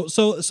 Yeah. So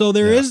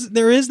there is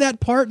that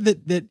part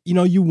that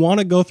you want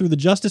to go through the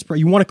justice part.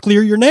 You want to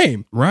clear your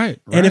name. Right.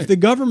 And if the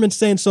government's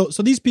saying so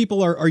these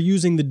people are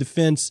using the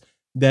defense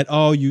that,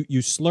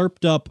 you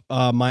slurped up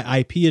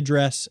my IP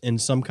address in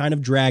some kind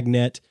of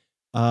dragnet,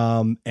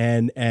 and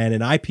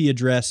an IP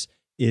address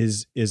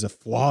is a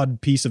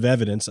flawed piece of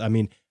evidence. I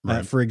mean,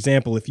 for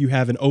example, if you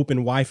have an open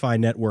Wi-Fi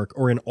network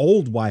or an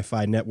old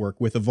Wi-Fi network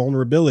with a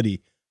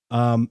vulnerability,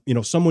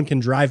 someone can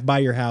drive by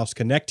your house,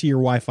 connect to your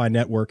Wi-Fi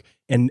network,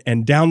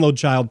 and download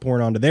child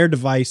porn onto their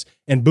device,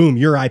 and boom,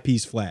 your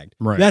IP's flagged.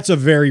 Right. That's a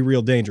very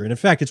real danger. And in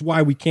fact, it's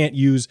why we can't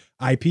use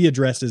IP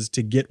addresses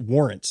to get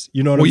warrants.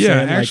 You know what I'm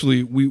saying?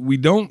 Actually, we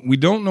don't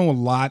know a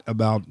lot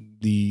about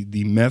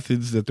the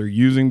methods that they're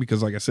using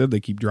because, like I said, they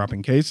keep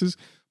dropping cases.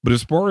 But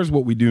as far as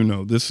what we do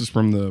know, this is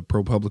from the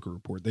ProPublica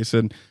report. They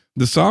said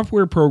the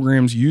software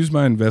programs used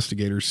by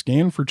investigators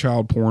scan for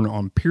child porn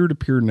on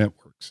peer-to-peer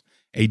networks,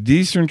 a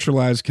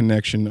decentralized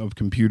connection of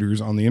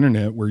computers on the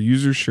internet where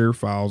users share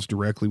files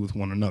directly with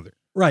one another.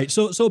 Right.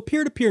 So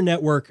peer-to-peer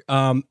network,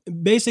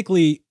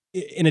 basically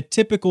in a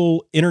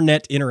typical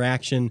internet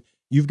interaction,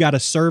 you've got a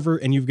server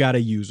and you've got a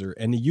user,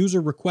 and the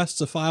user requests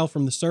a file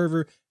from the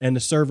server and the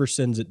server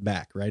sends it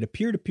back, right? A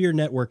peer-to-peer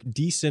network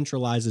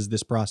decentralizes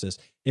this process.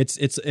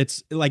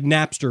 It's like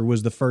Napster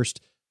was the first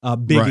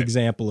big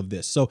example of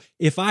this. So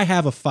if I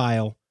have a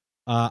file,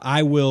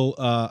 I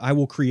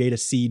will create a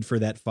seed for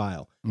that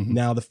file. Mm-hmm.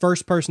 Now, the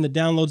first person that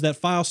downloads that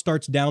file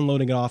starts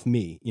downloading it off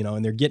me,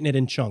 and they're getting it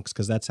in chunks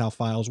because that's how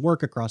files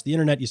work across the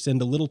internet. You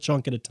send a little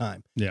chunk at a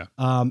time. Yeah.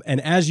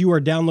 And as you are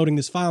downloading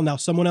this file, now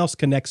someone else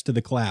connects to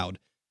the cloud,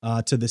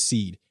 to the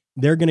seed.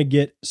 They're going to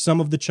get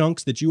some of the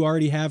chunks that you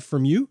already have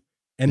from you,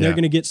 and they're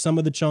going to get some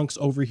of the chunks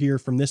over here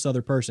from this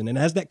other person. And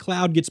as that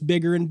cloud gets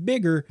bigger and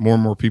bigger, more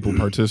and more people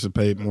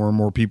participate. More and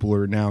more people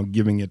are now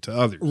giving it to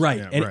others. Right.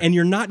 Yeah, and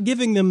you're not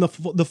giving them the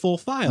full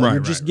file. You're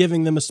just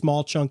giving them a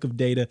small chunk of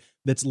data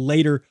that's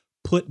later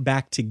put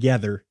back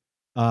together,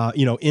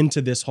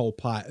 into this whole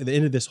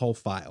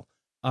file.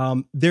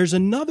 There's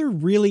another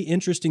really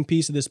interesting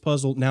piece of this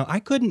puzzle. Now, I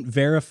couldn't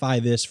verify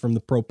this from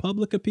the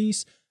ProPublica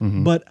piece,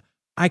 but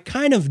I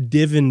kind of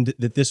divined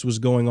that this was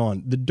going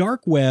on. The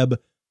dark web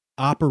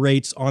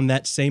operates on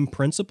that same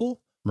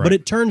principle, but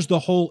it turns the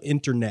whole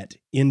internet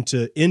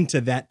into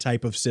that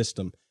type of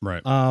system.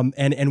 Right.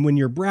 And when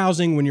you're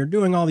browsing, when you're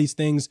doing all these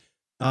things,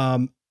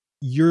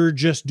 you're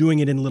just doing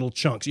it in little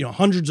chunks.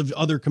 Hundreds of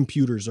other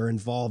computers are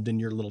involved in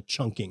your little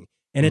chunking,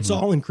 and it's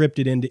all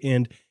encrypted end to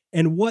end.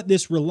 And what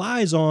this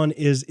relies on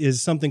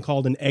is something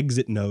called an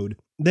exit node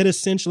that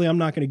essentially, I'm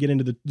not going to get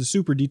into the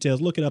super details.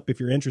 Look it up if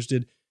you're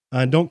interested.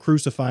 Don't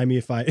crucify me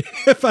if I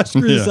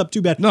screw this up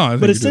too bad. No,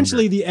 but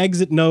essentially the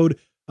exit node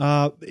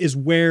is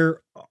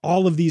where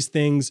all of these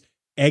things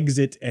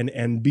exit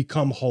and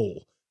become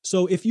whole.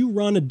 So if you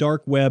run a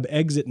dark web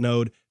exit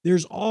node,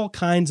 there's all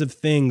kinds of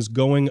things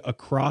going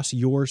across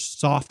your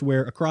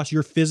software, across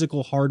your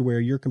physical hardware,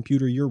 your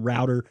computer, your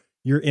router,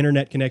 your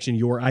internet connection,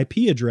 your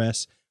IP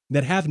address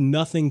that have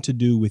nothing to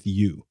do with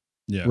you.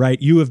 Yeah.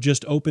 Right? You have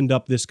just opened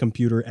up this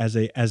computer as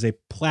a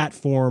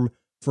platform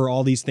for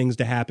all these things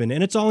to happen,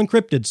 and it's all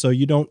encrypted, so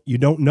you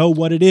don't know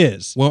what it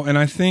is. Well, and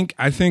I think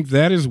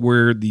that is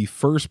where the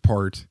first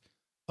part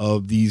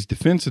of these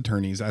defense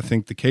attorneys, I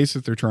think the case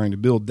that they're trying to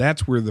build,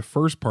 that's where the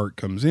first part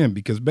comes in,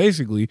 because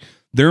basically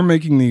they're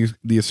making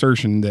the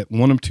assertion that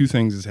one of two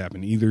things has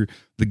happened. Either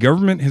the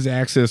government has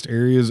accessed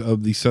areas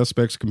of the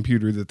suspect's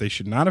computer that they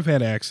should not have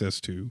had access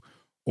to,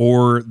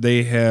 or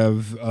they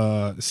have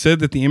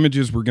said that the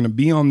images were going to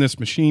be on this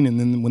machine, and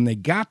then when they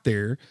got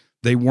there,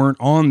 they weren't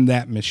on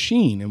that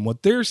machine. And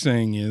what they're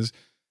saying is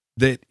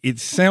that it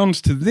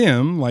sounds to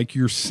them like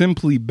you're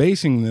simply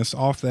basing this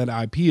off that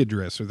IP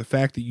address or the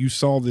fact that you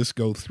saw this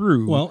go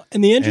through. Well,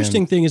 and the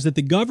interesting thing is that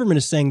the government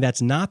is saying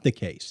that's not the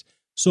case.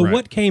 So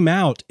what came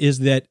out is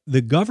that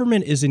the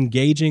government is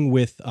engaging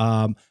with,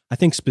 I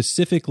think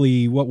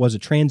specifically, what was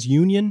it,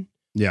 TransUnion,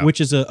 which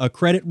is a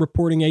credit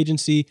reporting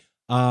agency.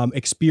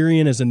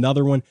 Experian is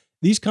another one.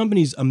 These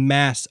companies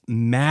amass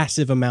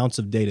massive amounts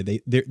of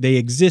data. They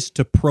exist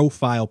to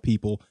profile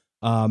people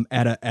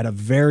at a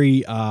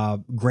very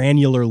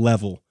granular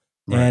level,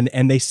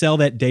 and they sell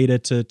that data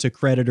to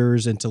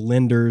creditors and to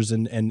lenders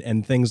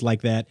and things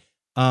like that.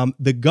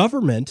 The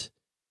government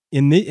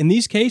in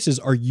these cases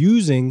are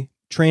using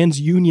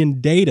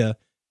TransUnion data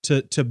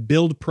to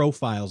build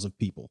profiles of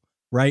people,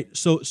 right?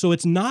 So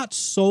it's not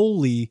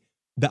solely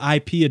the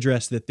IP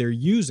address that they're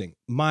using.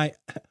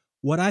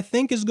 What I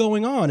think is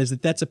going on is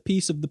that that's a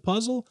piece of the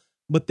puzzle,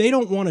 but they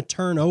don't want to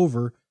turn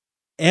over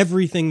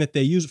everything that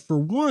they use, for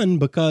one,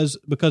 because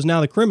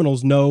now the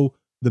criminals know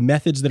the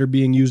methods that are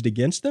being used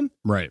against them.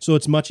 Right. So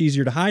it's much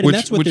easier to hide. And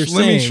that's what they're saying.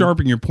 Let me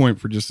sharpen your point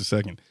for just a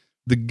second.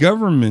 The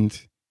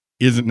government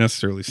isn't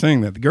necessarily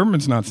saying that. The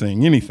government's not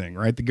saying anything,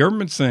 right? The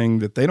government's saying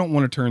that they don't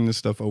want to turn this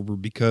stuff over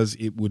because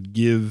it would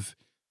give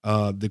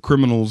the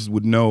criminals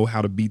would know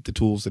how to beat the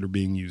tools that are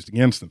being used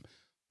against them.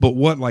 But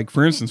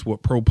for instance,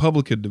 what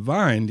ProPublica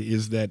divined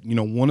is that,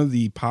 one of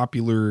the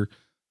popular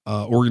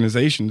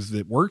organizations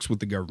that works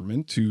with the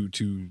government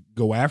to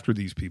go after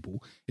these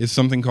people is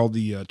something called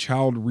the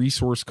Child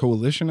Resource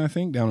Coalition, I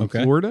think, down in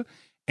Florida.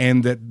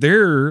 And that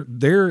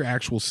their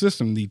actual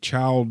system,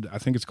 I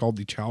think it's called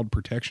the Child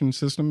Protection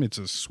System. It's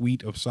a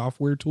suite of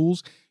software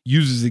tools,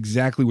 uses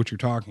exactly what you're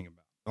talking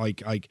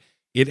about. Like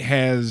it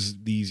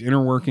has these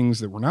inner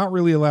workings that we're not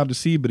really allowed to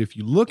see, but if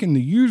you look in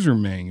the user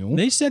manual,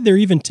 they said they're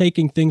even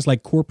taking things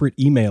like corporate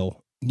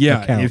email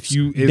accounts,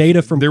 if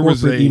data from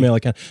corporate email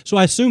accounts. So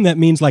I assume that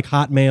means like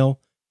Hotmail,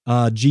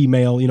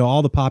 Gmail,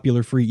 all the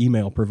popular free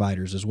email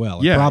providers as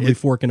well. Yeah, probably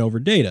forking over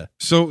data.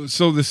 So the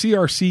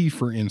CRC,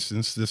 for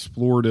instance, this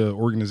Florida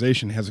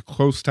organization, has a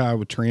close tie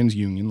with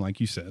TransUnion, like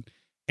you said,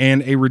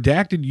 and a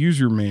redacted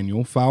user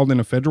manual filed in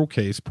a federal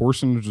case,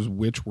 portions of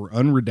which were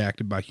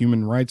unredacted by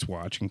Human Rights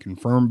Watch and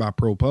confirmed by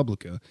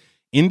ProPublica,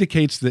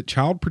 indicates that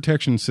Child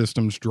Protection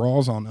Systems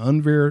draws on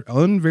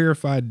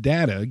unverified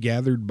data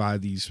gathered by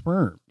these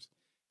firms.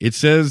 It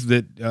says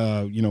that,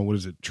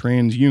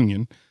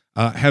 TransUnion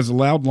has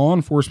allowed law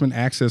enforcement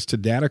access to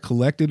data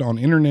collected on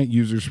internet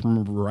users from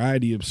a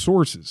variety of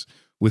sources,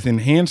 with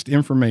enhanced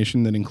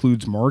information that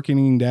includes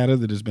marketing data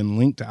that has been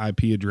linked to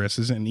IP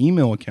addresses and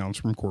email accounts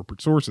from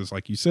corporate sources,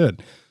 like you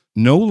said.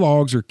 No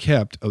logs are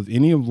kept of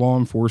any of law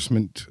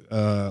enforcement's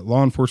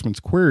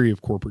query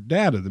of corporate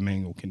data, the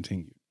manual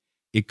continued.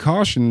 It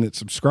cautioned that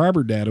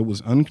subscriber data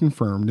was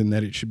unconfirmed and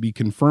that it should be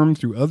confirmed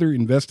through other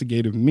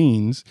investigative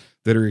means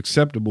that are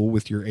acceptable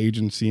with your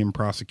agency and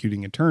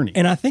prosecuting attorney.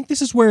 And I think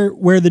this is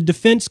where the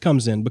defense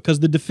comes in, because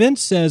the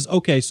defense says,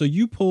 okay, so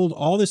you pulled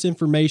all this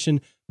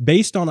information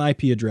based on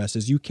IP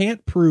addresses. You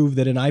can't prove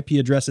that an IP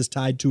address is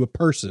tied to a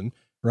person,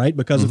 right?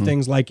 Because of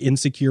things like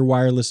insecure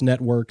wireless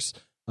networks,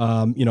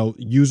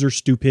 user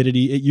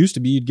stupidity. It used to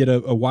be you'd get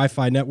a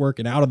Wi-Fi network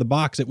and out of the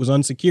box it was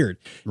unsecured.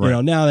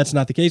 Right. Now that's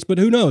not the case, but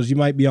who knows? You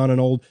might be on an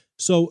old.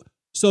 So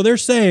they're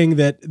saying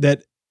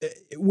that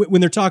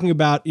when they're talking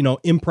about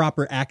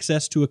improper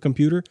access to a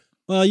computer,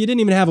 well, you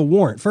didn't even have a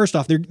warrant. First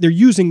off, they're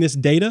using this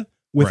data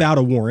without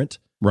a warrant.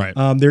 Right.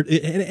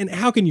 And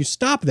how can you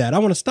stop that? I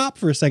want to stop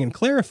for a second,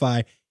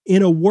 clarify.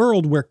 In a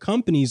world where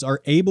companies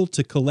are able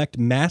to collect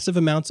massive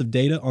amounts of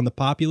data on the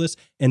populace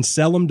and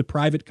sell them to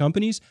private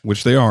companies,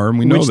 which they are, and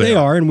we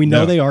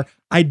know they are,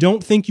 I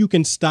don't think you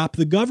can stop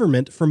the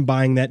government from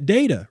buying that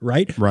data,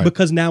 right?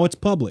 Because now it's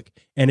public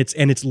and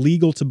it's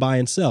legal to buy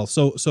and sell.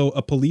 So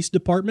a police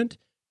department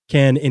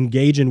can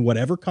engage in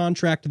whatever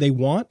contract they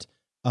want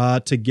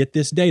to get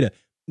this data.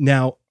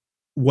 Now,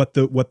 what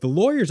the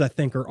lawyers I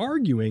think are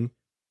arguing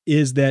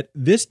is that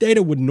this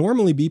data would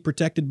normally be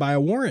protected by a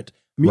warrant.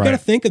 I mean, you got to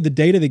think of the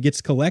data that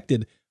gets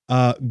collected.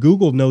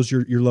 Google knows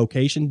your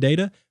location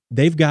data.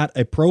 They've got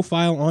a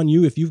profile on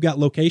you if you've got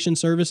location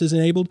services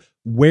enabled,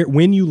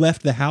 when you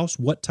left the house,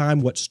 what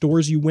time, what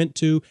stores you went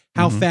to,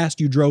 how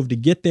fast you drove to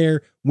get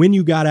there, when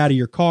you got out of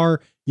your car,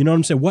 you know what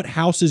I'm saying, what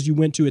houses you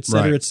went to, et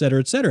cetera, et cetera,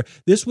 et cetera.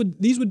 These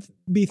would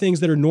be things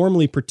that are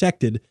normally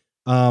protected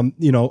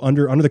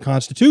under the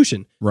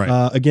Constitution,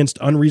 against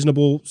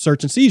unreasonable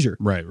search and seizure.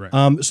 Right.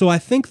 So I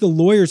think the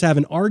lawyers have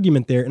an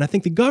argument there, and I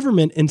think the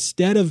government,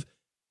 instead of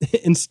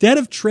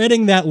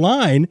treading that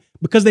line,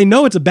 because they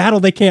know it's a battle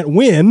they can't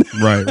win.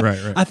 Right.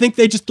 I think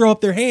they just throw up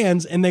their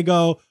hands and they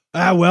go,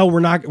 we're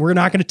not going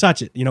to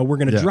touch it. We're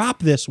going to drop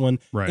this one.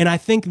 Right. And I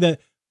think that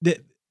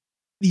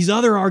these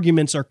other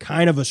arguments are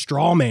kind of a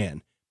straw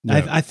man.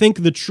 Yeah. I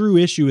think the true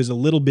issue is a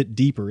little bit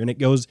deeper, and it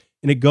goes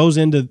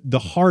into the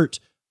heart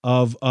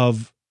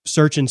of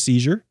search and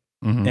seizure,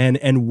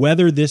 and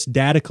whether this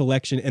data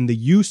collection and the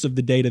use of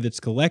the data that's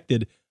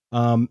collected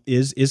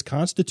is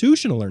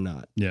constitutional or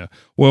not. Yeah.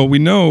 Well,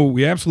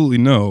 we absolutely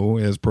know,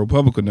 as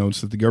ProPublica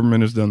notes, that the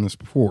government has done this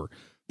before.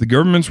 The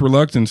government's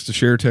reluctance to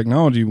share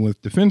technology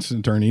with defense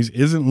attorneys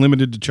isn't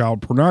limited to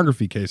child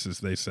pornography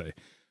cases, they say.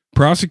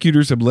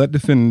 Prosecutors have let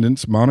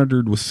defendants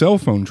monitored with cell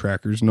phone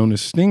trackers known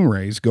as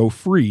stingrays go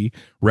free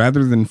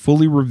rather than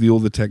fully reveal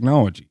the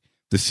technology.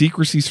 The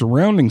secrecy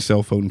surrounding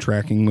cell phone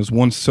tracking was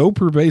once so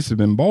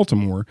pervasive in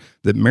Baltimore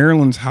that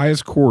Maryland's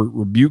highest court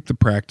rebuked the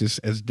practice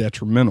as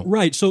detrimental.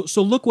 Right. So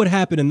look what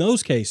happened in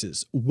those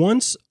cases.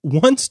 Once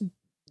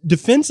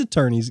defense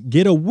attorneys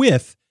get a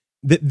whiff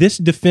that this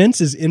defense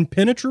is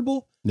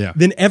impenetrable,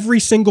 then every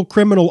single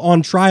criminal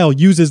on trial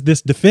uses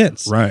this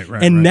defense. Right.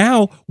 And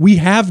now we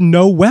have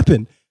no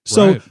weapon.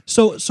 So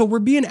we're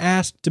being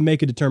asked to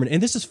make a determination.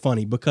 And this is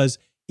funny because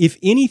if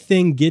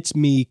anything gets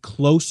me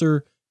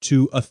closer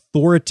to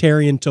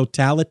authoritarian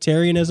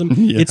totalitarianism,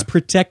 it's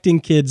protecting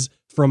kids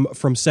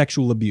from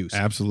sexual abuse.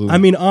 Absolutely. I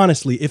mean,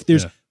 honestly, if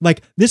there's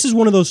this is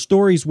one of those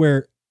stories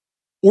where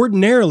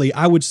ordinarily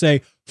I would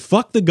say,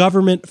 fuck the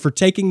government for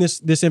taking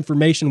this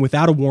information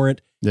without a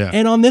warrant. Yeah.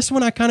 And on this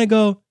one, I kind of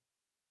go,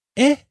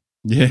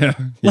 Yeah.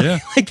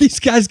 Like these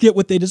guys get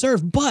what they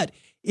deserve. But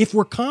if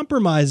we're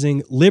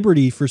compromising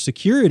liberty for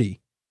security,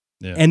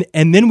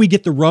 and then we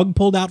get the rug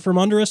pulled out from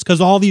under us because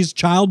all these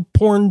child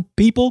porn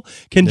people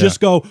can just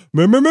go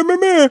and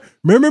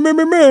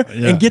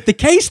get the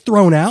case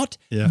thrown out,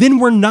 then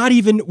we're not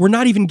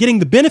even getting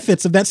the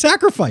benefits of that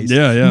sacrifice.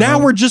 Now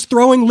we're just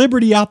throwing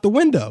liberty out the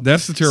window.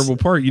 That's the terrible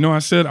part. I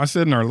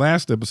said in our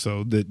last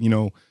episode that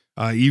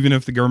even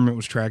if the government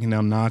was tracking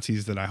down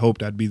Nazis, that I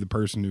hoped I'd be the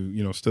person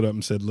who stood up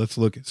and said, let's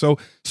look at. So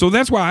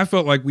that's why I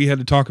felt like we had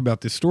to talk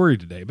about this story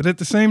today. But at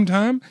the same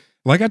time,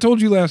 like I told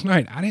you last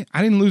night, I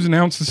didn't lose an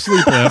ounce of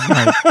sleep last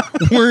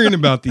night worrying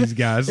about these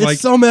guys. It's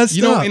so messed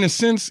up. In a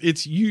sense,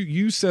 it's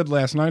you said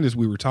last night as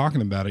we were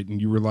talking about it, and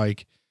you were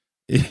like,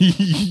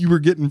 you were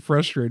getting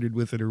frustrated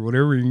with it or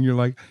whatever, and you're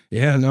like,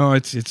 yeah, no,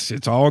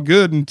 it's all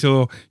good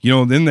until,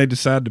 then they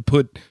decide to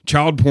put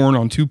child porn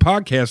on 2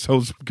 podcast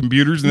hosts'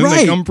 computers, and then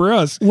they come for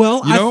us.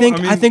 Well,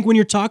 I think when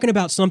you're talking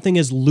about something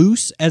as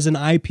loose as an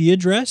IP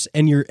address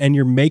and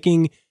you're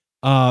making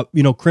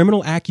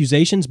criminal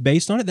accusations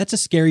based on it, that's a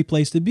scary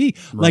place to be.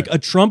 Right. Like a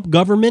Trump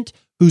government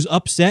who's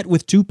upset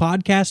with 2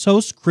 podcast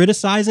hosts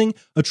criticizing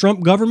a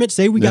Trump government.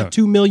 Say we got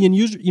 2 million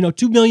users,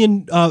 2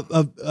 million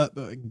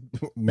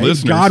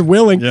God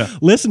willing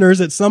listeners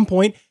at some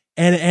point,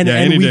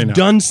 and we've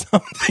done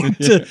something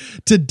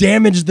to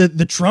damage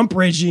the Trump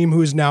regime,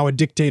 who is now a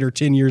dictator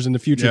 10 years in the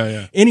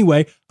future.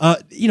 Anyway,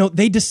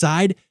 they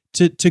decide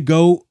to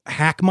go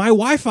hack my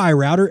Wi-Fi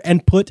router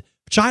and put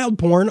child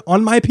porn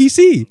on my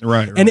PC,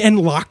 right. and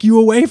lock you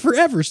away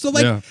forever. So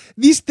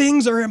these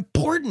things are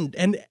important,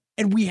 and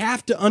we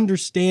have to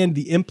understand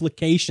the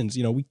implications.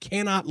 We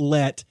cannot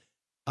let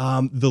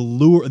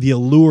the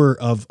allure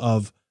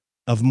of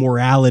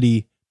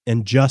morality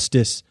and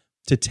justice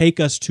to take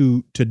us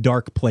to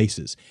dark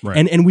places.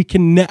 Right. And we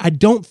can. I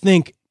don't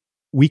think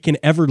we can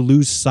ever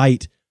lose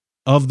sight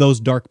of those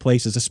dark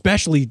places,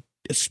 especially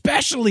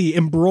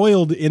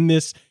embroiled in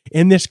this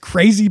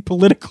crazy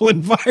political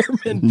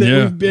environment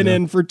that we've been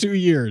in for 2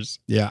 years.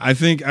 Yeah, I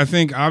think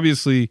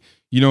obviously,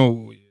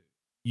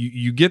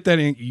 you get that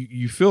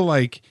you feel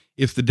like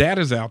if the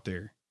data's out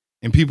there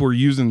and people are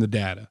using the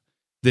data,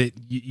 that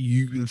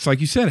it's like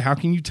you said, how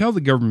can you tell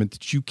the government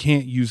that you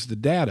can't use the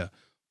data?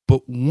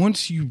 But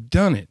once you've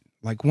done it,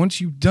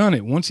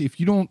 if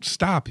you don't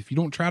stop, if you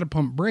don't try to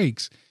pump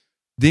brakes,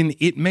 then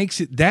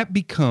that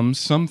becomes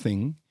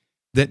something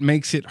that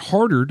makes it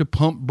harder to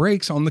pump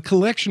brakes on the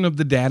collection of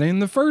the data in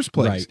the first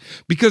place. Right.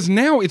 Because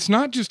now it's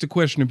not just a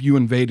question of you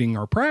invading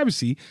our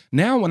privacy.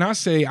 Now, when I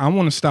say I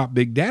want to stop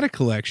big data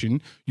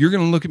collection, you're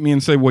going to look at me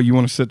and say, well, you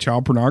want to set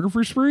child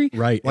pornographers free?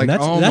 Right. Like,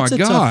 and that's a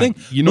tough thing.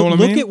 You know what I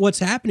mean? Look at what's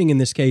happening in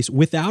this case.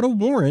 Without a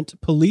warrant,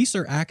 police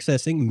are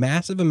accessing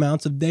massive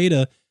amounts of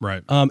data.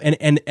 Right.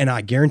 And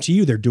I guarantee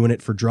you they're doing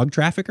it for drug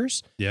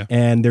traffickers. Yeah.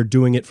 And they're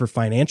doing it for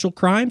financial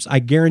crimes. I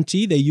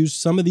guarantee they use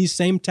some of these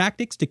same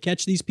tactics to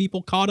catch these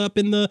people caught up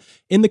in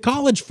the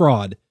college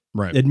fraud.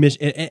 Right.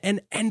 Admission.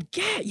 And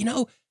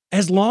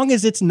as long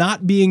as it's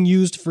not being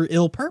used for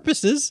ill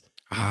purposes,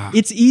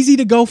 it's easy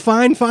to go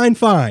fine.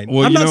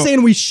 Well, I'm not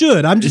saying we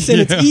should. I'm just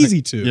saying it's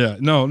easy to. Yeah.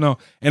 No.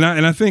 And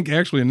I think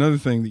actually another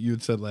thing that you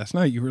had said last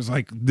night, you were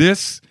like,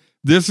 this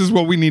is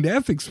what we need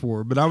ethics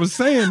for. But I was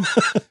saying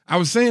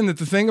that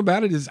the thing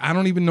about it is I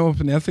don't even know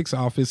if an ethics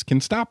office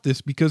can stop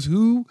this, because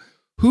who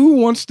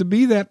wants to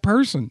be that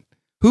person?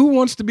 Who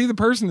wants to be the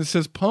person that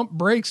says pump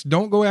brakes,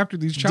 don't go after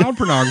these child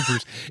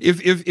pornographers?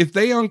 If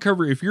they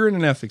uncover, if you're in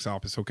an ethics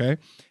office, okay,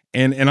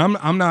 and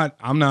I'm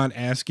not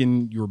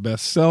asking your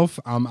best self,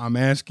 I'm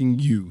asking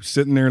you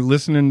sitting there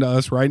listening to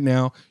us right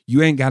now.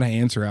 You ain't got to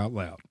answer out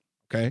loud,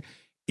 okay?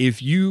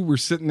 If you were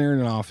sitting there in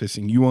an office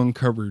and you were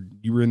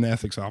in the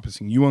ethics office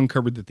and you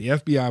uncovered that the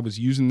FBI was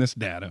using this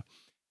data,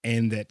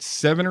 and that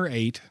 7 or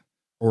 8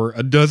 or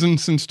a dozen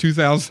since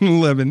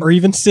 2011, or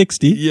even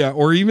 60. Yeah,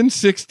 or even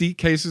 60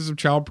 cases of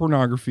child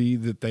pornography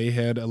that they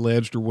had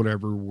alleged or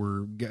whatever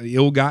were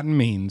ill-gotten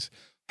means.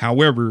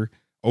 However,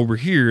 over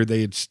here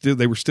they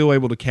were still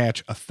able to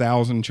catch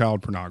 1,000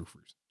 child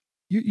pornographers.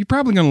 You're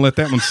probably going to let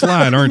that one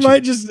slide, aren't you?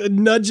 Might just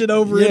nudge it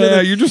over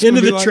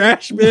into the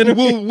trash bin.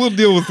 We'll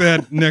deal with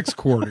that next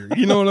quarter.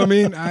 You know what I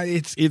mean?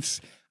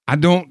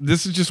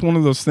 This is just one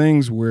of those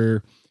things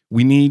where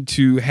we need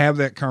to have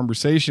that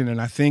conversation,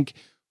 and I think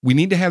we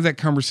need to have that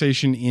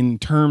conversation in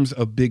terms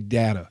of big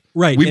data.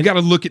 Right. We've got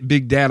to look at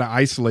big data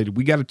isolated.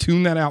 We got to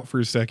tune that out for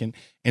a second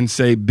and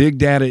say big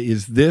data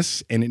is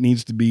this, and it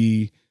needs to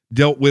be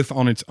dealt with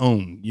on its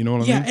own. You know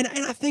what I mean? Yeah,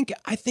 and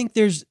I think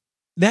there's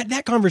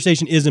that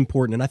conversation is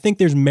important, and I think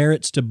there's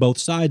merits to both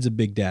sides of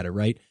big data,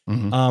 right?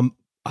 Mm-hmm.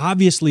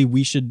 Obviously,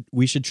 we should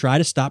try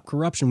to stop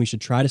corruption. We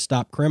should try to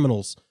stop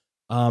criminals.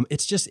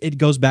 It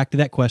goes back to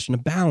that question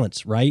of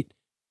balance, right?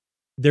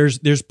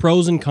 There's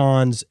pros and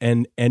cons,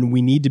 and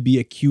we need to be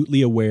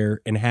acutely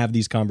aware and have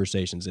these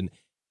conversations.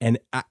 And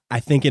I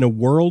think in a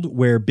world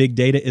where big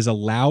data is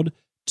allowed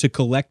to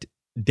collect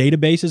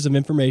databases of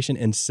information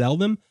and sell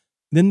them,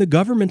 then the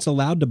government's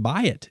allowed to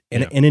buy it.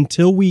 And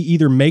until we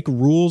either make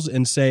rules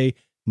and say,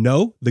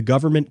 no, the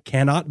government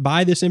cannot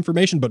buy this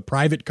information, but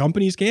private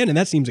companies can, and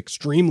that seems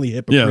extremely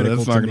hypocritical. Yeah,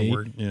 that's not going to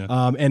work. Yeah.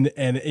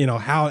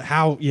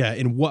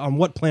 On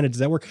what planet does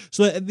that work?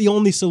 So the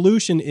only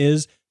solution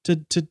is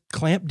to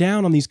clamp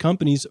down on these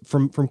companies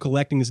from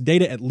collecting this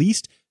data. At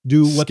least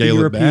do what the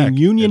European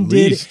Union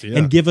did,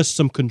 and give us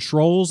some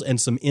controls and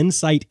some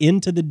insight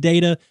into the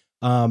data.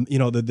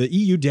 The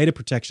EU data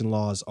protection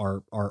laws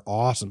are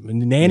awesome. And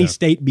nanny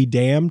state be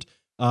damned.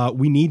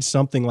 We need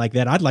something like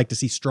that. I'd like to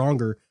see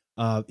stronger,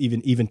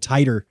 even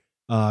tighter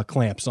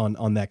clamps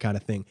on that kind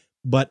of thing.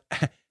 But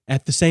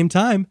at the same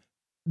time,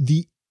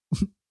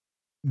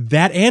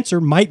 that answer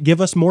might give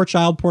us more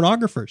child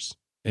pornographers.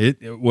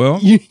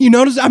 You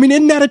notice, I mean,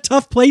 isn't that a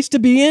tough place to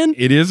be in?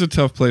 It is a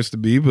tough place to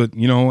be, but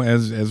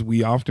as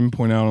we often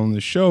point out on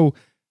the show,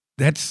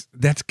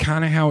 that's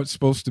kind of how it's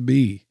supposed to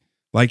be.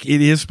 Like,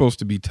 it is supposed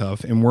to be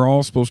tough, and we're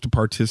all supposed to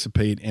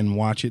participate and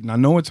watch it. And I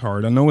know it's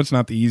hard. I know it's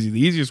not the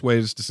easiest way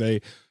is to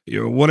say,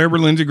 whatever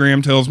Lindsey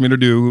Graham tells me to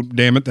do,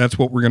 damn it, that's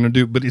what we're going to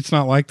do. But it's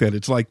not like that.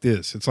 It's like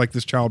this. It's like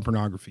this child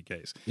pornography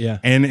case. Yeah.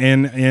 And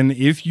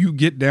if you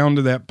get down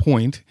to that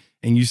point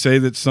and you say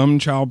that some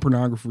child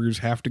pornographers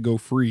have to go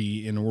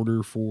free in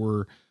order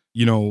for,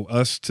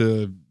 us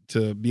to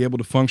be able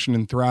to function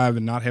and thrive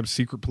and not have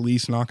secret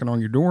police knocking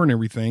on your door and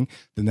everything,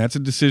 then that's a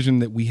decision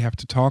that we have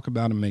to talk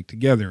about and make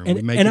together.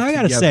 And I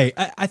got to say,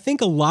 I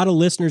think a lot of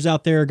listeners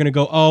out there are going to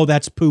go, oh,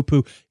 that's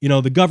poo-poo.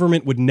 The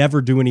government would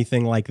never do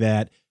anything like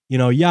that.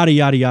 Yada,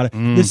 yada, yada.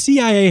 The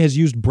CIA has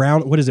used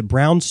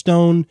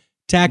brownstone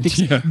tactics.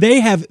 Yeah.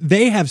 They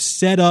have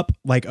set up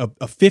like a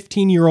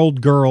 15-year-old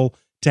girl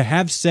to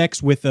have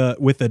sex with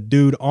a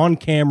dude on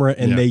camera,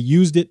 and they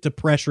used it to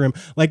pressure him.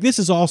 Like, this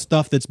is all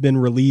stuff that's been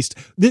released.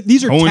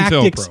 These are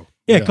tactics.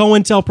 Yeah,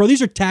 COINTELPRO.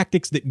 These are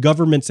tactics that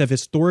governments have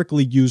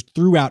historically used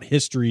throughout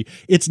history.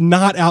 It's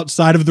not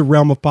outside of the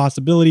realm of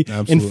possibility.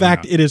 Absolutely In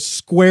fact, not. it is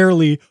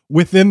squarely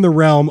within the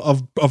realm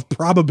of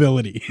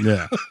probability.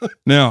 Yeah.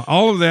 Now,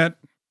 all of that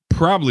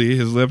probably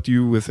has left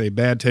you with a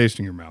bad taste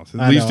in your mouth.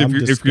 At least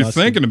if you're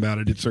thinking about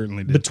it, it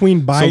certainly did.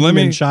 Between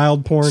Biden and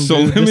child porn,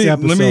 this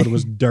episode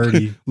was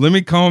dirty. Let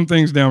me calm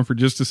things down for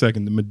just a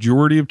second. The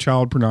majority of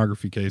child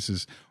pornography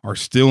cases are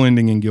still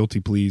ending in guilty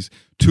pleas.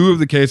 2 of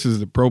the cases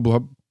that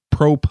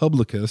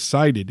ProPublica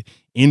cited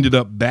ended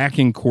up back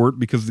in court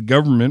because the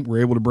government were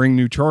able to bring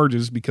new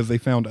charges because they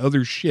found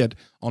other shit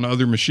on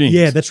other machines.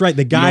 Yeah, that's right.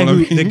 The guy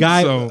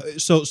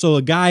So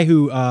a guy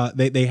who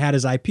they had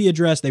his IP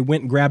address, they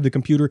went and grabbed the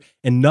computer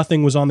and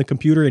nothing was on the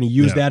computer and he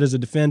used that as a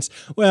defense.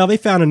 Well, they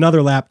found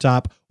another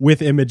laptop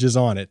with images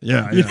on it.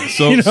 Yeah.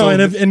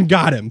 And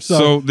got him.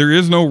 So there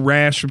is no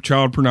rash of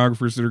child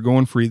pornographers that are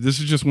going free. This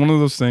is just one of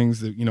those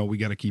things that, we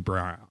got to keep our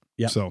eye on.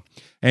 Yep. So,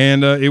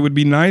 and it would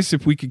be nice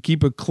if we could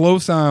keep a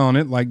close eye on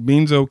it, like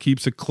Beanzo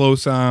keeps a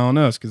close eye on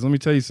us. Because let me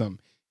tell you something,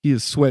 he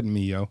is sweating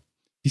me, yo.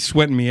 He's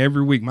sweating me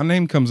every week. My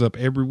name comes up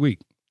every week.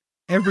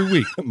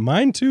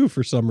 Mine too,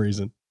 for some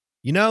reason.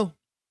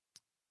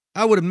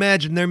 I would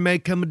imagine there may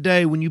come a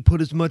day when you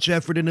put as much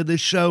effort into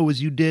this show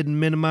as you did in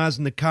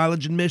minimizing the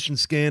college admission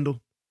scandal.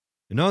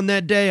 And on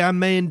that day, I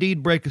may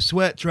indeed break a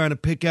sweat trying to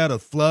pick out a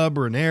flub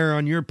or an error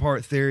on your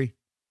part, Theory.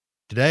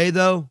 Today,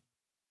 though,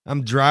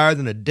 I'm drier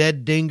than a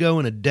dead dingo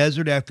in a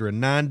desert after a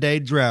 9-day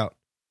drought.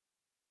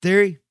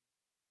 Theory,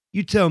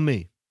 you tell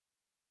me.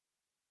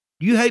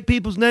 Do you hate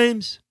people's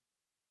names?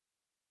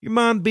 Your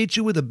mom beat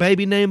you with a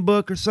baby name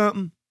book or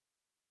something?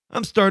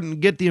 I'm starting to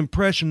get the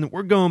impression that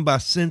we're going by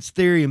sense,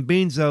 Theory, and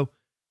Beanzo,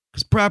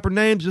 because proper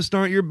names just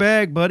aren't your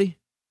bag, buddy.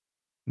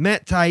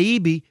 Matt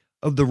Taibbi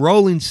of the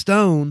Rolling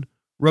Stone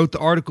wrote the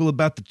article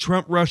about the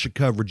Trump-Russia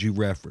coverage you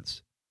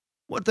referenced.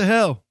 What the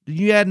hell? Did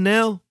you add an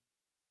L?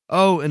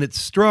 Oh, and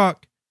it's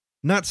Strzok,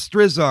 not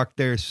Strizok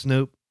there,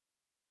 Snoop.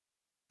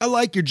 I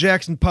like your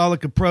Jackson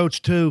Pollock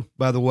approach, too,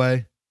 by the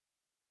way.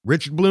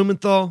 Richard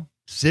Blumenthal,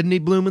 Sidney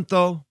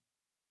Blumenthal,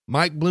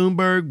 Mike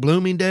Bloomberg,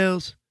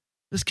 Bloomingdale's.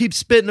 Just keep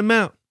spitting them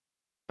out.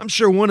 I'm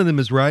sure one of them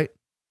is right.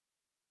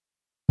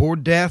 Poor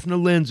Daphne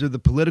Lenzer, the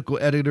political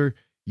editor,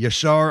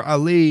 Yashar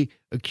Ali,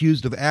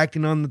 accused of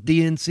acting on the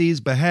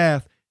DNC's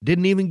behalf,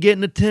 didn't even get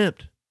an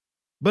attempt.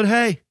 But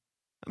hey,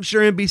 I'm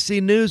sure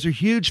NBC News are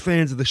huge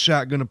fans of the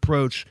shotgun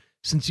approach,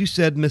 since you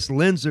said Miss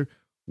Lenzer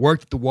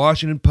worked at the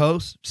Washington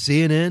Post,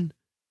 CNN,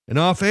 and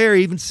off-air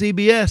even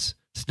CBS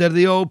instead of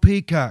the old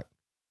Peacock.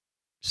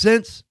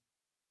 Since?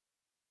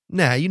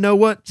 Nah, you know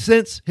what?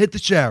 Since, hit the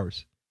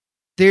showers.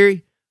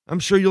 Theory, I'm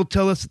sure you'll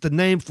tell us that the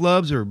name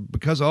flubs are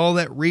because of all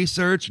that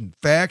research and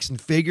facts and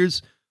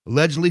figures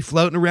allegedly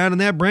floating around in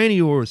that brain of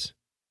yours.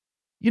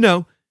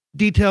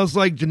 Details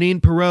like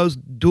Janine Perot's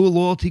dual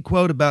loyalty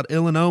quote about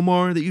Ilhan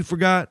Omar that you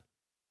forgot.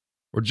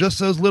 Or just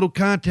those little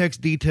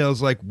context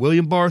details like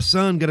William Barr's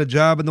son got a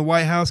job in the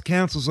White House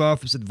counsel's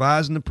office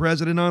advising the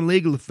president on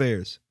legal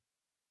affairs.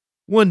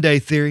 One day,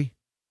 Theory.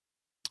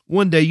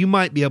 One day you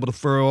might be able to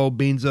furrow old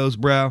Beanzo's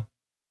brow.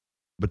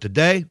 But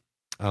today,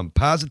 I'm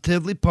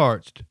positively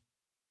parched.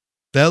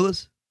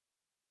 Fellas,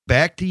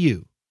 back to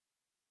you.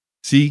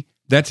 See,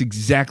 that's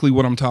exactly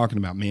what I'm talking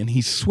about, man.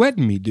 He's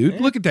sweating me, dude.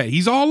 Look at that.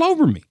 He's all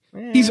over me.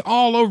 He's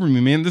all over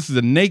me, man. This is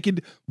a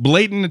naked,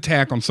 blatant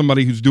attack on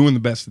somebody who's doing the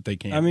best that they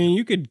can. I mean,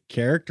 you could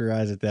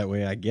characterize it that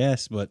way, I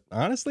guess, but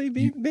honestly,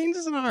 Beans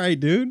is an all right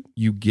dude.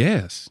 You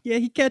guess? Yeah,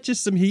 he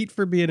catches some heat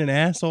for being an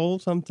asshole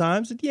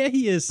sometimes. And yeah,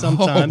 he is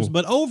sometimes,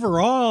 but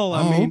overall,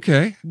 I mean,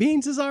 okay.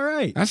 Beans is all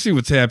right. I see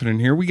what's happening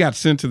here. We got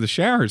sent to the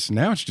showers, so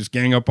now it's just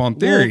gang up on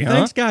Theory, huh?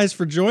 Thanks, guys,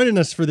 for joining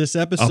us for this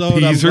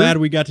episode. I'm glad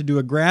we got to do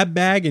a grab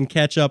bag and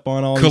catch up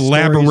on all these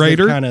stories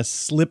that kind of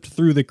slipped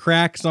through the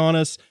cracks on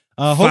us.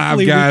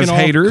 Hopefully we can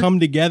all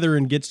come together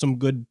and get some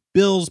good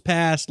bills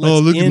passed.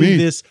 Let's end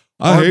this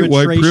I hate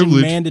white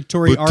privilege,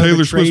 mandatory but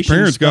Taylor Swift's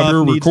parents got her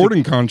a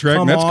recording contract,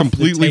 and that's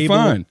completely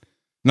fine.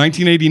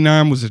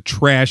 1989 was a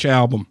trash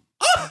album.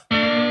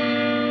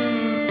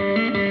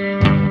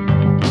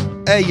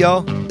 Hey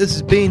y'all, this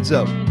is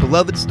Beanzo,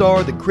 beloved star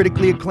of the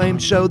critically acclaimed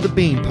show The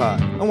Bean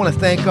Pod. I want to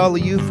thank all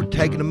of you for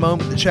taking a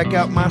moment to check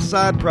out my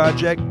side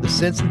project, the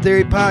Sense and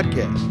Theory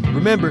Podcast.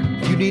 Remember,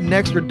 if you need an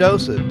extra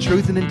dose of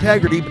truth and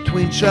integrity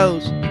between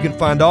shows, you can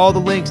find all the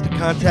links to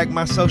contact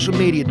my social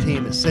media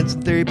team at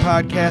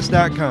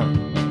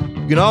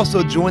senseandtheorypodcast.com. You can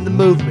also join the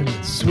movement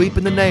that's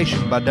sweeping the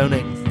nation by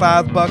donating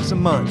 $5 a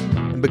month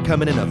and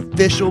becoming an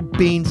official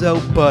Beanzo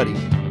buddy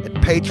at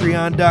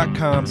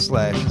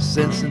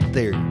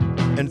patreon.com/senseandtheory.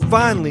 And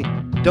finally,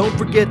 don't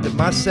forget that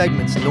my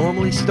segments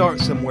normally start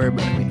somewhere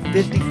between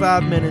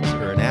 55 minutes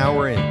or an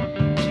hour in.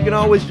 So you can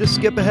always just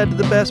skip ahead to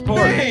the best part.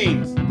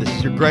 Thanks. This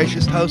is your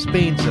gracious host,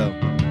 Beanzo,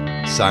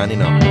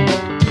 signing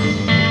off.